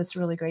learned all this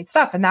really great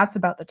stuff. And that's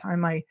about the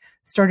time I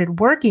started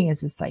working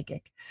as a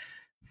psychic.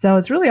 So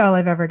it's really all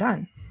I've ever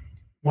done.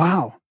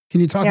 Wow. Can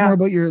you talk more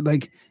about your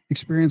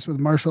experience with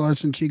martial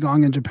arts and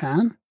Qigong in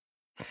Japan?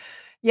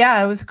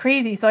 Yeah, it was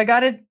crazy. So I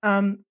got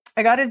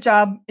a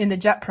job in the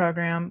JET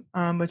program,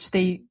 which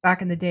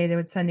back in the day, they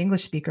would send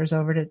English speakers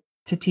over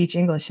to teach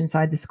English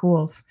inside the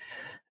schools.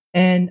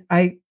 And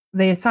I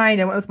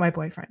went with my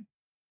boyfriend,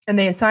 and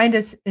they assigned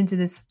us into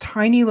this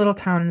tiny little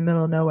town in the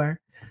middle of nowhere,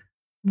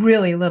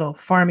 really little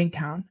farming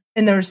town.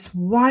 And there's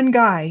one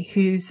guy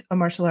who's a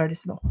martial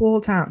artist in the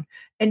whole town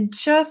and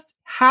just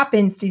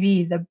happens to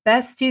be the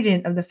best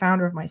student of the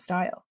founder of my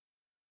style.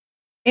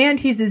 And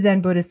he's a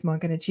Zen Buddhist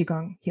monk and a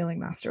Qigong healing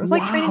master. It was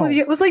like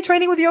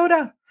training with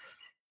Yoda.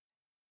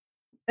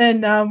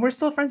 And we're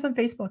still friends on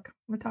Facebook.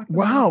 We're talking.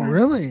 Wow,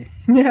 really?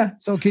 Yeah.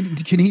 So can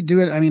he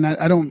do it? I mean,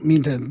 I don't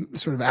mean to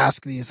sort of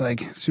ask these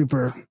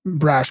super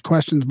brash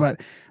questions,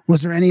 but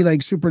was there any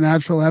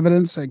supernatural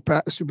evidence,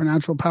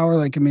 supernatural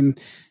power? I mean,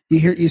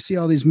 you see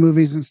all these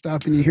movies and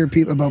stuff, and you hear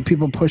about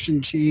people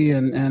pushing chi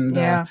and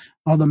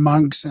all the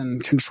monks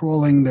and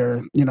controlling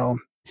their,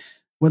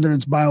 whether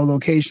it's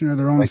biolocation or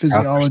their own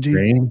physiology.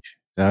 Strange.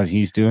 That what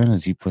he's doing?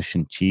 Is he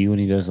pushing chi when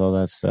he does all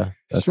that stuff?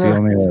 That's the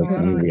only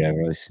movie I've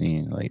really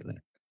seen lately.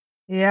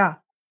 Yeah,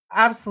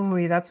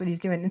 absolutely. That's what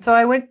he's doing. And so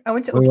I went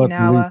to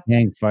Okinawa.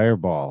 Liu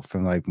Fireball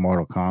from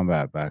Mortal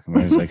Kombat back in the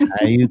day. It's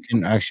how you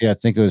can actually, I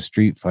think it was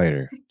Street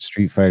Fighter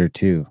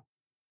 2.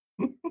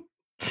 It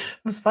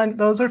was fun.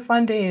 Those were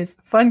fun days,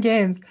 fun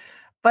games.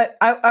 But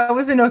I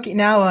was in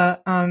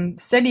Okinawa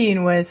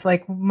studying with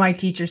my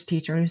teacher's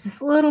teacher. He was this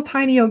little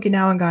tiny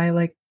Okinawan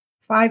guy,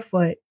 5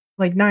 foot,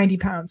 90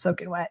 pounds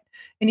soaking wet.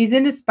 And he's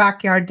in this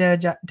backyard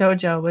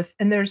dojo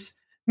and there's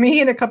me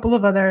and a couple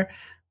of other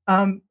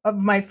of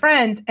my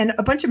friends and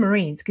a bunch of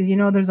Marines, because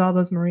there's all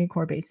those Marine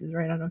Corps bases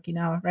right on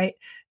Okinawa, right?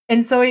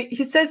 And so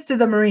he says to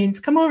the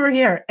Marines, come over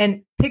here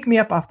and pick me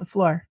up off the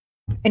floor.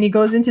 And he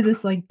goes into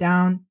this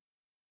down,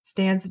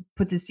 stands,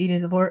 puts his feet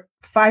into the floor.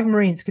 5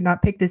 Marines could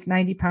not pick this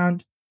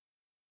 90-pound,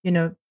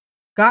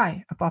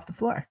 guy up off the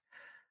floor.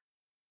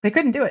 They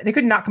couldn't do it. They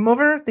couldn't knock him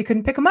over. They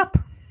couldn't pick him up.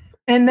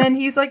 And then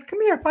he's like,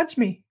 come here, punch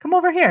me. Come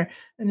over here.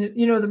 And,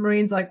 you know, the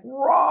Marine's like,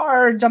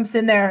 roar, jumps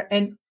in there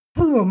and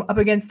boom, up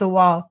against the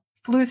wall,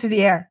 flew through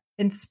the air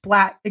and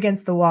splat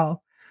against the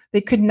wall.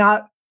 They could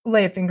not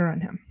lay a finger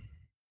on him.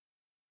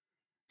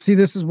 See,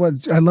 this is what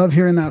I love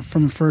hearing that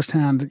from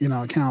firsthand, you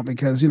know, account,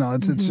 because, you know,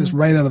 it's just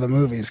right out of the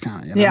movies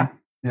kind of, you know? Yeah,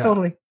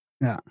 totally.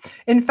 Yeah.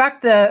 In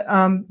fact,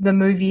 the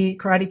movie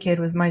Karate Kid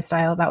was my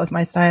style. That was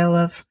my style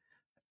of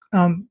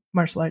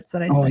martial arts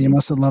that I studied. Oh, you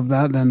must have loved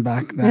that then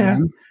back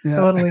then. Yeah,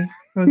 totally.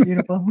 It was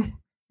beautiful.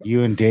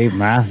 You and Dave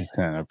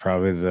Matheson are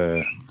probably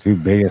the two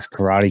biggest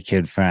Karate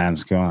Kid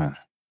fans going.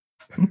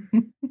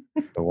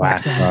 The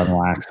wax on,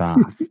 wax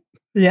off.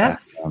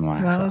 Yes, wax on,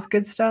 wax that off. was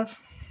good stuff.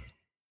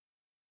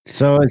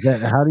 So is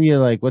that, how do you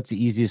like, what's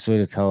the easiest way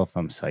to tell if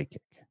I'm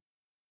psychic?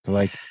 So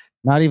like,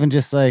 not even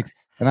just like,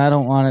 and I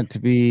don't want it to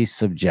be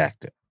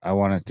subjective. I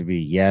want it to be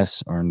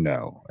yes or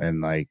no. And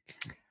like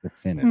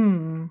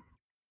definitive.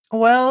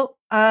 Well,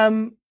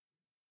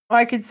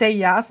 I could say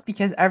yes,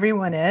 because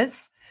everyone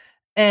is.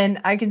 And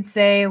I can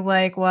say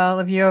like, well,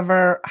 have you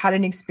ever had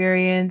an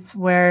experience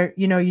where,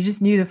 you know, you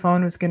just knew the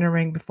phone was going to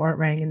ring before it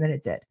rang and then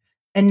it did.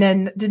 And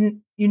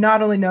then you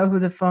not only know who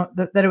the phone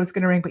that it was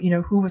going to ring, but you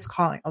know who was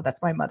calling. Oh,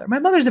 that's my mother. My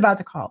mother's about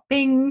to call.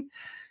 Bing.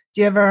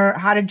 Do you ever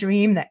had a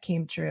dream that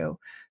came true?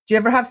 Do you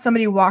ever have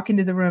somebody walk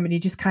into the room and you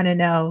just kind of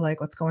know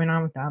like what's going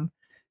on with them?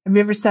 Have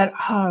you ever said,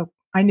 oh,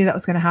 I knew that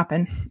was going to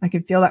happen. I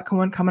could feel that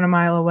coming a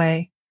mile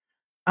away.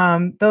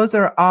 Those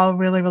are all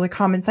really, really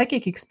common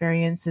psychic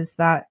experiences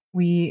that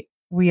we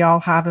all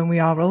have and we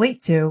all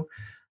relate to.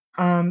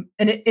 And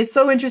it's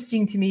so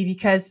interesting to me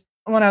because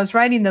when I was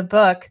writing the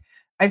book,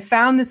 I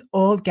found this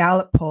old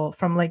Gallup poll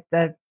from like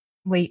the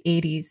late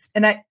 80s.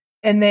 And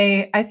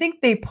I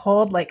think they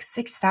polled like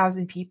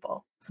 6,000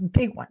 people. It's a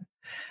big one.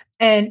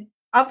 And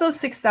of those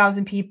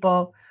 6,000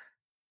 people,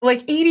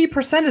 like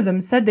 80% of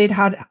them said they'd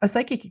had a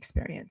psychic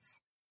experience.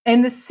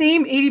 And the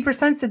same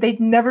 80% said they'd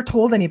never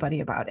told anybody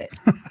about it.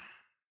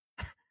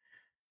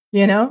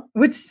 You know,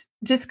 which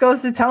just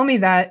goes to tell me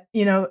that,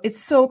 you know,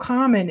 it's so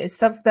common. It's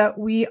stuff that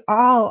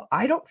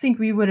I don't think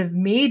we would have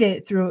made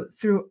it through,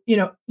 you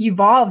know,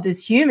 evolved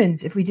as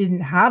humans if we didn't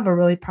have a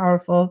really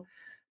powerful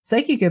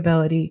psychic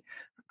ability.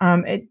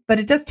 But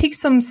it does take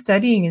some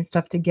studying and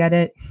stuff to get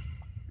it,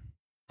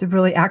 to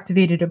really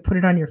activate it and put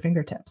it on your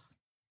fingertips.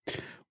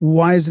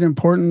 Why is it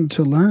important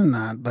to learn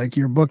that? Like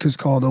your book is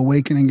called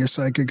Awakening Your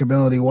Psychic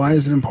Ability. Why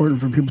is it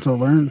important for people to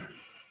learn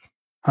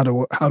how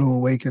to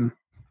awaken?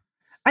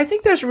 I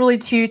think there's really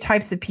two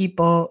types of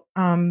people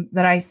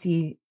that I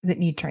see that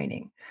need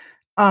training.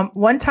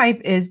 One type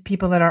is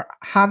people that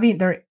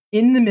they're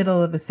in the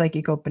middle of a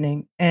psychic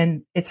opening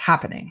and it's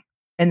happening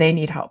and they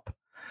need help.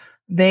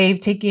 They've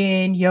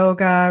taken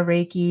yoga,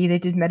 Reiki, they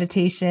did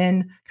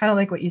meditation, kind of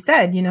like what you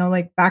said, you know,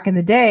 like back in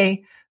the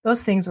day,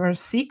 those things were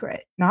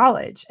secret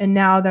knowledge. And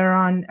now they're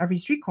on every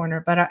street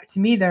corner. But to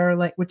me, they're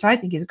like, which I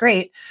think is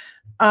great.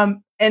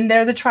 And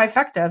they're the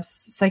trifecta of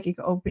psychic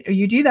open.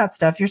 You do that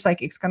stuff, your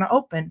psychic's going to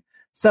open.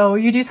 So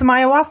you do some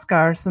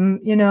ayahuasca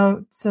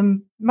or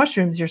some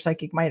mushrooms, your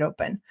psychic might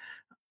open.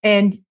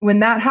 And when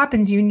that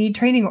happens, you need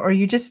training, or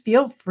you just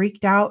feel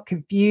freaked out,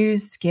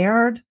 confused,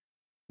 scared,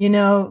 you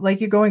know, like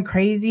you're going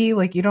crazy.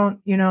 Like you don't,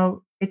 you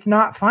know, it's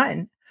not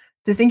fun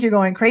to think you're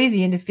going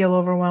crazy and to feel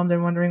overwhelmed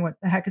and wondering what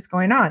the heck is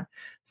going on.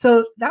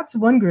 So that's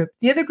one group.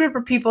 The other group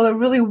are people that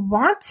really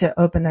want to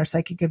open their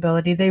psychic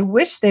ability. They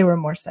wish they were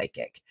more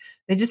psychic.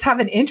 They just have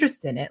an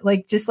interest in it.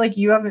 Like, just like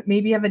you have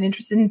an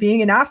interest in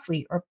being an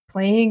athlete or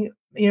playing,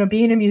 you know,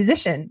 being a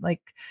musician.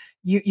 Like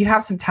you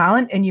have some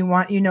talent and you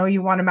want to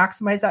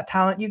maximize that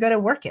talent. You got to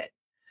work it.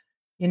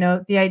 You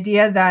know, the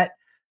idea that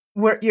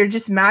you're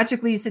just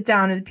magically sit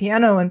down at the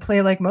piano and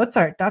play like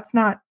Mozart.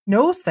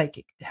 No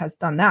psychic has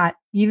done that.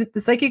 Even the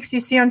psychics you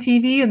see on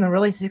TV and the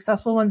really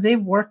successful ones,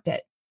 they've worked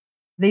it.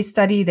 They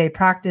study, they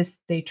practice,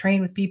 they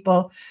train with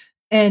people.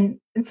 And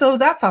so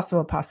that's also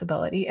a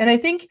possibility. And I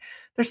think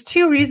there's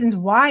two reasons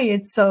why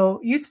it's so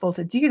useful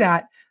to do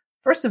that.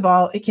 First of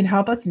all, it can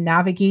help us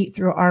navigate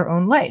through our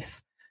own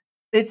life.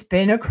 It's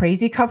been a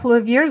crazy couple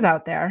of years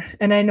out there.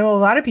 And I know a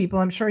lot of people,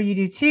 I'm sure you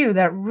do too,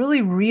 that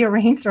really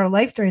rearranged their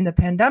life during the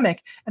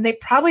pandemic. And they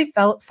probably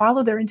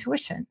follow their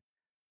intuition.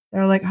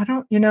 They're like, I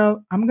don't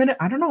know why I'm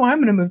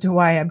going to move to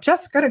Hawaii. I'm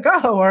just going to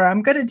go, or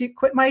I'm going to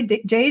quit my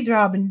day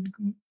job and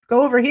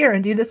go over here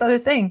and do this other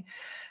thing.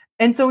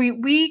 And so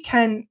we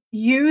can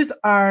use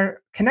our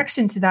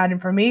connection to that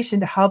information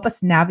to help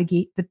us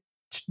navigate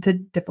the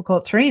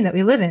difficult terrain that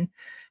we live in.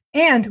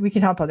 And we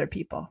can help other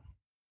people.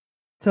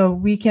 So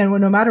we can,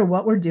 no matter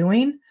what we're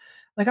doing,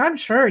 like I'm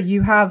sure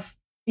you have,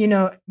 you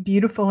know,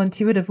 beautiful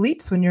intuitive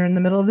leaps when you're in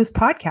the middle of this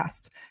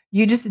podcast.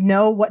 You just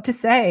know what to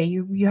say.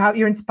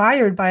 You're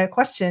inspired by a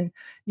question.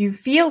 You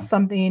feel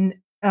something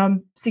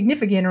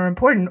significant or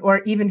important,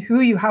 or even who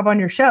you have on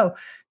your show.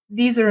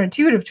 These are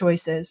intuitive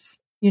choices,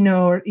 you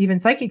know, or even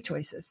psychic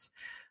choices.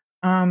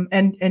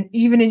 And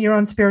even in your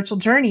own spiritual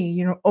journey,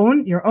 you know,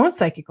 own your own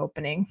psychic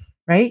opening,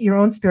 right? Your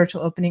own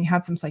spiritual opening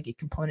had some psychic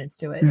components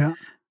to it. Yeah.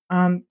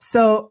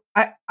 So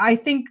I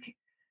think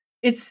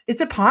it's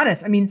upon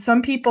us. I mean,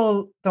 some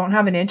people don't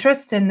have an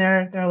interest and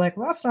they're like,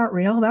 well, it's not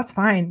real. That's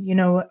fine. You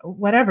know,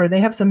 whatever. They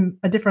have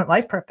a different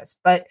life purpose.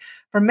 But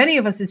for many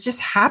of us, it's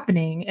just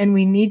happening and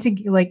we need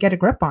to like get a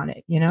grip on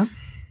it, you know?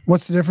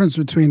 What's the difference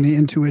between the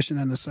intuition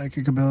and the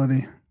psychic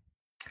ability?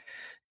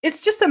 It's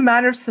just a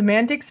matter of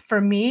semantics for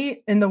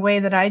me in the way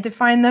that I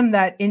define them,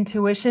 that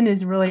intuition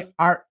is really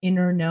our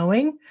inner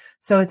knowing.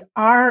 So it's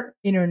our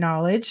inner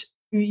knowledge.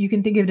 You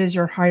can think of it as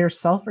your higher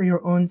self or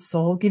your own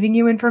soul giving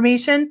you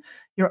information,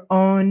 your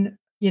own,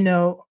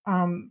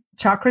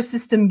 chakra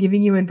system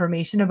giving you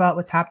information about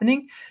what's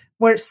happening.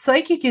 Where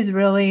psychic is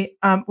really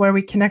where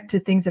we connect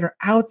to things that are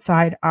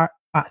outside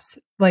us,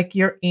 like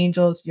your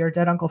angels, your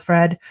dead Uncle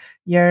Fred,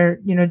 your,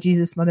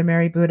 Jesus, Mother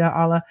Mary, Buddha,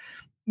 Allah.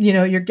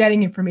 You're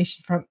getting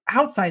information from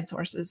outside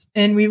sources,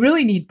 and we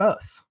really need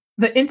both.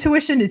 The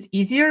intuition is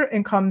easier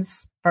and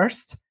comes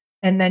first,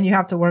 and then you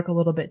have to work a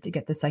little bit to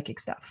get the psychic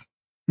stuff.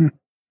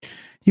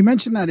 You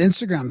mentioned that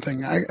Instagram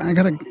thing. I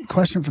got a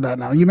question for that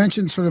now. You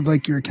mentioned sort of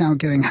like your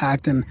account getting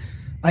hacked, and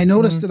I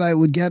noticed that I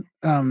would get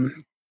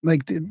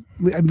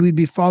we'd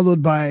be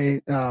followed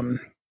by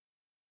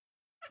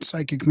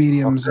psychic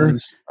mediums.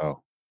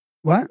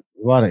 What?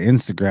 A lot of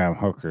Instagram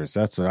hookers.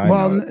 That's what I know.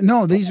 Well,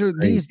 no, this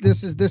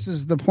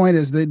is the point,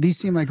 is that these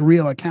seem like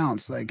real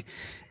accounts. Like,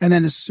 and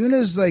then as soon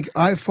as like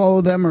I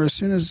follow them, or as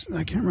soon as,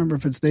 I can't remember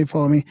if it's they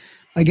follow me,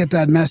 I get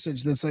that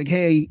message that's like,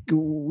 hey,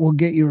 we'll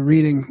get you a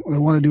reading. They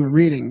want to do a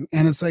reading.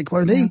 And it's like,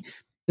 well,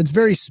 it's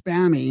very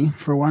spammy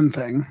for one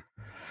thing.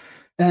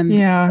 And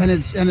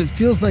it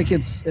feels like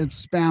it's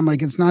spam.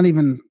 Like it's not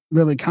even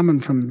really coming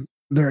from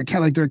their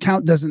account. Like their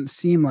account doesn't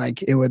seem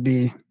like it would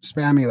be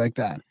spammy like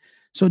that.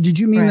 So did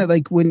you mean that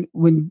like when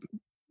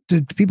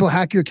did people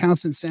hack your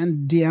accounts and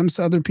send DMs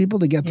to other people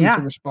to get them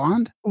to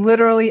respond?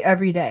 Literally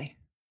every day.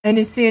 And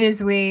as soon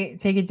as we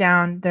take it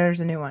down,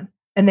 there's a new one.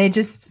 And they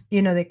just,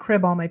 they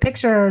crib all my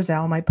pictures,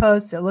 all my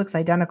posts. It looks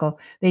identical.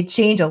 They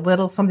change a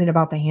little something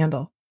about the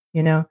handle,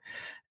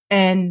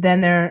 and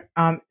then they're,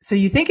 so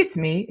you think it's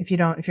me if you're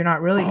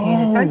not really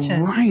paying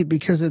attention. Right.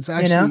 Because it's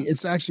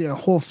actually a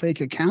whole fake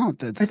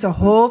account. It's a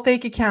whole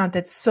fake account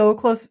that's so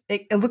close.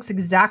 It looks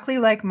exactly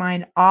like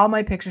mine, all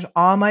my pictures,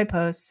 all my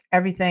posts,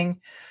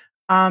 everything.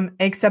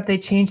 Except they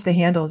change the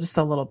handle just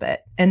a little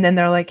bit. And then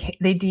they're like,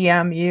 they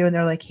DM you and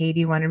they're like, hey, do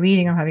you want a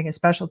reading? I'm having a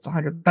special. It's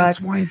 $100.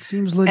 That's why it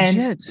seems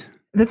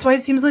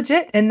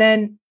legit. And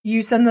then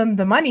you send them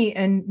the money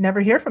and never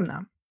hear from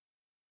them.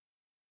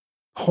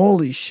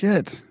 Holy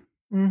shit.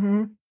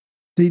 Mm-hmm.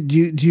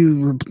 Do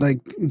you like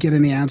get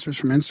any answers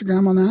from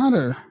Instagram on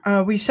that,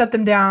 or? We shut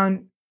them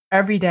down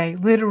every day,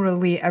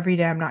 literally every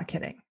day. I'm not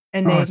kidding.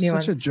 And it's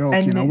such a joke.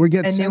 We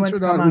get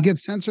censored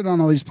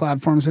on all these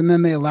platforms, and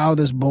then they allow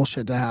this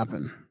bullshit to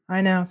happen.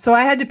 I know. So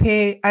I had to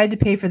pay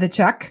for the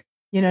check.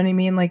 You know what I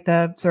mean? Like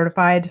the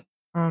certified,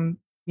 account.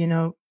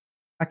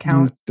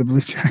 The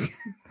blue check.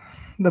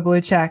 The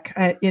blue check.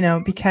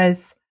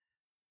 Because,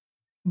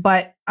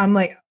 but I'm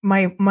like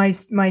my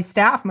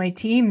staff, my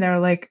team, they're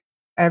like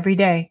every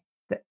day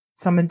that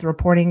someone's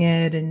reporting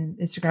it and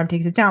Instagram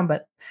takes it down.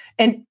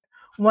 And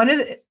one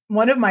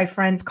of my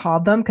friends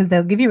called them because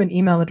they'll give you an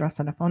email address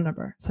and a phone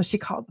number. So she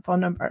called the phone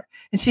number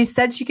and she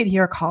said she could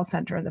hear a call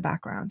center in the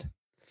background.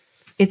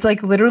 It's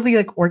like literally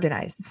like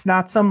organized. It's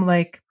not some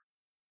like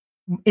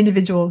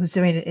individual who's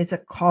doing it. It's a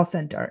call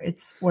center.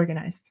 It's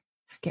organized.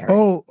 It's scary.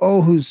 So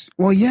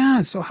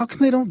how come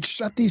they don't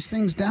shut these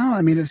things down?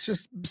 I mean, it's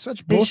just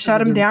such bullshit. They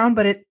shut them down,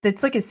 but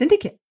it's like a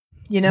syndicate,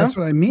 That's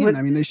what I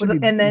mean. They should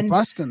be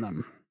busting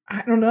them.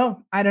 I don't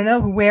know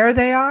where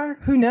they are.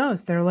 Who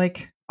knows? They're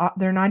like,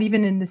 they're not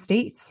even in the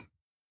States.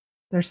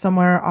 They're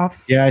somewhere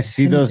off. Yeah, I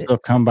see those. They'll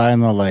come by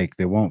and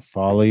they won't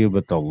follow you,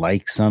 but they'll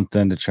like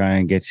something to try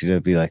and get you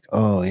to be like,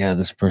 oh yeah,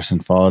 this person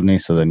followed me.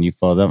 So then you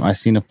follow them. I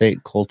seen a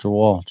fake Coulter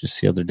wall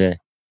just the other day.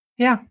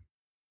 Yeah.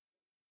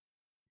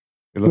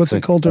 It looks What's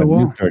like a Coulter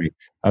wall?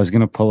 I was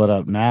going to pull it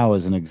up now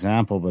as an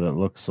example, but it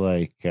looks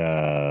like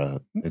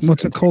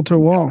what's a Coulter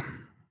wall?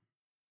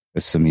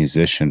 It's a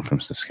musician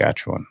from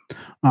Saskatchewan.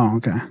 Oh,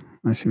 okay.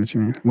 I see what you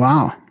mean.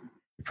 Wow.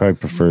 He probably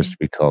prefers to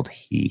be called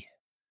he.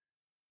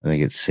 I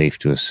think it's safe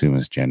to assume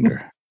his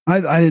gender.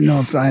 I didn't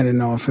know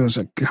if it was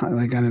I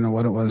didn't know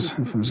what it was.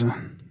 If it was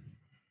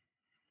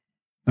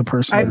a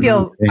person.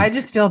 I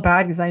just feel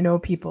bad because I know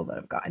people that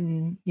have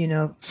gotten,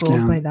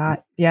 fooled by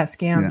that. Yeah,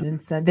 scammed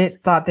and said they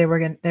thought they were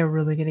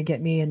really gonna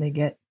get me, and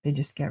they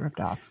just get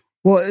ripped off.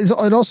 Well,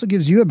 it also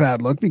gives you a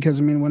bad look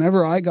because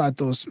whenever I got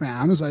those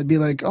spams, I'd be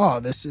like, "Oh,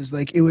 this is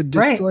like it would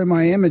destroy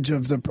my image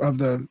of the account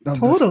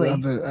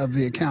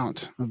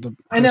of the."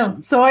 Person. I know.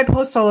 So I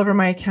post all over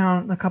my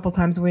account a couple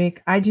times a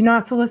week. I do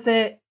not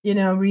solicit,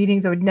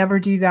 readings. I would never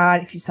do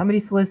that. If somebody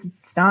solicits,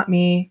 it's not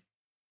me,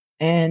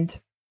 and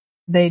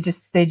they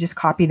just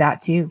copy that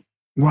too.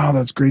 Wow,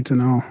 that's great to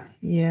know.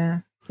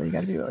 Yeah, so you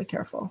got to be really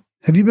careful.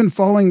 Have you been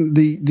following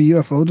the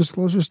UFO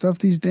disclosure stuff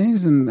these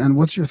days? And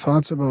what's your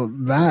thoughts about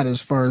that as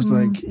far as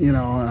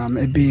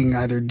it being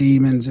either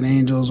demons and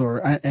angels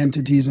or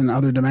entities in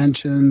other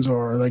dimensions,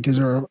 or like, is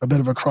there a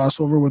bit of a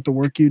crossover with the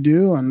work you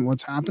do and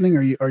what's happening?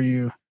 Are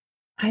you?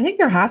 I think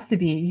there has to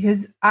be,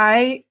 because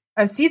I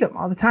see them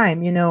all the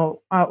time,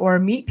 or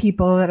meet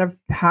people that have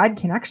had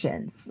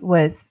connections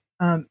with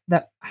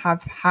that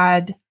have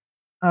had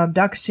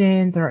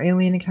abductions or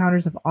alien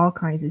encounters of all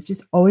kinds. It's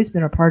just always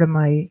been a part of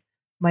my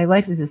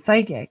life as a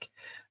psychic,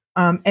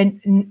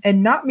 and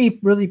not me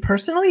really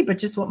personally, but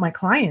just what my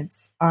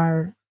clients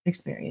are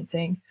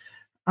experiencing.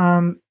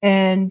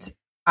 And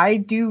I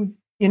do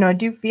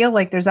feel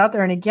like there's out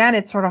there. And again,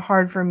 it's sort of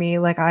hard for me.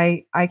 Like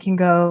I can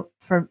go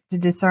to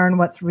discern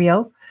what's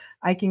real.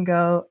 I can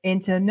go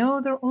into,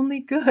 no, they're only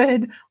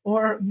good,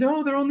 or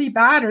no, they're only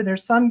bad, or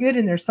there's some good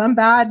and there's some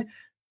bad.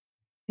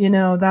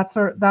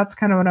 That's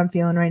kind of what I'm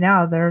feeling right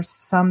now. There's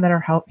some that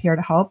are here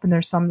to help, and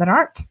there's some that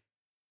aren't,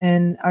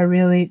 and are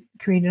really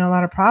creating a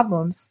lot of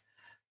problems.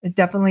 I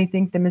definitely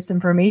think the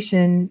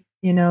misinformation,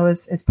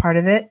 is part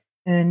of it.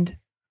 And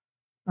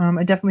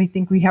I definitely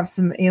think we have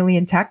some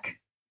alien tech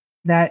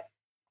that,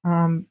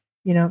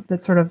 that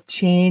sort of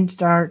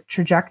changed our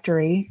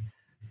trajectory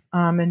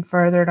and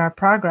furthered our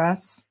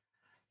progress.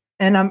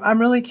 And I'm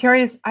really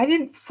curious. I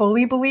didn't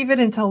fully believe it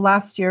until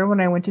last year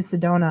when I went to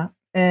Sedona.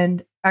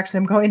 And actually,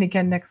 I'm going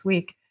again next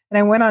week. And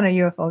I went on a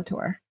UFO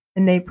tour.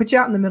 And they put you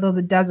out in the middle of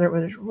the desert where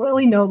there's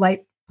really no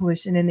light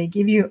pollution. And they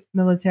give you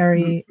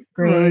military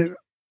grade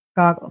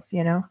goggles,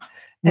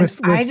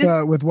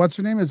 With what's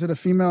her name? Is it a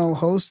female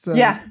host?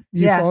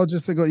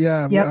 Ufologist that go,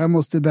 yep. I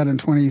almost did that in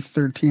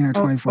 2013 or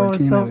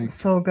 2014.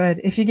 So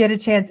good. If you get a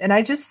chance. And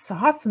I just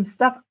saw some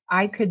stuff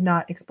I could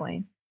not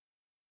explain.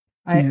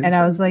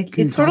 I was like,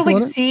 it's sort of like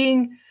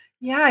seeing,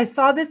 I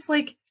saw this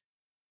like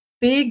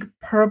big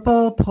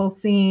purple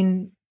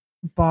pulsing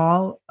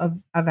ball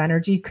of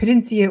energy.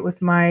 Couldn't see it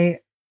with my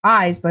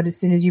eyes, but as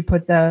soon as you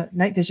put the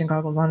night vision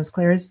goggles on, it's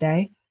clear as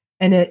day.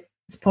 And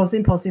it's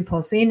pulsing,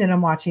 and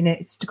I'm watching it.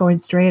 It's going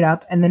straight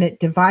up, and then it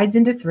divides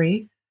into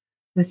three.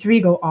 The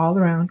three go all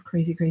around,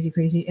 crazy,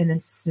 and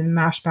then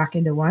smash back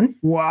into one.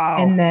 Wow.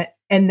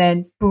 And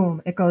then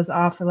boom, it goes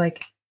off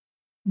like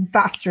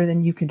faster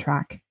than you can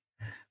track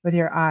with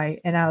your eye.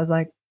 And I was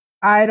like,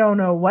 I don't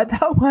know what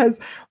that was,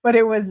 but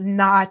it was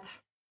not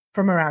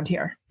from around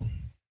here.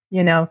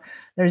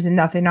 There's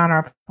nothing on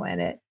our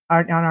planet,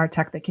 on our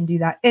tech that can do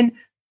that. And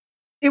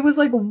it was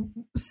like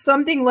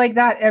something like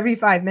that every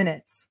 5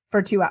 minutes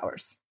for 2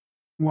 hours.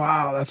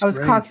 Wow, that's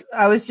great.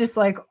 I was just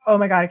like, oh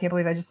my God, I can't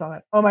believe I just saw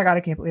that. Oh my God,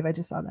 I can't believe I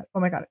just saw that.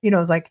 Oh my God. It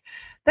was like,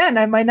 then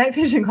I have my night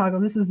vision goggle.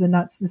 This was the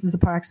nuts. This is the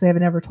part, actually, I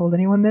haven't ever told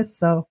anyone this.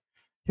 So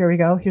here we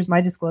go. Here's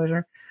my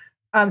disclosure.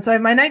 So I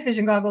have my night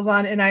vision goggles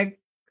on, and I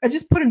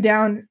just put them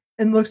down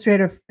and look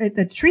straight at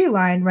the tree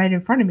line right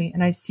in front of me.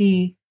 And I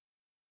see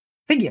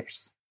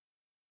figures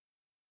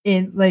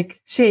in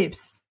like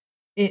shapes,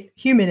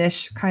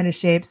 humanish kind of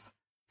shapes,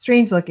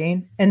 strange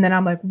looking. And then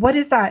I'm like, what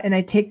is that? And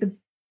I take them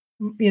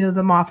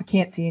off. I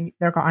can't see.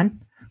 They're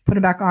gone. Put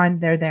them back on.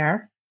 They're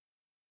there.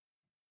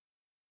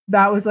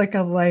 That was like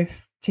a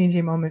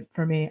life-changing moment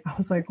for me. I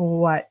was like,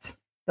 what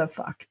the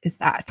fuck is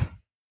that?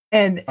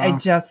 And I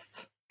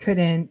just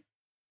couldn't.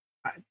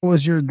 What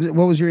was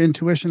your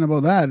intuition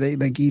about that? They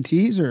like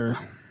ETs or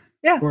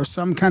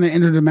some kind of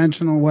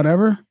interdimensional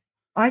whatever?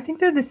 I think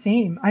they're the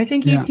same. I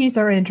think ETs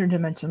are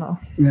interdimensional.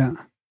 Yeah.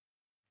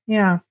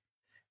 Yeah.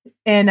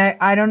 And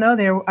I don't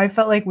know. I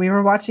felt like we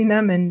were watching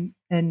them and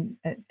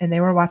they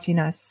were watching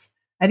us.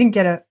 I didn't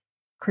get a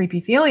creepy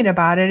feeling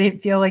about it. I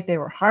didn't feel like they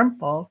were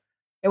harmful.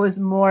 It was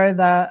more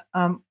that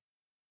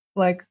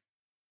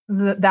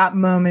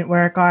moment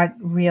where it got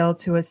real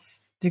to a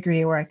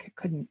degree where I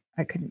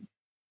couldn't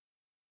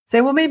say,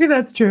 well, maybe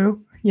that's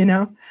true.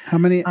 How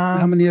many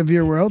of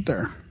you were out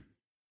there?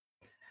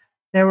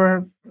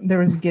 There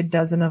was a good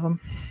dozen of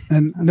them.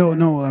 And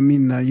no, I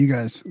mean, you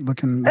guys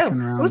looking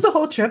around. It was a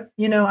whole trip.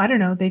 I don't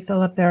know. They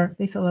fill up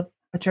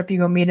a trip. You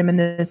go meet them in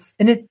this,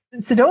 and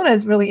Sedona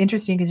is really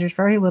interesting because there's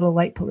very little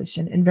light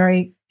pollution and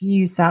very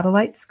few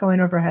satellites going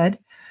overhead.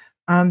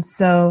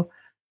 So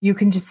you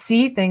can just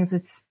see things.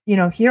 It's,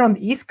 here on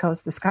the East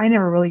Coast, the sky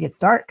never really gets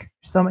dark.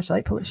 There's so much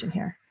light pollution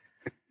here.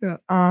 Yeah.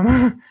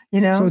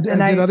 So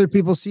did other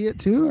people see it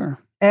too, or?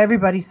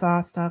 Everybody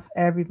saw stuff.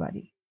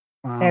 Everybody.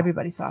 Wow.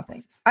 Everybody saw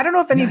things. I don't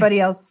know if anybody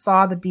else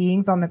saw the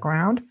beings on the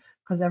ground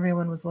because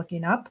everyone was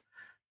looking up,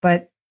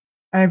 but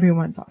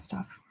everyone saw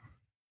stuff.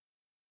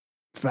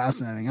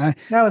 Fascinating.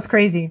 That was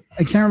crazy.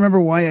 I can't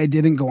remember why I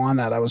didn't go on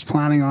that. I was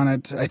planning on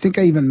it. I think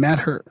I even met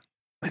her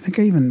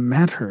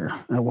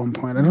at one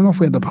point. I don't know if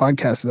we had the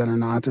podcast then or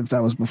not, if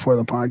that was before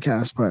the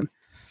podcast, but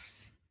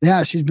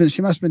yeah, she must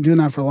have been doing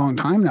that for a long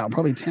time now,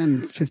 probably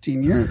 10,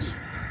 15 years.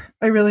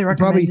 I really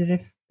recommend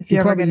it if you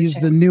ever probably use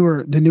the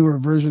newer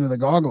version of the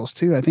goggles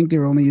too. I think they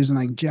were only using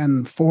like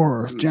Gen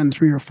 4 or Gen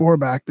 3 or 4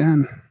 back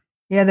then.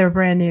 Yeah, they're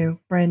brand new,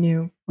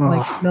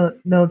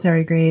 like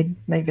military grade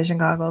night vision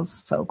goggles.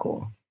 So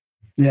cool.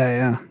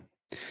 Yeah.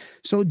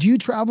 So do you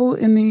travel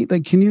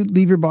can you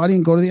leave your body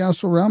and go to the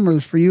astral realm, or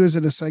for you, is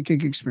it a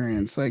psychic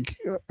experience?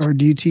 Or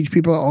do you teach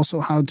people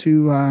also how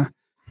to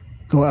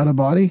go out of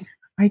body?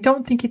 I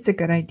don't think it's a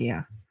good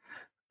idea.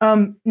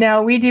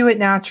 Now we do it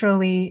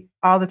naturally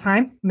all the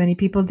time. Many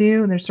people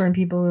do. And there's certain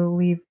people who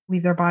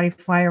leave their body,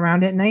 fly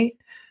around at night.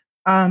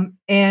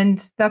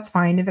 And that's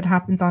fine if it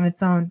happens on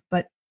its own.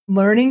 But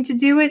learning to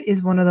do it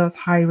is one of those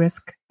high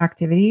risk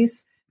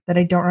activities that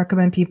I don't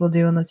recommend people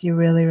do unless you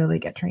really, really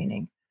get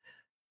training.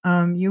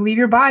 You leave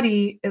your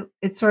body,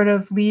 it sort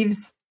of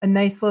leaves a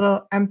nice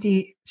little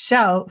empty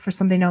shell for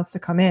something else to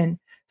come in.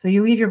 So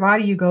you leave your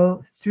body, you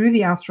go through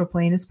the astral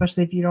plane,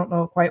 especially if you don't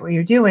know quite what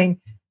you're doing,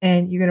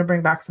 and you're going to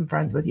bring back some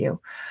friends with you.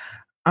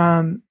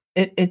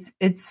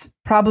 It's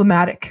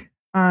problematic.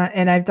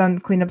 And I've done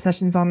cleanup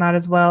sessions on that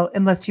as well,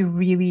 unless you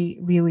really,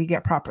 really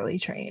get properly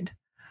trained.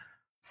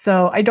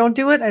 So I don't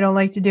do it. I don't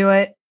like to do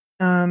it.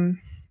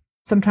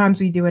 Sometimes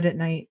we do it at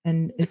night,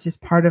 and it's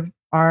just part of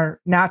our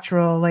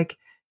natural, like,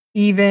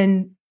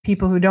 even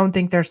people who don't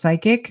think they're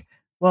psychic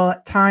will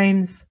at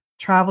times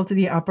travel to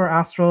the upper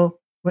astral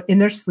in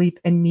their sleep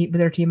and meet with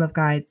their team of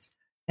guides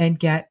and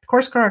get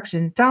course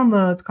corrections,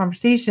 downloads,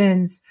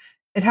 conversations.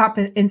 It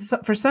happens. And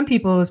for some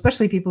people,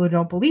 especially people who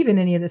don't believe in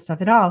any of this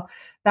stuff at all,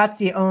 that's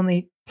the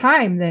only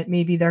time that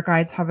maybe their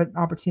guides have an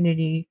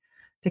opportunity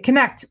to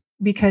connect,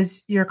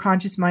 because your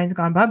conscious mind's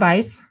gone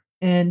bye-byes,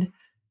 and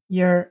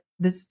your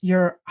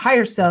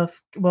higher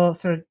self will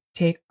sort of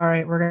take, all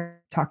right, we're going to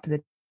talk to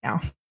the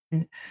now.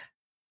 And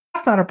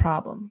that's not a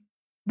problem.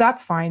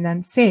 That's fine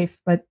then, safe.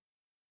 But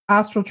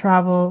astral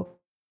travel,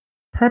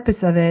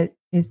 purpose of it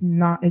is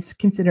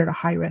considered a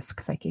high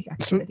risk psychic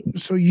activity.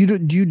 So do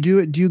you do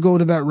it? Do you go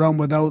to that realm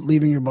without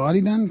leaving your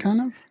body then,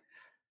 kind of?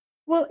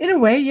 Well, in a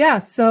way, yeah.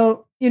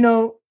 So,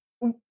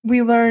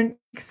 we learn,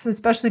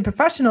 especially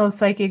professional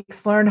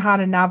psychics, learn how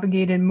to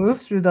navigate and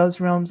move through those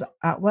realms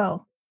at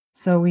will.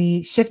 So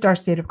we shift our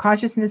state of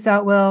consciousness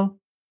at will,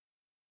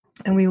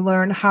 and we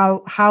learn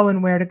how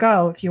and where to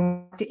go. If you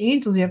want to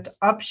angels, you have to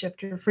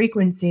upshift your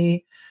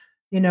frequency,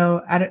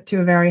 to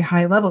a very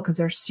high level, because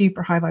they're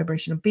super high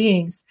vibrational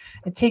beings.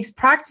 It takes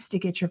practice to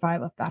get your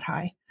vibe up that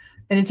high.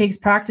 And it takes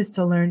practice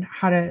to learn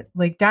how to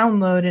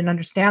download and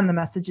understand the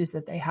messages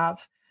that they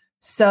have.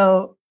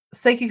 So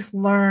psychics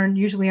learn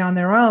usually on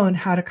their own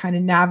how to kind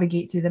of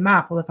navigate through the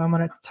map. Well, if I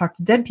want to talk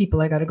to dead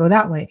people, I got to go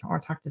that way. If I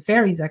want to talk to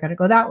fairies, I got to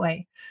go that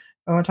way.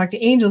 If I want to talk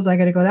to angels, I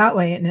got to go that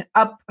way, and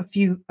up a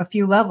few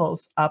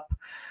levels up.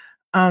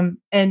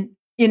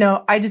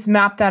 I just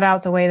mapped that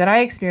out the way that I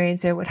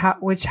experienced it,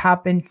 which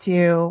happened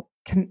to,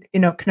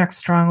 connect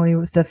strongly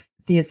with the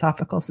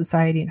Theosophical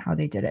Society and how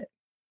they did it.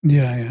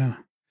 Yeah.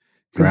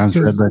 Brown's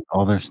read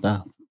all their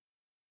stuff.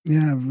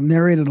 Yeah, I've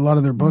narrated a lot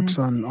of their books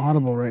on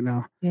Audible right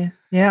now.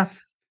 Yeah.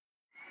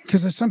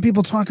 Because some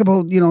people talk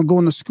about,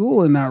 going to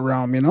school in that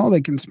realm,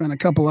 they can spend a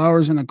couple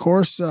hours in a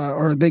course,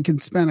 or they can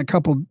spend a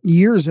couple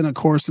years in a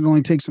course that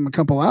only takes them a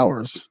couple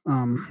hours.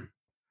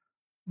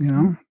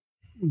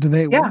 Do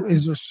they,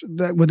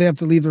 would they have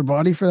to leave their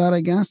body for that,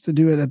 I guess, to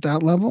do it at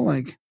that level?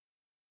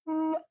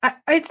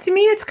 To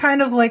me, it's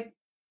kind of like,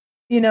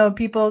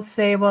 people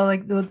say, well,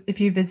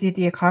 if you visit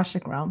the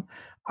Akashic realm,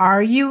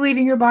 are you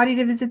leaving your body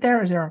to visit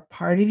there? Is there a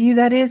part of you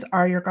that is?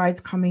 Are your guides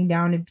coming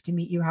down to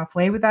meet you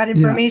halfway with that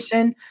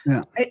information?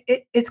 Yeah.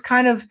 It's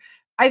kind of,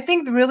 I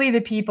think really the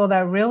people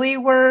that really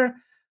were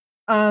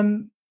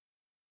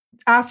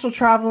astral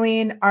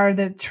traveling are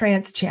the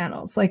trance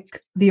channels,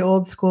 like the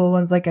old school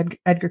ones, like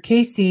Edgar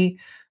Cayce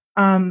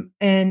and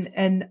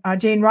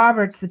Jane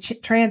Roberts. The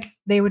trance,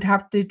 they would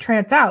have to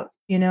trance out,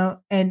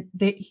 and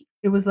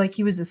it was like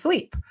he was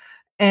asleep.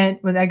 And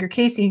with Edgar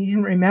Cayce, he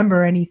didn't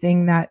remember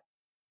anything that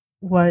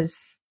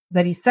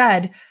he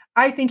said.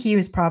 I think he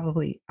was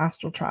probably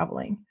astral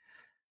traveling,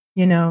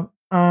 So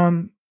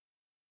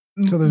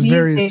there's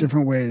various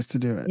different ways to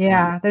do it.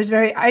 Yeah,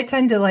 I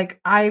tend to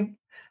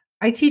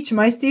I teach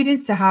my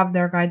students to have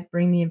their guides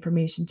bring the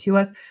information to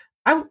us.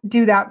 I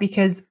do that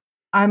because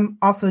I'm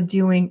also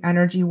doing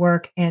energy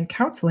work and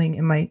counseling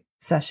in my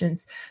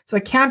sessions. So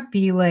I can't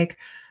be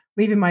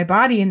leaving my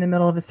body in the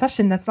middle of a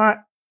session. That's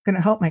not going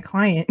to help my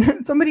client.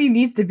 Somebody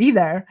needs to be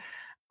there.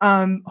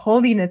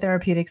 Holding a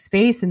therapeutic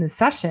space in the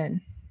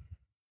session,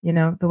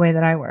 the way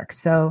that I work.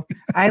 So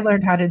I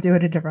learned how to do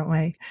it a different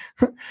way.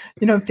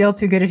 You don't feel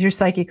too good if your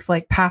psychic's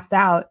passed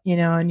out,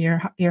 and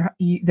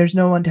there's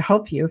no one to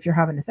help you if you're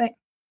having a thing.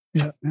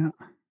 Yeah.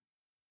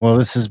 Well,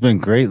 this has been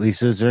great,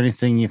 Lisa. Is there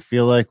anything you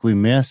feel like we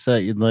missed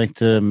that you'd like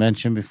to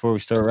mention before we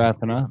start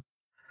wrapping up?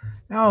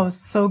 Oh,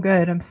 so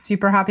good. I'm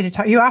super happy to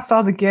talk. You asked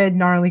all the good,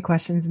 gnarly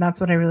questions, and that's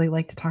what I really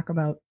like to talk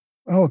about.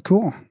 Oh,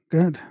 cool.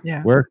 Good.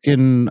 Yeah. Where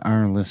can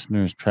our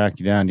listeners track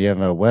you down? Do you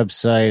have a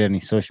website, any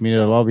social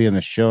media? It'll all be in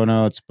the show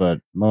notes, but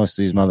most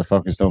of these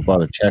motherfuckers don't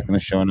bother checking the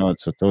show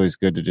notes. So it's always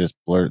good to just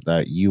blurt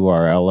that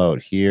URL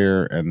out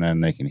here, and then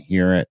they can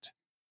hear it.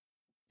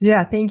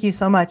 Yeah. Thank you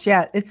so much.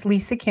 Yeah. It's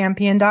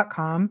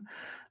lisacampion.com.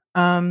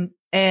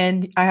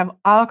 And I have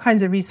all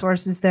kinds of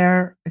resources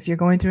there. If you're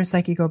going through a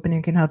psychic opening,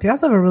 it can help you. I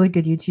also have a really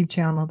good YouTube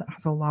channel that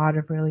has a lot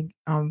of really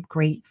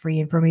great free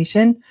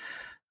information.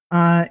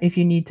 If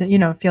you need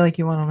to, feel like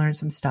you want to learn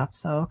some stuff.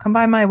 So come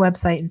by my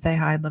website and say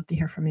hi. I'd love to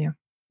hear from you.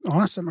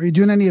 Awesome. Are you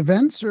doing any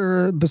events,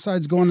 or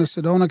besides going to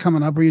Sedona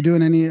coming up, are you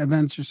doing any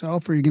events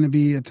yourself? Are you going to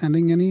be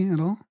attending any at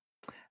all?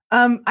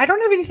 I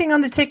don't have anything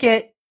on the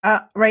ticket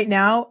Right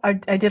now, I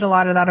did a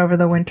lot of that over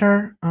the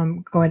winter,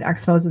 going to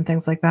expos and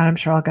things like that. I'm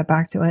sure I'll get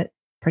back to it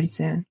pretty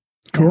soon.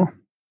 Cool. Yeah.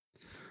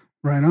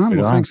 Right on.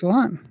 Well, thanks a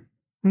lot.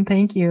 And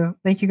thank you.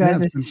 Thank you guys.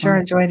 Yeah, I sure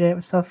enjoyed it. It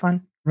was so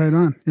fun. Right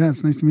on. Yeah,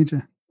 it's nice to meet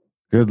you.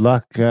 Good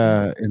luck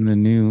in the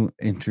new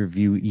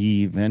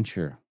interviewee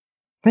venture.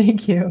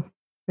 Thank you.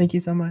 Thank you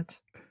so much.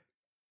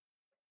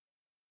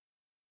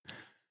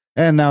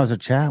 And that was a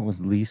chat with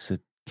Lisa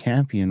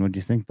Campion. What do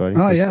you think, buddy?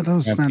 Oh, yeah, that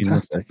was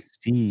fantastic.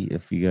 See,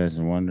 if you guys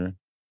are wondering.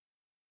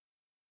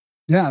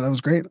 Yeah, that was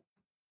great.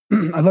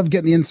 I love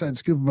getting the inside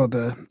scoop about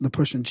the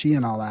push and chi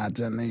and all that.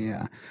 And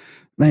the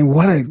man,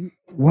 what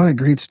a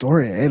great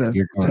story, eh? To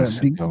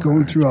be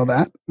going through all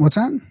that. What's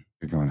that?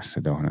 You're going to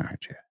Sedona,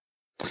 aren't you?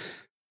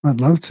 I'd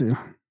love to.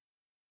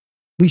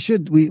 We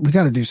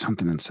got to do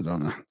something in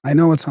Sedona. I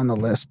know it's on the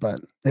list, but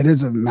it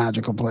is a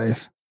magical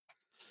place.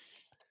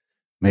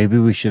 Maybe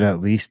we should at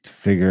least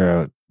figure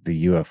out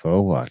the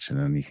UFO watch, and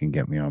then you can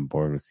get me on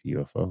board with the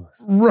UFOs.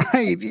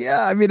 Right.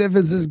 Yeah. I mean, if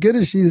it's as good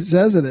as she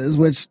says it is,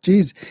 which,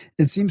 geez,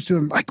 it seems to,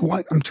 like,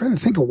 why, I'm trying to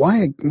think of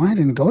why I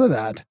didn't go to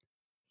that.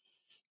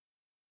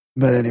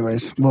 But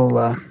anyways,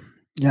 well,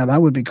 yeah,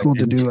 that would be cool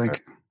to do.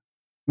 Like,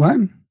 what?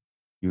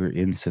 You were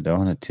in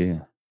Sedona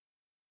too.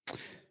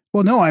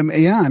 Well, no, I went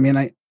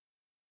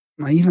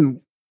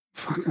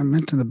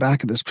to the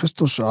back of this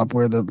crystal shop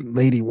where the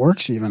lady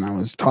works. Even I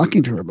was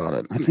talking to her about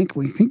it. I think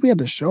we had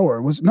to show her.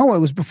 It was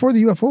before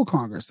the UFO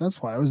Congress.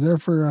 That's why I was there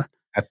for.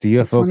 At the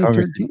UFO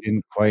Congress, you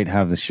didn't quite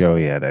have the show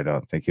yet. I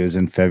don't think it was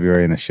in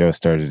February, and the show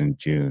started in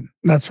June.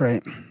 That's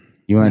right.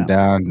 You went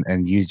down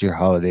and used your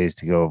holidays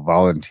to go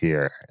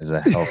volunteer as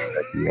a help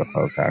at the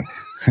UFO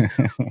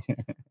Congress.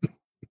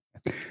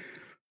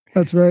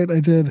 That's right. I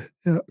did.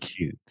 Yeah.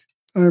 Cute.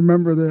 I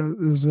remember that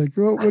it was like,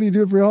 oh, what do you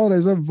do for your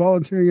holidays? I'm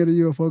volunteering at a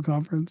UFO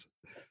conference.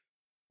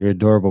 You're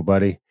adorable,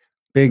 buddy.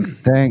 Big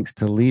thanks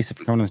to Lisa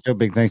for coming on the show.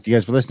 Big thanks to you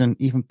guys for listening.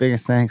 Even bigger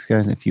thanks,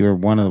 guys, if you are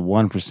one of the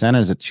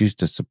 1%ers that choose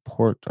to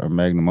support our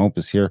magnum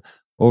opus here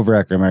over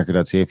at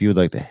GrandAmerica.ca. If you would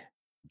like to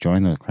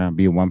join the crowd,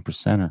 be a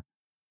 1%er,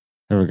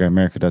 over at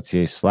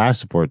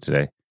GrandAmerica.ca/support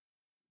today.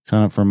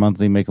 Sign up for a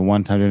monthly, make a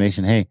one-time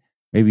donation. Hey,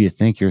 maybe you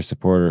think you're a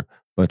supporter,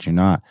 but you're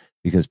not,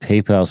 because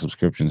PayPal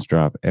subscriptions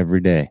drop every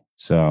day.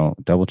 So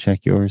double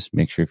check yours.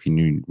 Make sure if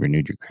you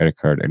renewed your credit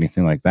card,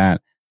 anything like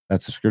that,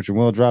 that subscription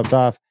will have dropped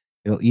off.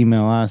 It'll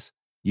email us.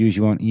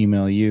 Usually won't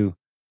email you.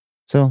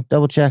 So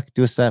double check.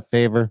 Do us that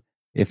favor.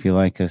 If you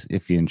like us,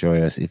 if you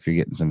enjoy us, if you're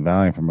getting some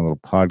value from a little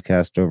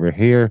podcast over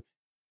here,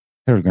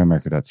 head to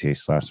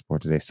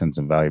GrandAmerica.ca/support today. Send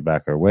some value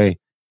back our way.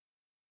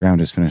 Graham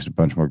just finished a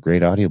bunch more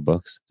great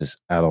audiobooks. This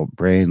Adult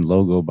Brain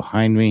logo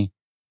behind me,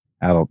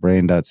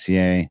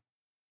 adultbrain.ca,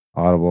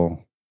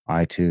 Audible,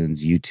 iTunes,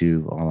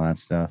 YouTube, all that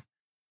stuff.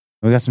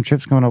 We got some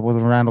trips coming up with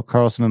Randall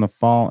Carlson in the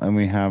fall, and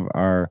we have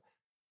our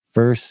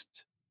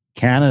first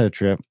Canada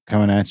trip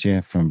coming at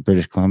you from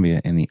British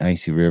Columbia in the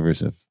icy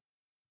rivers of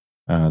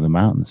the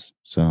mountains.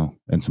 So,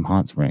 and some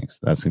hot springs.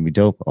 That's going to be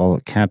dope. All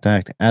at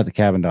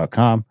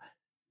contact@thecabin.com.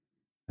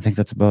 I think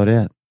that's about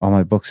it. All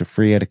my books are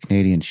free at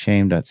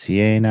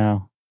canadianshame.ca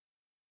now.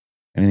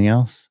 Anything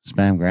else?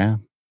 Spam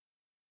Graham?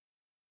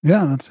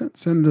 Yeah, that's it.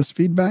 Send us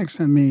feedback.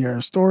 Send me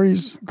your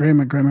stories.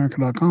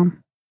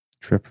 Graham@GrandAmerica.com.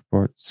 Trip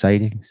report,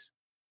 sightings.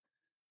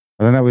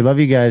 Other than that, we love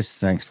you guys.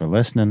 Thanks for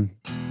listening.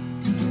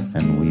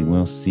 And we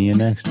will see you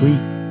next week.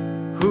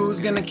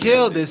 Who's gonna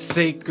kill this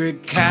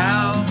sacred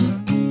cow?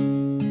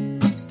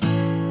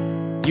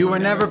 You were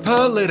never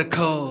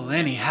political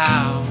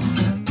anyhow.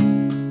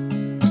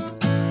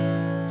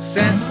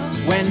 Since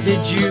when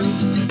did you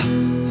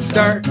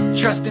start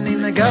trusting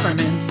in the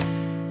government?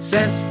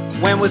 Since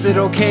when was it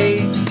okay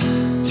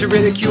to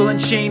ridicule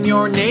and shame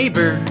your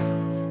neighbor?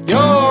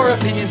 Your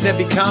opinions have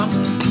become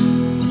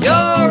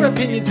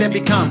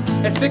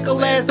as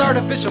fickle as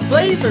artificial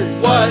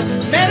flavors. What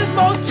matters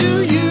most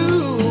to you?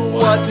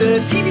 What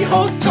the TV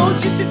host told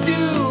you to do?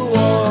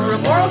 Or a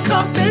moral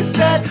compass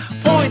that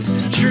points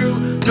true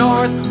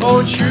north,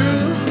 oh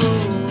true?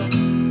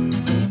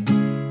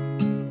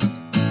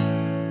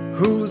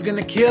 Who's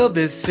gonna kill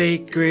this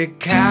sacred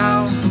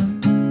cow?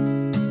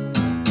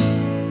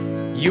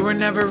 You were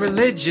never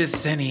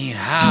religious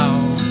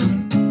anyhow.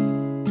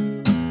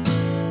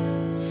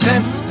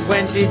 Since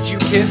when did you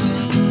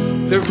kiss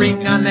the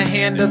ring on the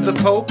hand of the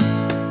Pope?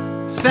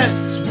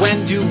 Since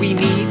when do we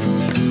need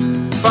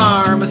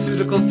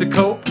pharmaceuticals to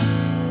cope?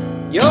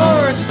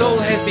 Your soul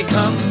has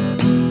become,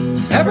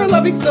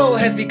 ever-loving soul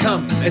has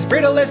become, as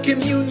brittle as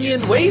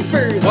communion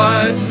wafers.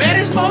 What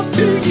matters most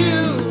to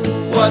you?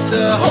 What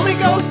the Holy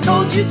Ghost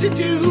told you to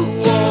do?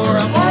 Or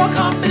a moral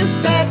compass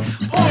that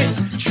points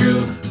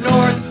true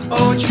north,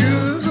 oh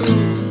true?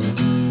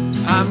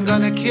 I'm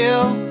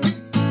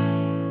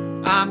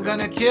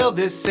gonna kill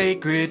this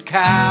sacred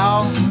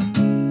cow.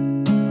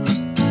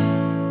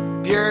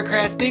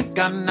 Bureaucrats think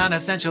I'm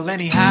non-essential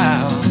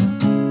anyhow.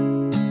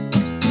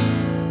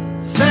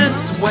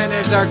 Since when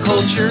has our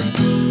culture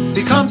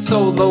become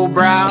so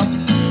lowbrow?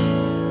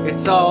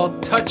 It's all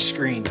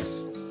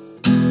touchscreens,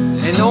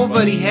 and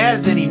nobody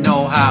has any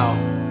know-how.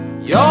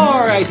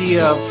 Your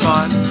idea of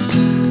fun,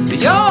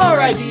 your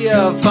idea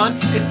of fun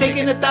is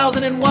taking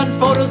 1,001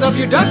 photos of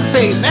your duck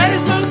face.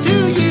 Matters most to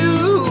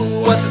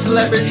you what the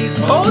celebrities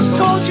post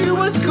told you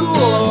was cool,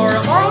 or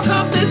a moral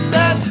compass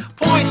that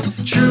points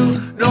true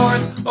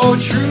north. Oh,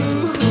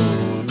 true.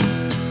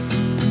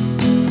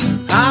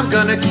 I'm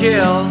gonna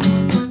kill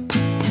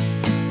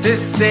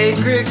this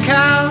sacred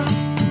cow.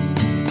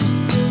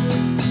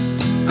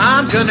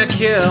 I'm gonna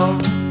kill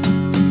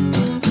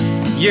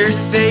your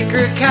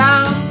sacred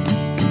cow.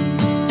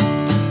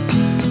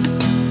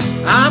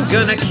 I'm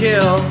gonna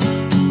kill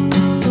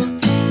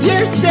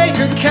your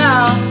sacred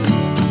cow.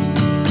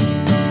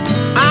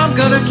 I'm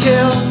gonna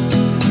kill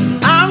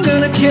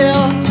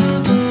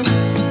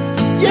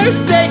your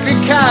sacred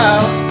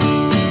cow.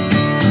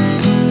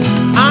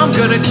 I'm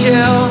gonna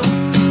kill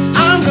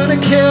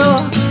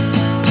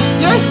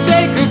your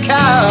sacred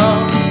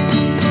cow.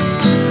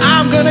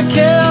 I'm gonna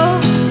kill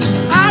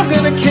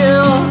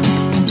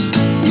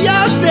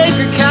your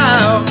sacred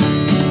cow.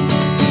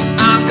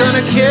 I'm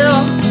gonna kill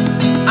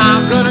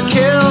your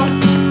sacred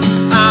cow.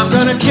 I'm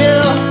gonna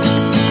kill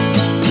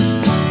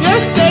your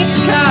sacred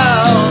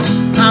cow.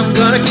 I'm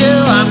gonna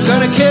kill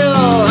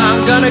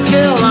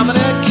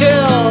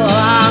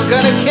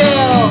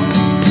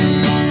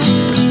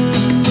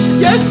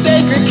your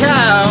sacred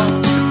cow.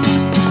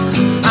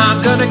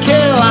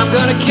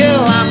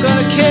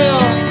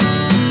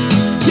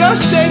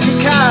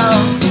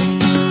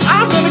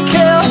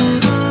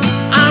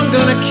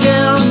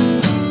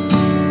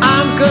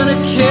 I'm gonna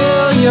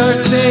kill your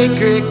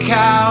sacred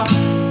cow.